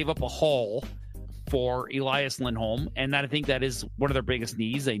 they gave up a haul for Elias Lindholm, and I think that is one of their biggest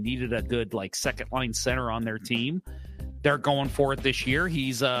needs. They needed a good second-line center on their team. They're going for it this year.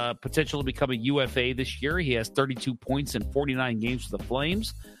 He's potential to become a UFA this year. He has 32 points in 49 games for the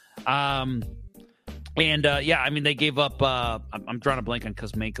Flames. They gave up. I'm drawing a blank on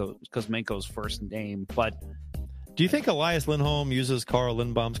Kuzmenko's first name, but do you think Elias Lindholm uses Carl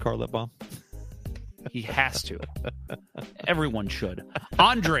Lindbaum's car lip balm? He has to. Everyone should.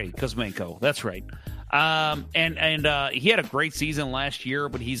 Andrei Kuzmenko. That's right. And he had a great season last year,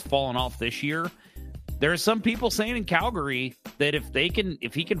 but he's fallen off this year. There are some people saying in Calgary that if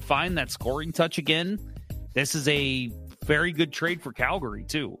he can find that scoring touch again, this is a very good trade for Calgary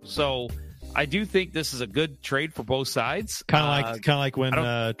too. So I do think this is a good trade for both sides. Kind of like when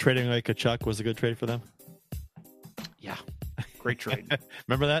trading like Kachuk was a good trade for them. Yeah, great trade.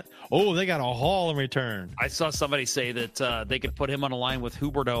 Remember that? Oh, they got a haul in return. I saw somebody say that they could put him on a line with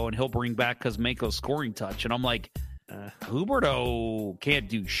Huberdeau and he'll bring back Kuzmenko's scoring touch. And I'm like, Huberdeau can't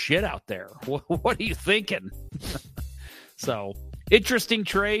do shit out there. What are you thinking? So, interesting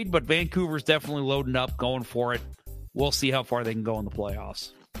trade, but Vancouver's definitely loading up, going for it. We'll see how far they can go in the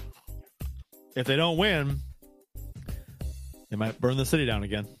playoffs. If they don't win, they might burn the city down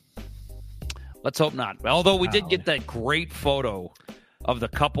again. Let's hope not. Although we did get that great photo of the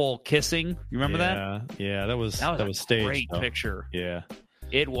couple kissing. You remember that? Yeah, that was staged. Great picture. Yeah.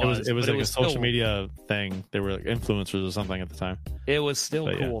 It was like a social media thing. They were like influencers or something at the time. It was still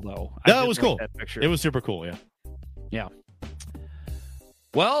cool, though. No, it was cool. It was super cool, yeah. Yeah.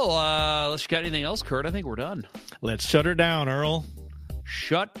 Well, unless you got anything else, Kurt, I think we're done. Let's shut her down, Earl.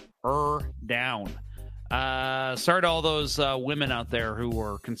 Shut her down. Sorry to all those women out there who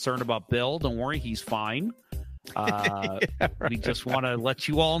were concerned about Bill. Don't worry, he's fine. We just want to let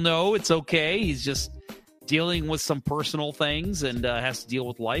you all know it's okay. He's just dealing with some personal things and has to deal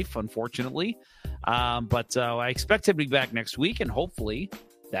with life, unfortunately. But I expect him to be back next week, and hopefully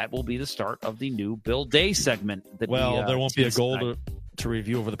that will be the start of the new Bill Day segment. There won't be a goal to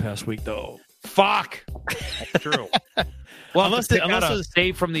review over the past week, though. Fuck! That's true. Well, unless a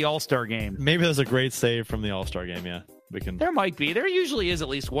save from the All-Star game. Maybe there's a great save from the All-Star game, yeah. There might be. There usually is at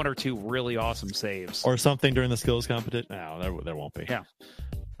least one or two really awesome saves. Or something during the skills competition. No, there won't be. Yeah.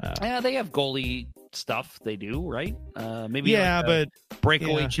 They have goalie stuff they do, right? Maybe but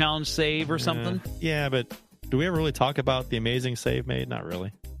breakaway challenge save or something. Yeah, but do we ever really talk about the amazing save made? Not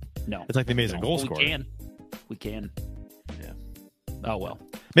really. No. It's like the amazing goal scorer. We can. Yeah. Oh, well.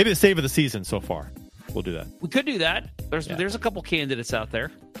 Maybe the save of the season so far. We'll do that. We could do that. There's a couple candidates out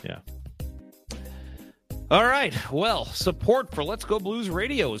there. Yeah. All right. Well, support for Let's Go Blues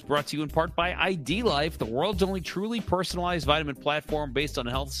Radio is brought to you in part by ID Life, the world's only truly personalized vitamin platform based on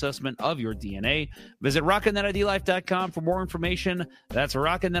a health assessment of your DNA. Visit rockinthatidlife.com for more information. That's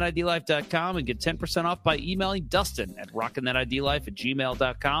rockinthatidlife.com and get 10% off by emailing Dustin at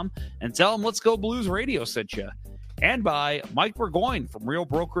rockinthatidlife@gmail.com and tell him Let's Go Blues Radio sent you. And by Mike Burgoyne from Real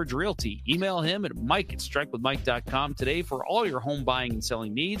Brokerage Realty. Email him at mike@strikewithmike.com today for all your home buying and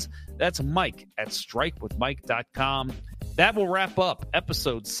selling needs. That's Mike at strikewithmike.com. That will wrap up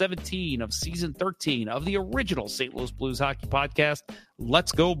episode 17 of season 13 of the original St. Louis Blues Hockey Podcast,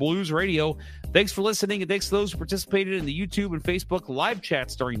 Let's Go Blues Radio. Thanks for listening, and thanks to those who participated in the YouTube and Facebook live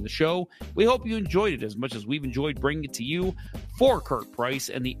chats during the show. We hope you enjoyed it as much as we've enjoyed bringing it to you. For Kurt Price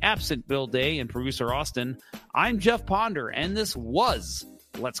and the absent Bill Day and producer Austin, I'm Jeff Ponder, and this was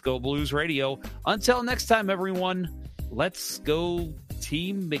Let's Go Blues Radio. Until next time, everyone, let's go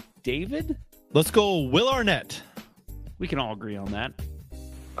Team McDavid? Let's go Will Arnett. We can all agree on that.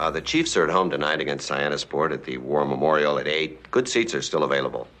 The Chiefs are at home tonight against Cyanosport at the War Memorial at 8. Good seats are still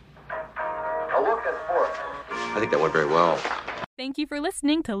available. A look at fourth. I think that went very well. Thank you for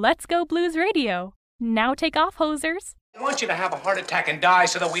listening to Let's Go Blues Radio. Now take off, hosers. I want you to have a heart attack and die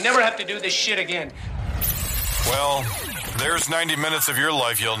so that we never have to do this shit again. Well, there's 90 minutes of your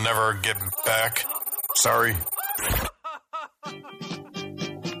life you'll never get back. Sorry.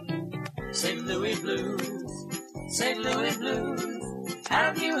 St. Louis Blues. St. Louis Blues.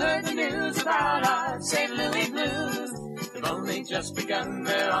 Have you heard the news about our St. Louis Blues? They've only just begun,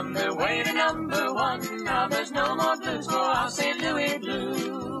 they're on their way to number one. Now there's no more blues for our St. Louis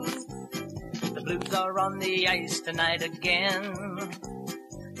Blues. The Blues are on the ice tonight again.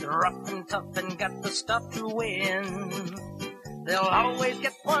 They're rough and tough and got the stuff to win. They'll always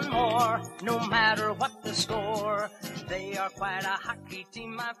get one more, no matter what the score. They are quite a hockey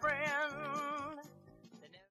team, my friend.